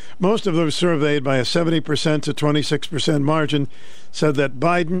 most of those surveyed by a 70% to 26% margin said that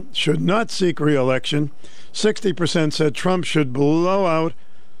Biden should not seek re-election. 60% said Trump should blow out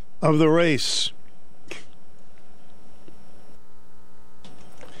of the race.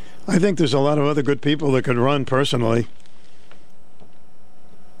 I think there's a lot of other good people that could run personally,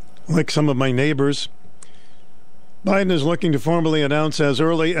 like some of my neighbors. Biden is looking to formally announce as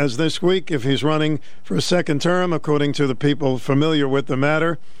early as this week if he's running for a second term, according to the people familiar with the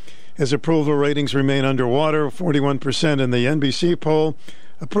matter. His approval ratings remain underwater, 41% in the NBC poll,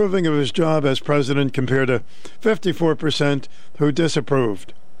 approving of his job as president compared to 54% who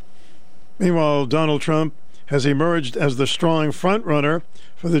disapproved. Meanwhile, Donald Trump has emerged as the strong frontrunner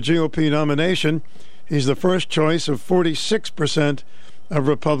for the GOP nomination. He's the first choice of 46% of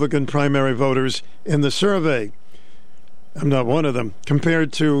Republican primary voters in the survey. I'm not one of them.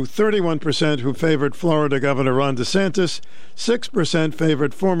 Compared to 31% who favored Florida Governor Ron DeSantis, 6%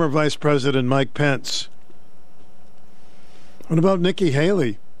 favored former Vice President Mike Pence. What about Nikki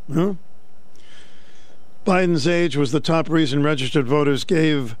Haley? Huh? Biden's age was the top reason registered voters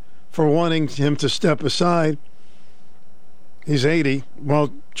gave for wanting him to step aside. He's 80,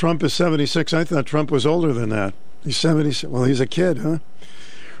 while Trump is 76. I thought Trump was older than that. He's 76. Well, he's a kid, huh?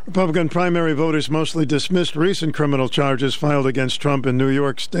 Republican primary voters mostly dismissed recent criminal charges filed against Trump in New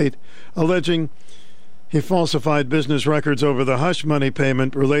York State, alleging he falsified business records over the hush money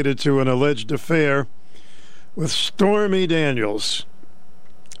payment related to an alleged affair with Stormy Daniels.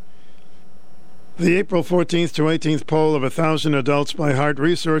 The April 14th to 18th poll of 1,000 adults by Hart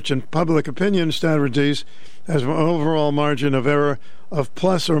Research and Public Opinion Strategies has an overall margin of error of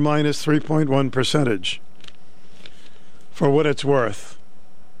plus or minus 3.1%. For what it's worth.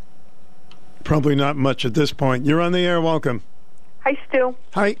 Probably not much at this point. You're on the air. Welcome. Hi, Stu.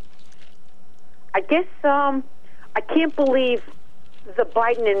 Hi. I guess I can't believe the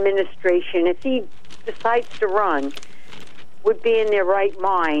Biden administration, if he decides to run, would be in their right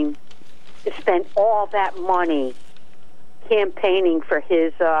mind to spend all that money campaigning for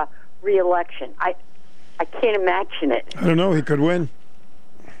his re-election. I can't imagine it. I don't know. He could win.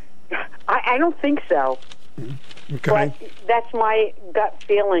 I don't think so. Okay. But that's my gut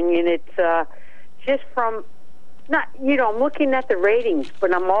feeling, and it's just from not, I'm looking at the ratings,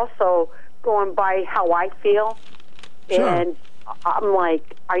 but I'm also going by how I feel. Sure. And I'm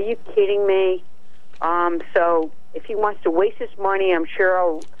like, are you kidding me? So if he wants to waste his money, I'm sure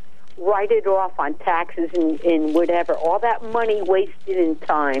I'll write it off on taxes and whatever. All that money wasted in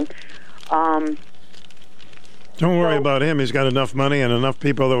time. Don't worry about him. He's got enough money and enough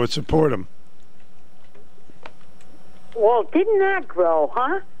people that would support him. Well, didn't that grow,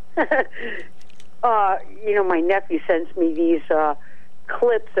 huh? My nephew sends me these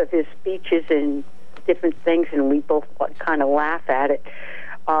clips of his speeches and different things, and we both kind of laugh at it.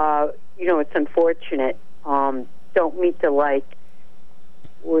 It's unfortunate. Don't mean to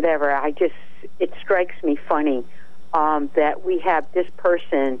whatever. It strikes me funny that we have this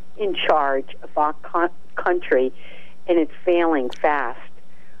person in charge of our country, and it's failing fast.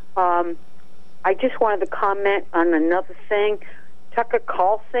 I just wanted to comment on another thing. Tucker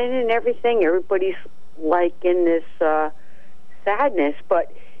Carlson and everything, everybody's in this sadness.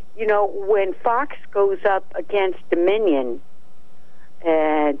 But, when Fox goes up against Dominion,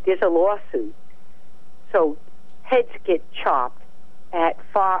 and there's a lawsuit, so heads get chopped at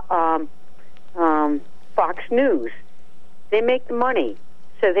Fox News. They make the money,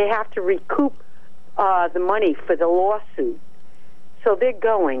 so they have to recoup the money for the lawsuit. So they're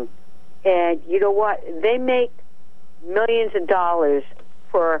going. And you know what? They make millions of dollars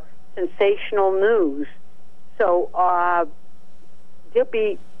for sensational news. So they'll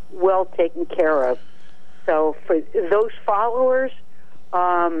be well taken care of. So for those followers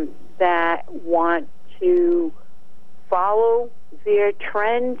that want to follow their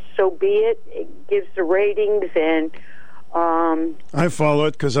trend, so be it. It gives the ratings, and I follow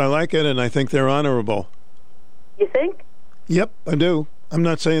it because I like it, and I think they're honorable. You think? Yep, I do. I'm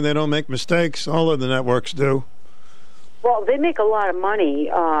not saying they don't make mistakes. All of the networks do. Well, they make a lot of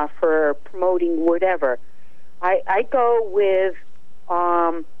money for promoting whatever. I go with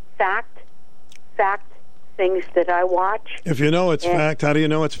fact things that I watch. If you know it's fact, how do you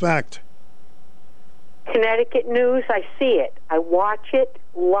know it's fact? Connecticut News, I see it. I watch it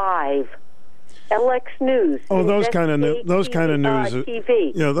live. LX News. Oh, those kind of news.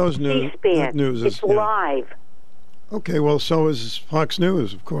 TV. Yeah, those news. C-SPAN. News is it's live. Okay, well, so is Fox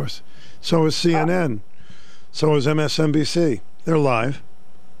News, of course. So is CNN. So is MSNBC. They're live.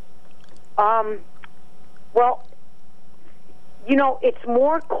 Well, it's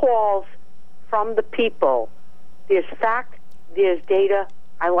more calls from the people. There's fact, there's data.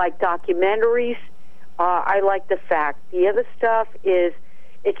 I like documentaries. I like the fact. The other stuff is,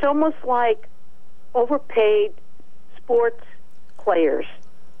 it's almost like overpaid sports players.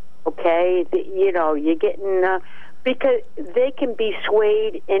 Okay, you're getting because they can be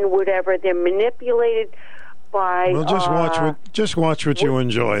swayed in whatever. They're manipulated by. Well, just watch what you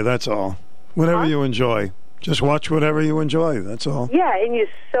enjoy. That's all. Whatever you enjoy. Just watch whatever you enjoy. That's all. Yeah, and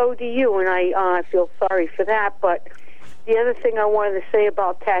so do you, and I feel sorry for that. But the other thing I wanted to say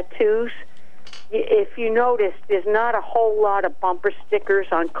about tattoos, if you notice, there's not a whole lot of bumper stickers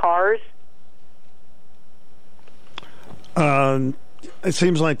on cars. It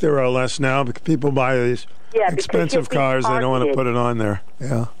seems like there are less now because people buy these expensive cars. They don't want to put it on there.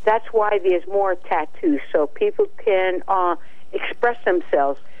 Yeah. That's why there's more tattoos, so people can express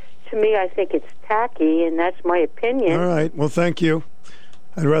themselves. To me, I think it's tacky, and that's my opinion. All right. Well, thank you.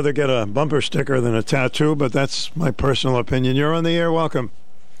 I'd rather get a bumper sticker than a tattoo, but that's my personal opinion. You're on the air. Welcome.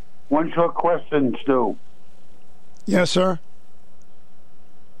 One short question, Stu. Yes, sir.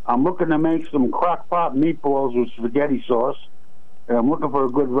 I'm looking to make some crock pot meatballs with spaghetti sauce, and I'm looking for a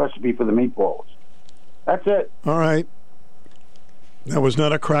good recipe for the meatballs. That's it. All right. That was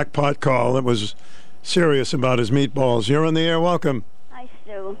not a crackpot call. It was serious about his meatballs. You're on the air. Welcome. Hi,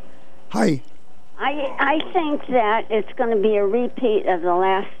 Stu. Hi. I think that it's going to be a repeat of the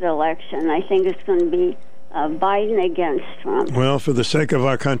last election. I think it's going to be Biden against Trump. Well, for the sake of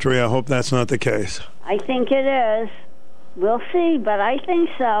our country, I hope that's not the case. I think it is. We'll see, but I think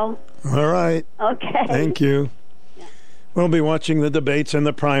so. All right. Okay. Thank you. Yeah. We'll be watching the debates and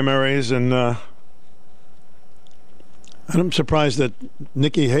the primaries, and I'm surprised that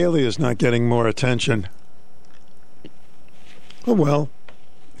Nikki Haley is not getting more attention. Oh, well.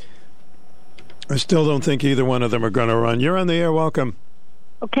 I still don't think either one of them are going to run. You're on the air. Welcome.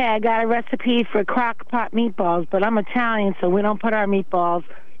 Okay, I got a recipe for crock pot meatballs, but I'm Italian, so we don't put our meatballs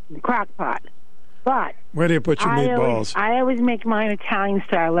in the crock pot. But where do you put your meatballs? I always make mine Italian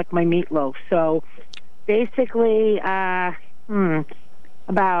style, like my meatloaf. So basically, about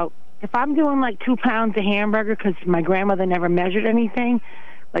if I'm doing like 2 pounds of hamburger, because my grandmother never measured anything,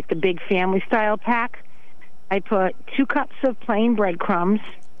 like the big family style pack, I put 2 cups of plain breadcrumbs,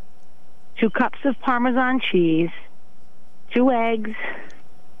 2 cups of Parmesan cheese, 2 eggs,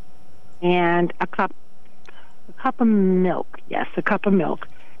 and a cup of milk. Yes, a cup of milk.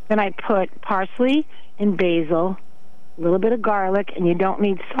 Then I put parsley and basil, a little bit of garlic, and you don't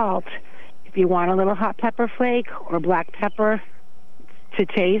need salt. If you want a little hot pepper flake or black pepper to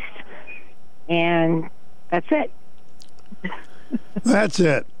taste, and that's it. That's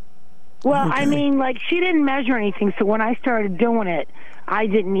it. Well, okay. I mean, like, she didn't measure anything, so when I started doing it, I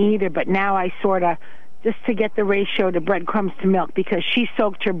didn't either, but now I sort of, just to get the ratio to breadcrumbs to milk, because she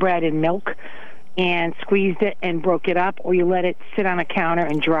soaked her bread in milk and squeezed it and broke it up, or you let it sit on a counter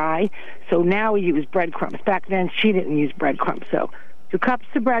and dry. So now we use breadcrumbs. Back then, she didn't use breadcrumbs. So 2 cups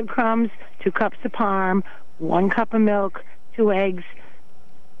of breadcrumbs, 2 cups of parm, 1 cup of milk, 2 eggs,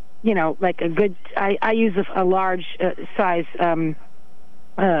 like a good, I use a large size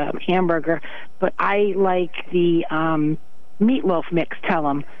hamburger, but I like the meatloaf mix, tell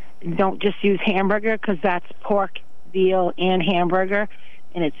them. Don't just use hamburger, because that's pork, veal, and hamburger,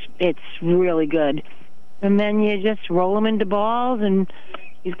 and it's really good. And then you just roll them into balls, and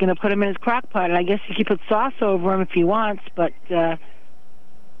he's going to put them in his crock pot. And I guess you can put sauce over them if he wants, but I've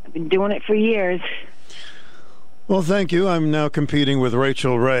been doing it for years. Well, thank you. I'm now competing with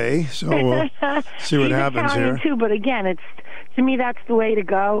Rachel Ray, so we'll see what happens Italian here. Too, but again, to me, that's the way to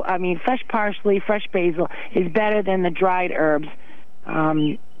go. I mean, fresh parsley, fresh basil is better than the dried herbs.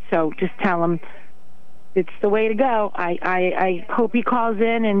 So just tell him it's the way to go. I hope he calls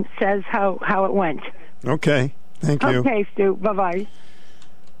in and says how it went. Okay. Thank you. Okay, Stu. Bye-bye.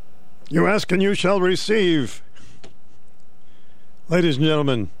 You ask and you shall receive. Ladies and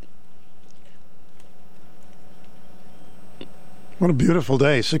gentlemen, what a beautiful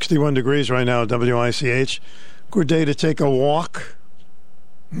day. 61 degrees right now at WICH. Good day to take a walk.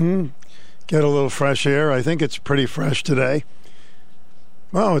 Get a little fresh air. I think it's pretty fresh today.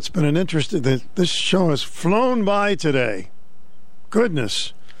 Wow, it's been an interesting... This show has flown by today.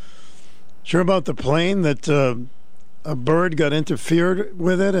 Goodness. Sure about the plane that a bird got interfered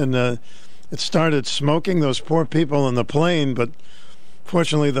with it and it started smoking those poor people in the plane, but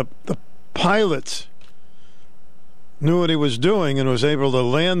fortunately the pilot knew what he was doing and was able to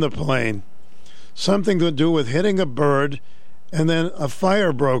land the plane. Something to do with hitting a bird, and then a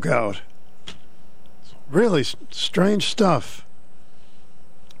fire broke out. Really strange stuff.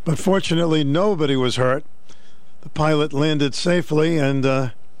 But fortunately, nobody was hurt. the pilot landed safely, and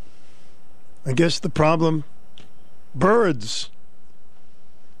I guess the problem, birds.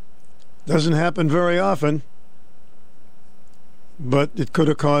 Doesn't happen very often, but it could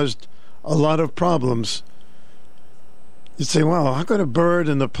have caused a lot of problems. You'd say, wow, how could a bird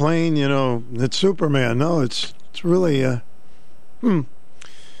in the plane, it's Superman? No, it's really,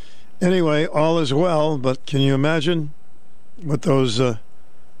 Anyway, all is well, but can you imagine what those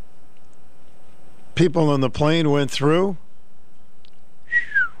people on the plane went through?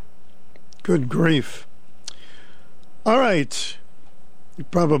 Good grief. All right. You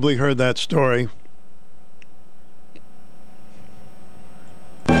probably heard that story.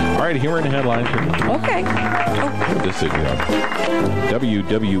 All right, here are the headlines. Okay. This is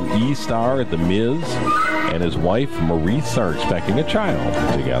WWE star The Miz and his wife Maurice are expecting a child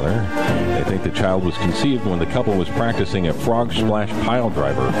together. They think the child was conceived when the couple was practicing a frog splash pile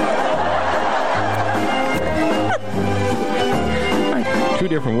driver. Two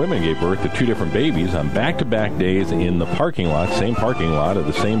different women gave birth to two different babies on back-to-back days in the same parking lot of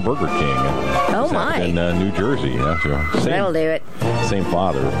the same Burger King. Oh, my. In New Jersey. Yeah, so that'll do it. Same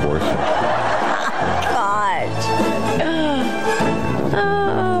father, of course. Gosh.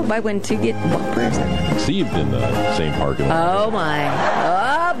 Oh, why wouldn't you get bumpers? Conceived in the same parking lot. Oh,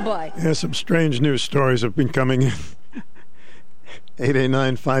 my. Oh, boy. Yeah, some strange news stories have been coming in.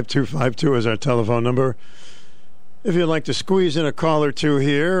 889-5252 is our telephone number. If you'd like to squeeze in a call or two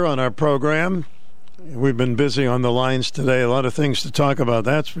here on our program, we've been busy on the lines today. A lot of things to talk about,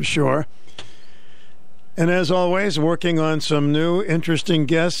 that's for sure. And as always, working on some new, interesting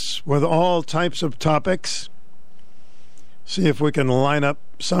guests with all types of topics. See if we can line up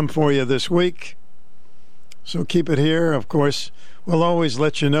some for you this week. So keep it here. Of course, we'll always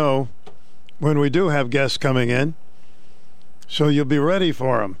let you know when we do have guests coming in, so you'll be ready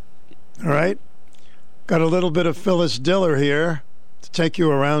for them. All right? Got a little bit of Phyllis Diller here to take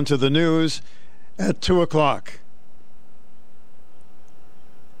you around to the news at 2 o'clock.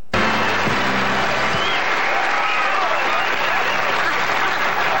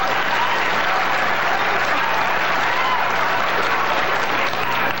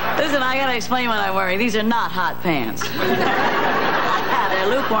 Listen, I gotta explain what I'm wearing. These are not hot pants. They're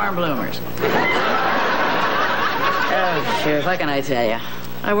lukewarm bloomers. Oh, shoot, what can I tell you?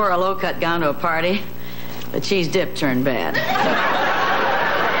 I wore a low-cut gown to a party. The cheese dip turned bad. But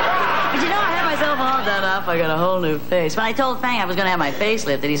I had myself all done up. I got a whole new face. When I told Fang I was going to have my face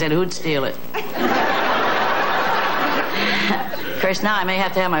lifted, he said, who'd steal it? Of course, now I may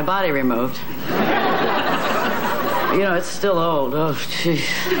have to have my body removed. It's still old. Oh, jeez.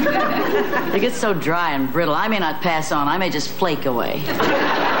 It gets so dry and brittle, I may not pass on. I may just flake away.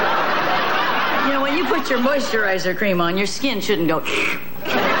 When you put your moisturizer cream on, your skin shouldn't go...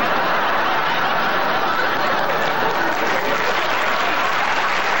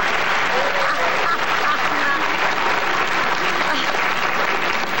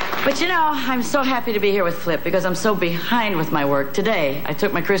 But I'm so happy to be here with Flip because I'm so behind with my work. Today, I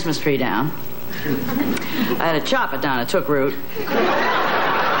took my Christmas tree down. I had to chop it down. It took root.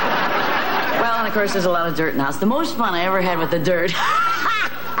 Well, and of course, there's a lot of dirt in the house. The most fun I ever had with the dirt...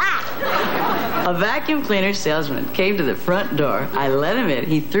 A vacuum cleaner salesman came to the front door. I let him in.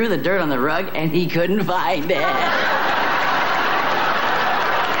 He threw the dirt on the rug, and he couldn't find it.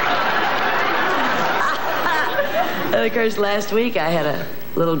 And of course, last week I had a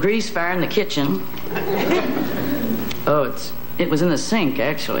little grease fire in the kitchen. Oh, it was in the sink,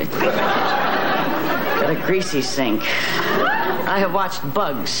 actually. Got a greasy sink. I have watched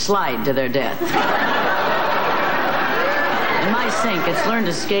bugs slide to their death. In my sink, it's learn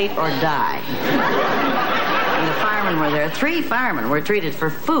to skate or die. And the firemen were there. 3 firemen were treated for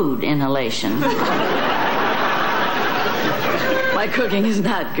food inhalation. My cooking is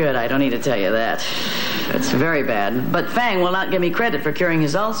not good, I don't need to tell you that. It's very bad. But Fang will not give me credit for curing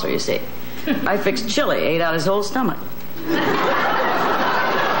his ulcer, you see. I fixed chili, ate out his whole stomach.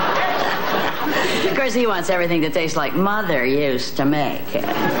 Of course, he wants everything to taste like Mother used to make.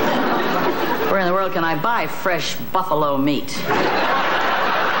 Where in the world can I buy fresh buffalo meat?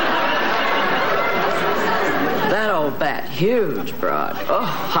 That old bat, huge broad. Oh,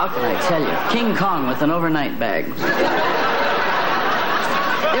 how can I tell you? King Kong with an overnight bag.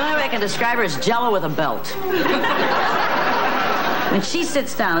 The only way I can describe her is Jell-O with a belt. When she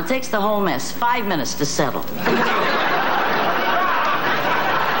sits down, it takes the whole mess 5 minutes to settle.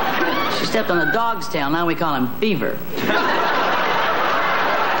 She stepped on a dog's tail. Now we call him Beaver.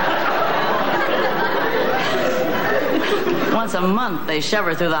 Once a month, they shove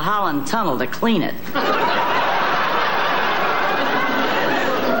her through the Holland Tunnel to clean it.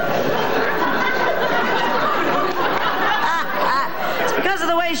 Because of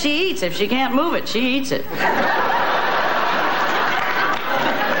the way she eats. If she can't move it, she eats it.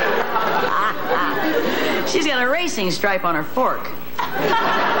 She's got a racing stripe on her fork.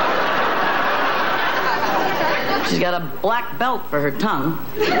 She's got a black belt for her tongue.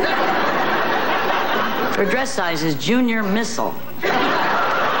 Her dress size is junior missile.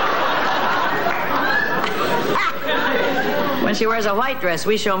 When she wears a white dress,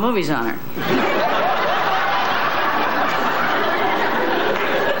 we show movies on her.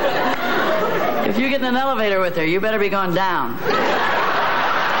 If you get in an elevator with her, you better be going down.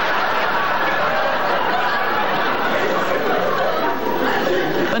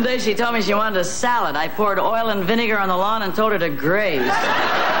 One day she told me she wanted a salad. I poured oil and vinegar on the lawn and told her to graze.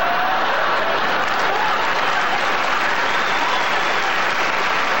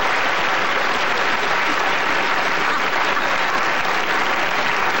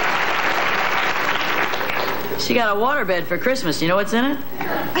 She got a waterbed for Christmas. You know what's in it?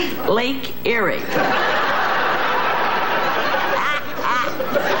 Lake Erie.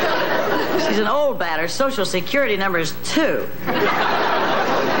 She's an old bat. Her Social Security number is 2.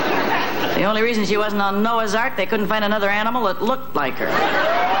 The only reason she wasn't on Noah's Ark, they couldn't find another animal that looked like her.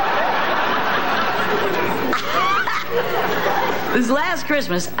 This last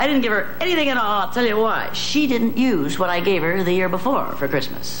Christmas, I didn't give her anything at all. I'll tell you why. She didn't use what I gave her the year before for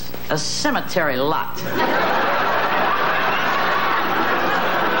Christmas. A cemetery lot.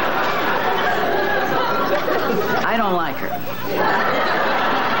 I don't like her.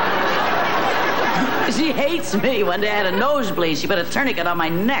 She hates me. One day I had a nosebleed. She put a tourniquet on my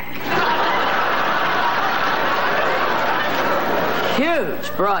neck. Huge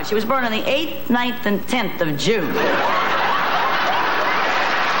broad. She was born on the 8th, 9th, and 10th of June.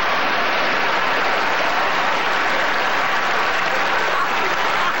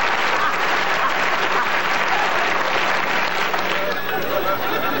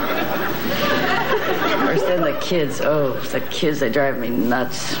 Worse than the kids. Oh, the kids, they drive me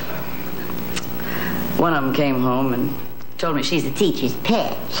nuts. One of them came home and told me she's the teacher's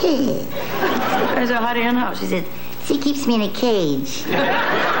pet. I said, how do you know? She said, she keeps me in a cage.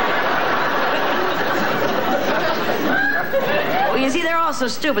 Well, you see, they're all so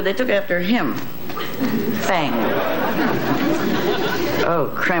stupid, they took after him. Fang.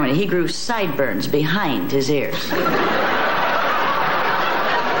 Oh, criminy, he grew sideburns behind his ears.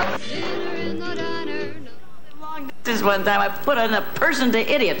 This one time I put in a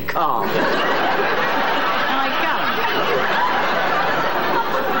person-to-idiot call.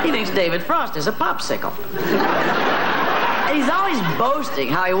 He thinks David Frost is a popsicle. And he's always boasting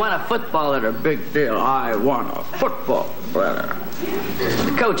how he won a football at a big deal. I won a football.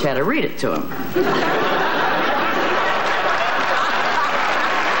 The coach had to read it to him.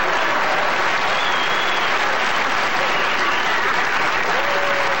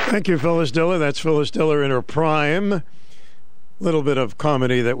 Thank you, Phyllis Diller. That's Phyllis Diller in her prime. Little bit of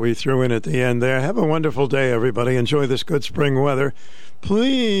comedy that we threw in at the end there. Have a wonderful day, everybody. Enjoy this good spring weather.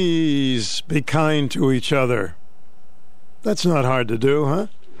 Please be kind to each other. That's not hard to do, huh?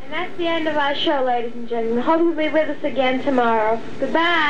 And that's the end of our show, ladies and gentlemen. Hope you'll be with us again tomorrow. Goodbye.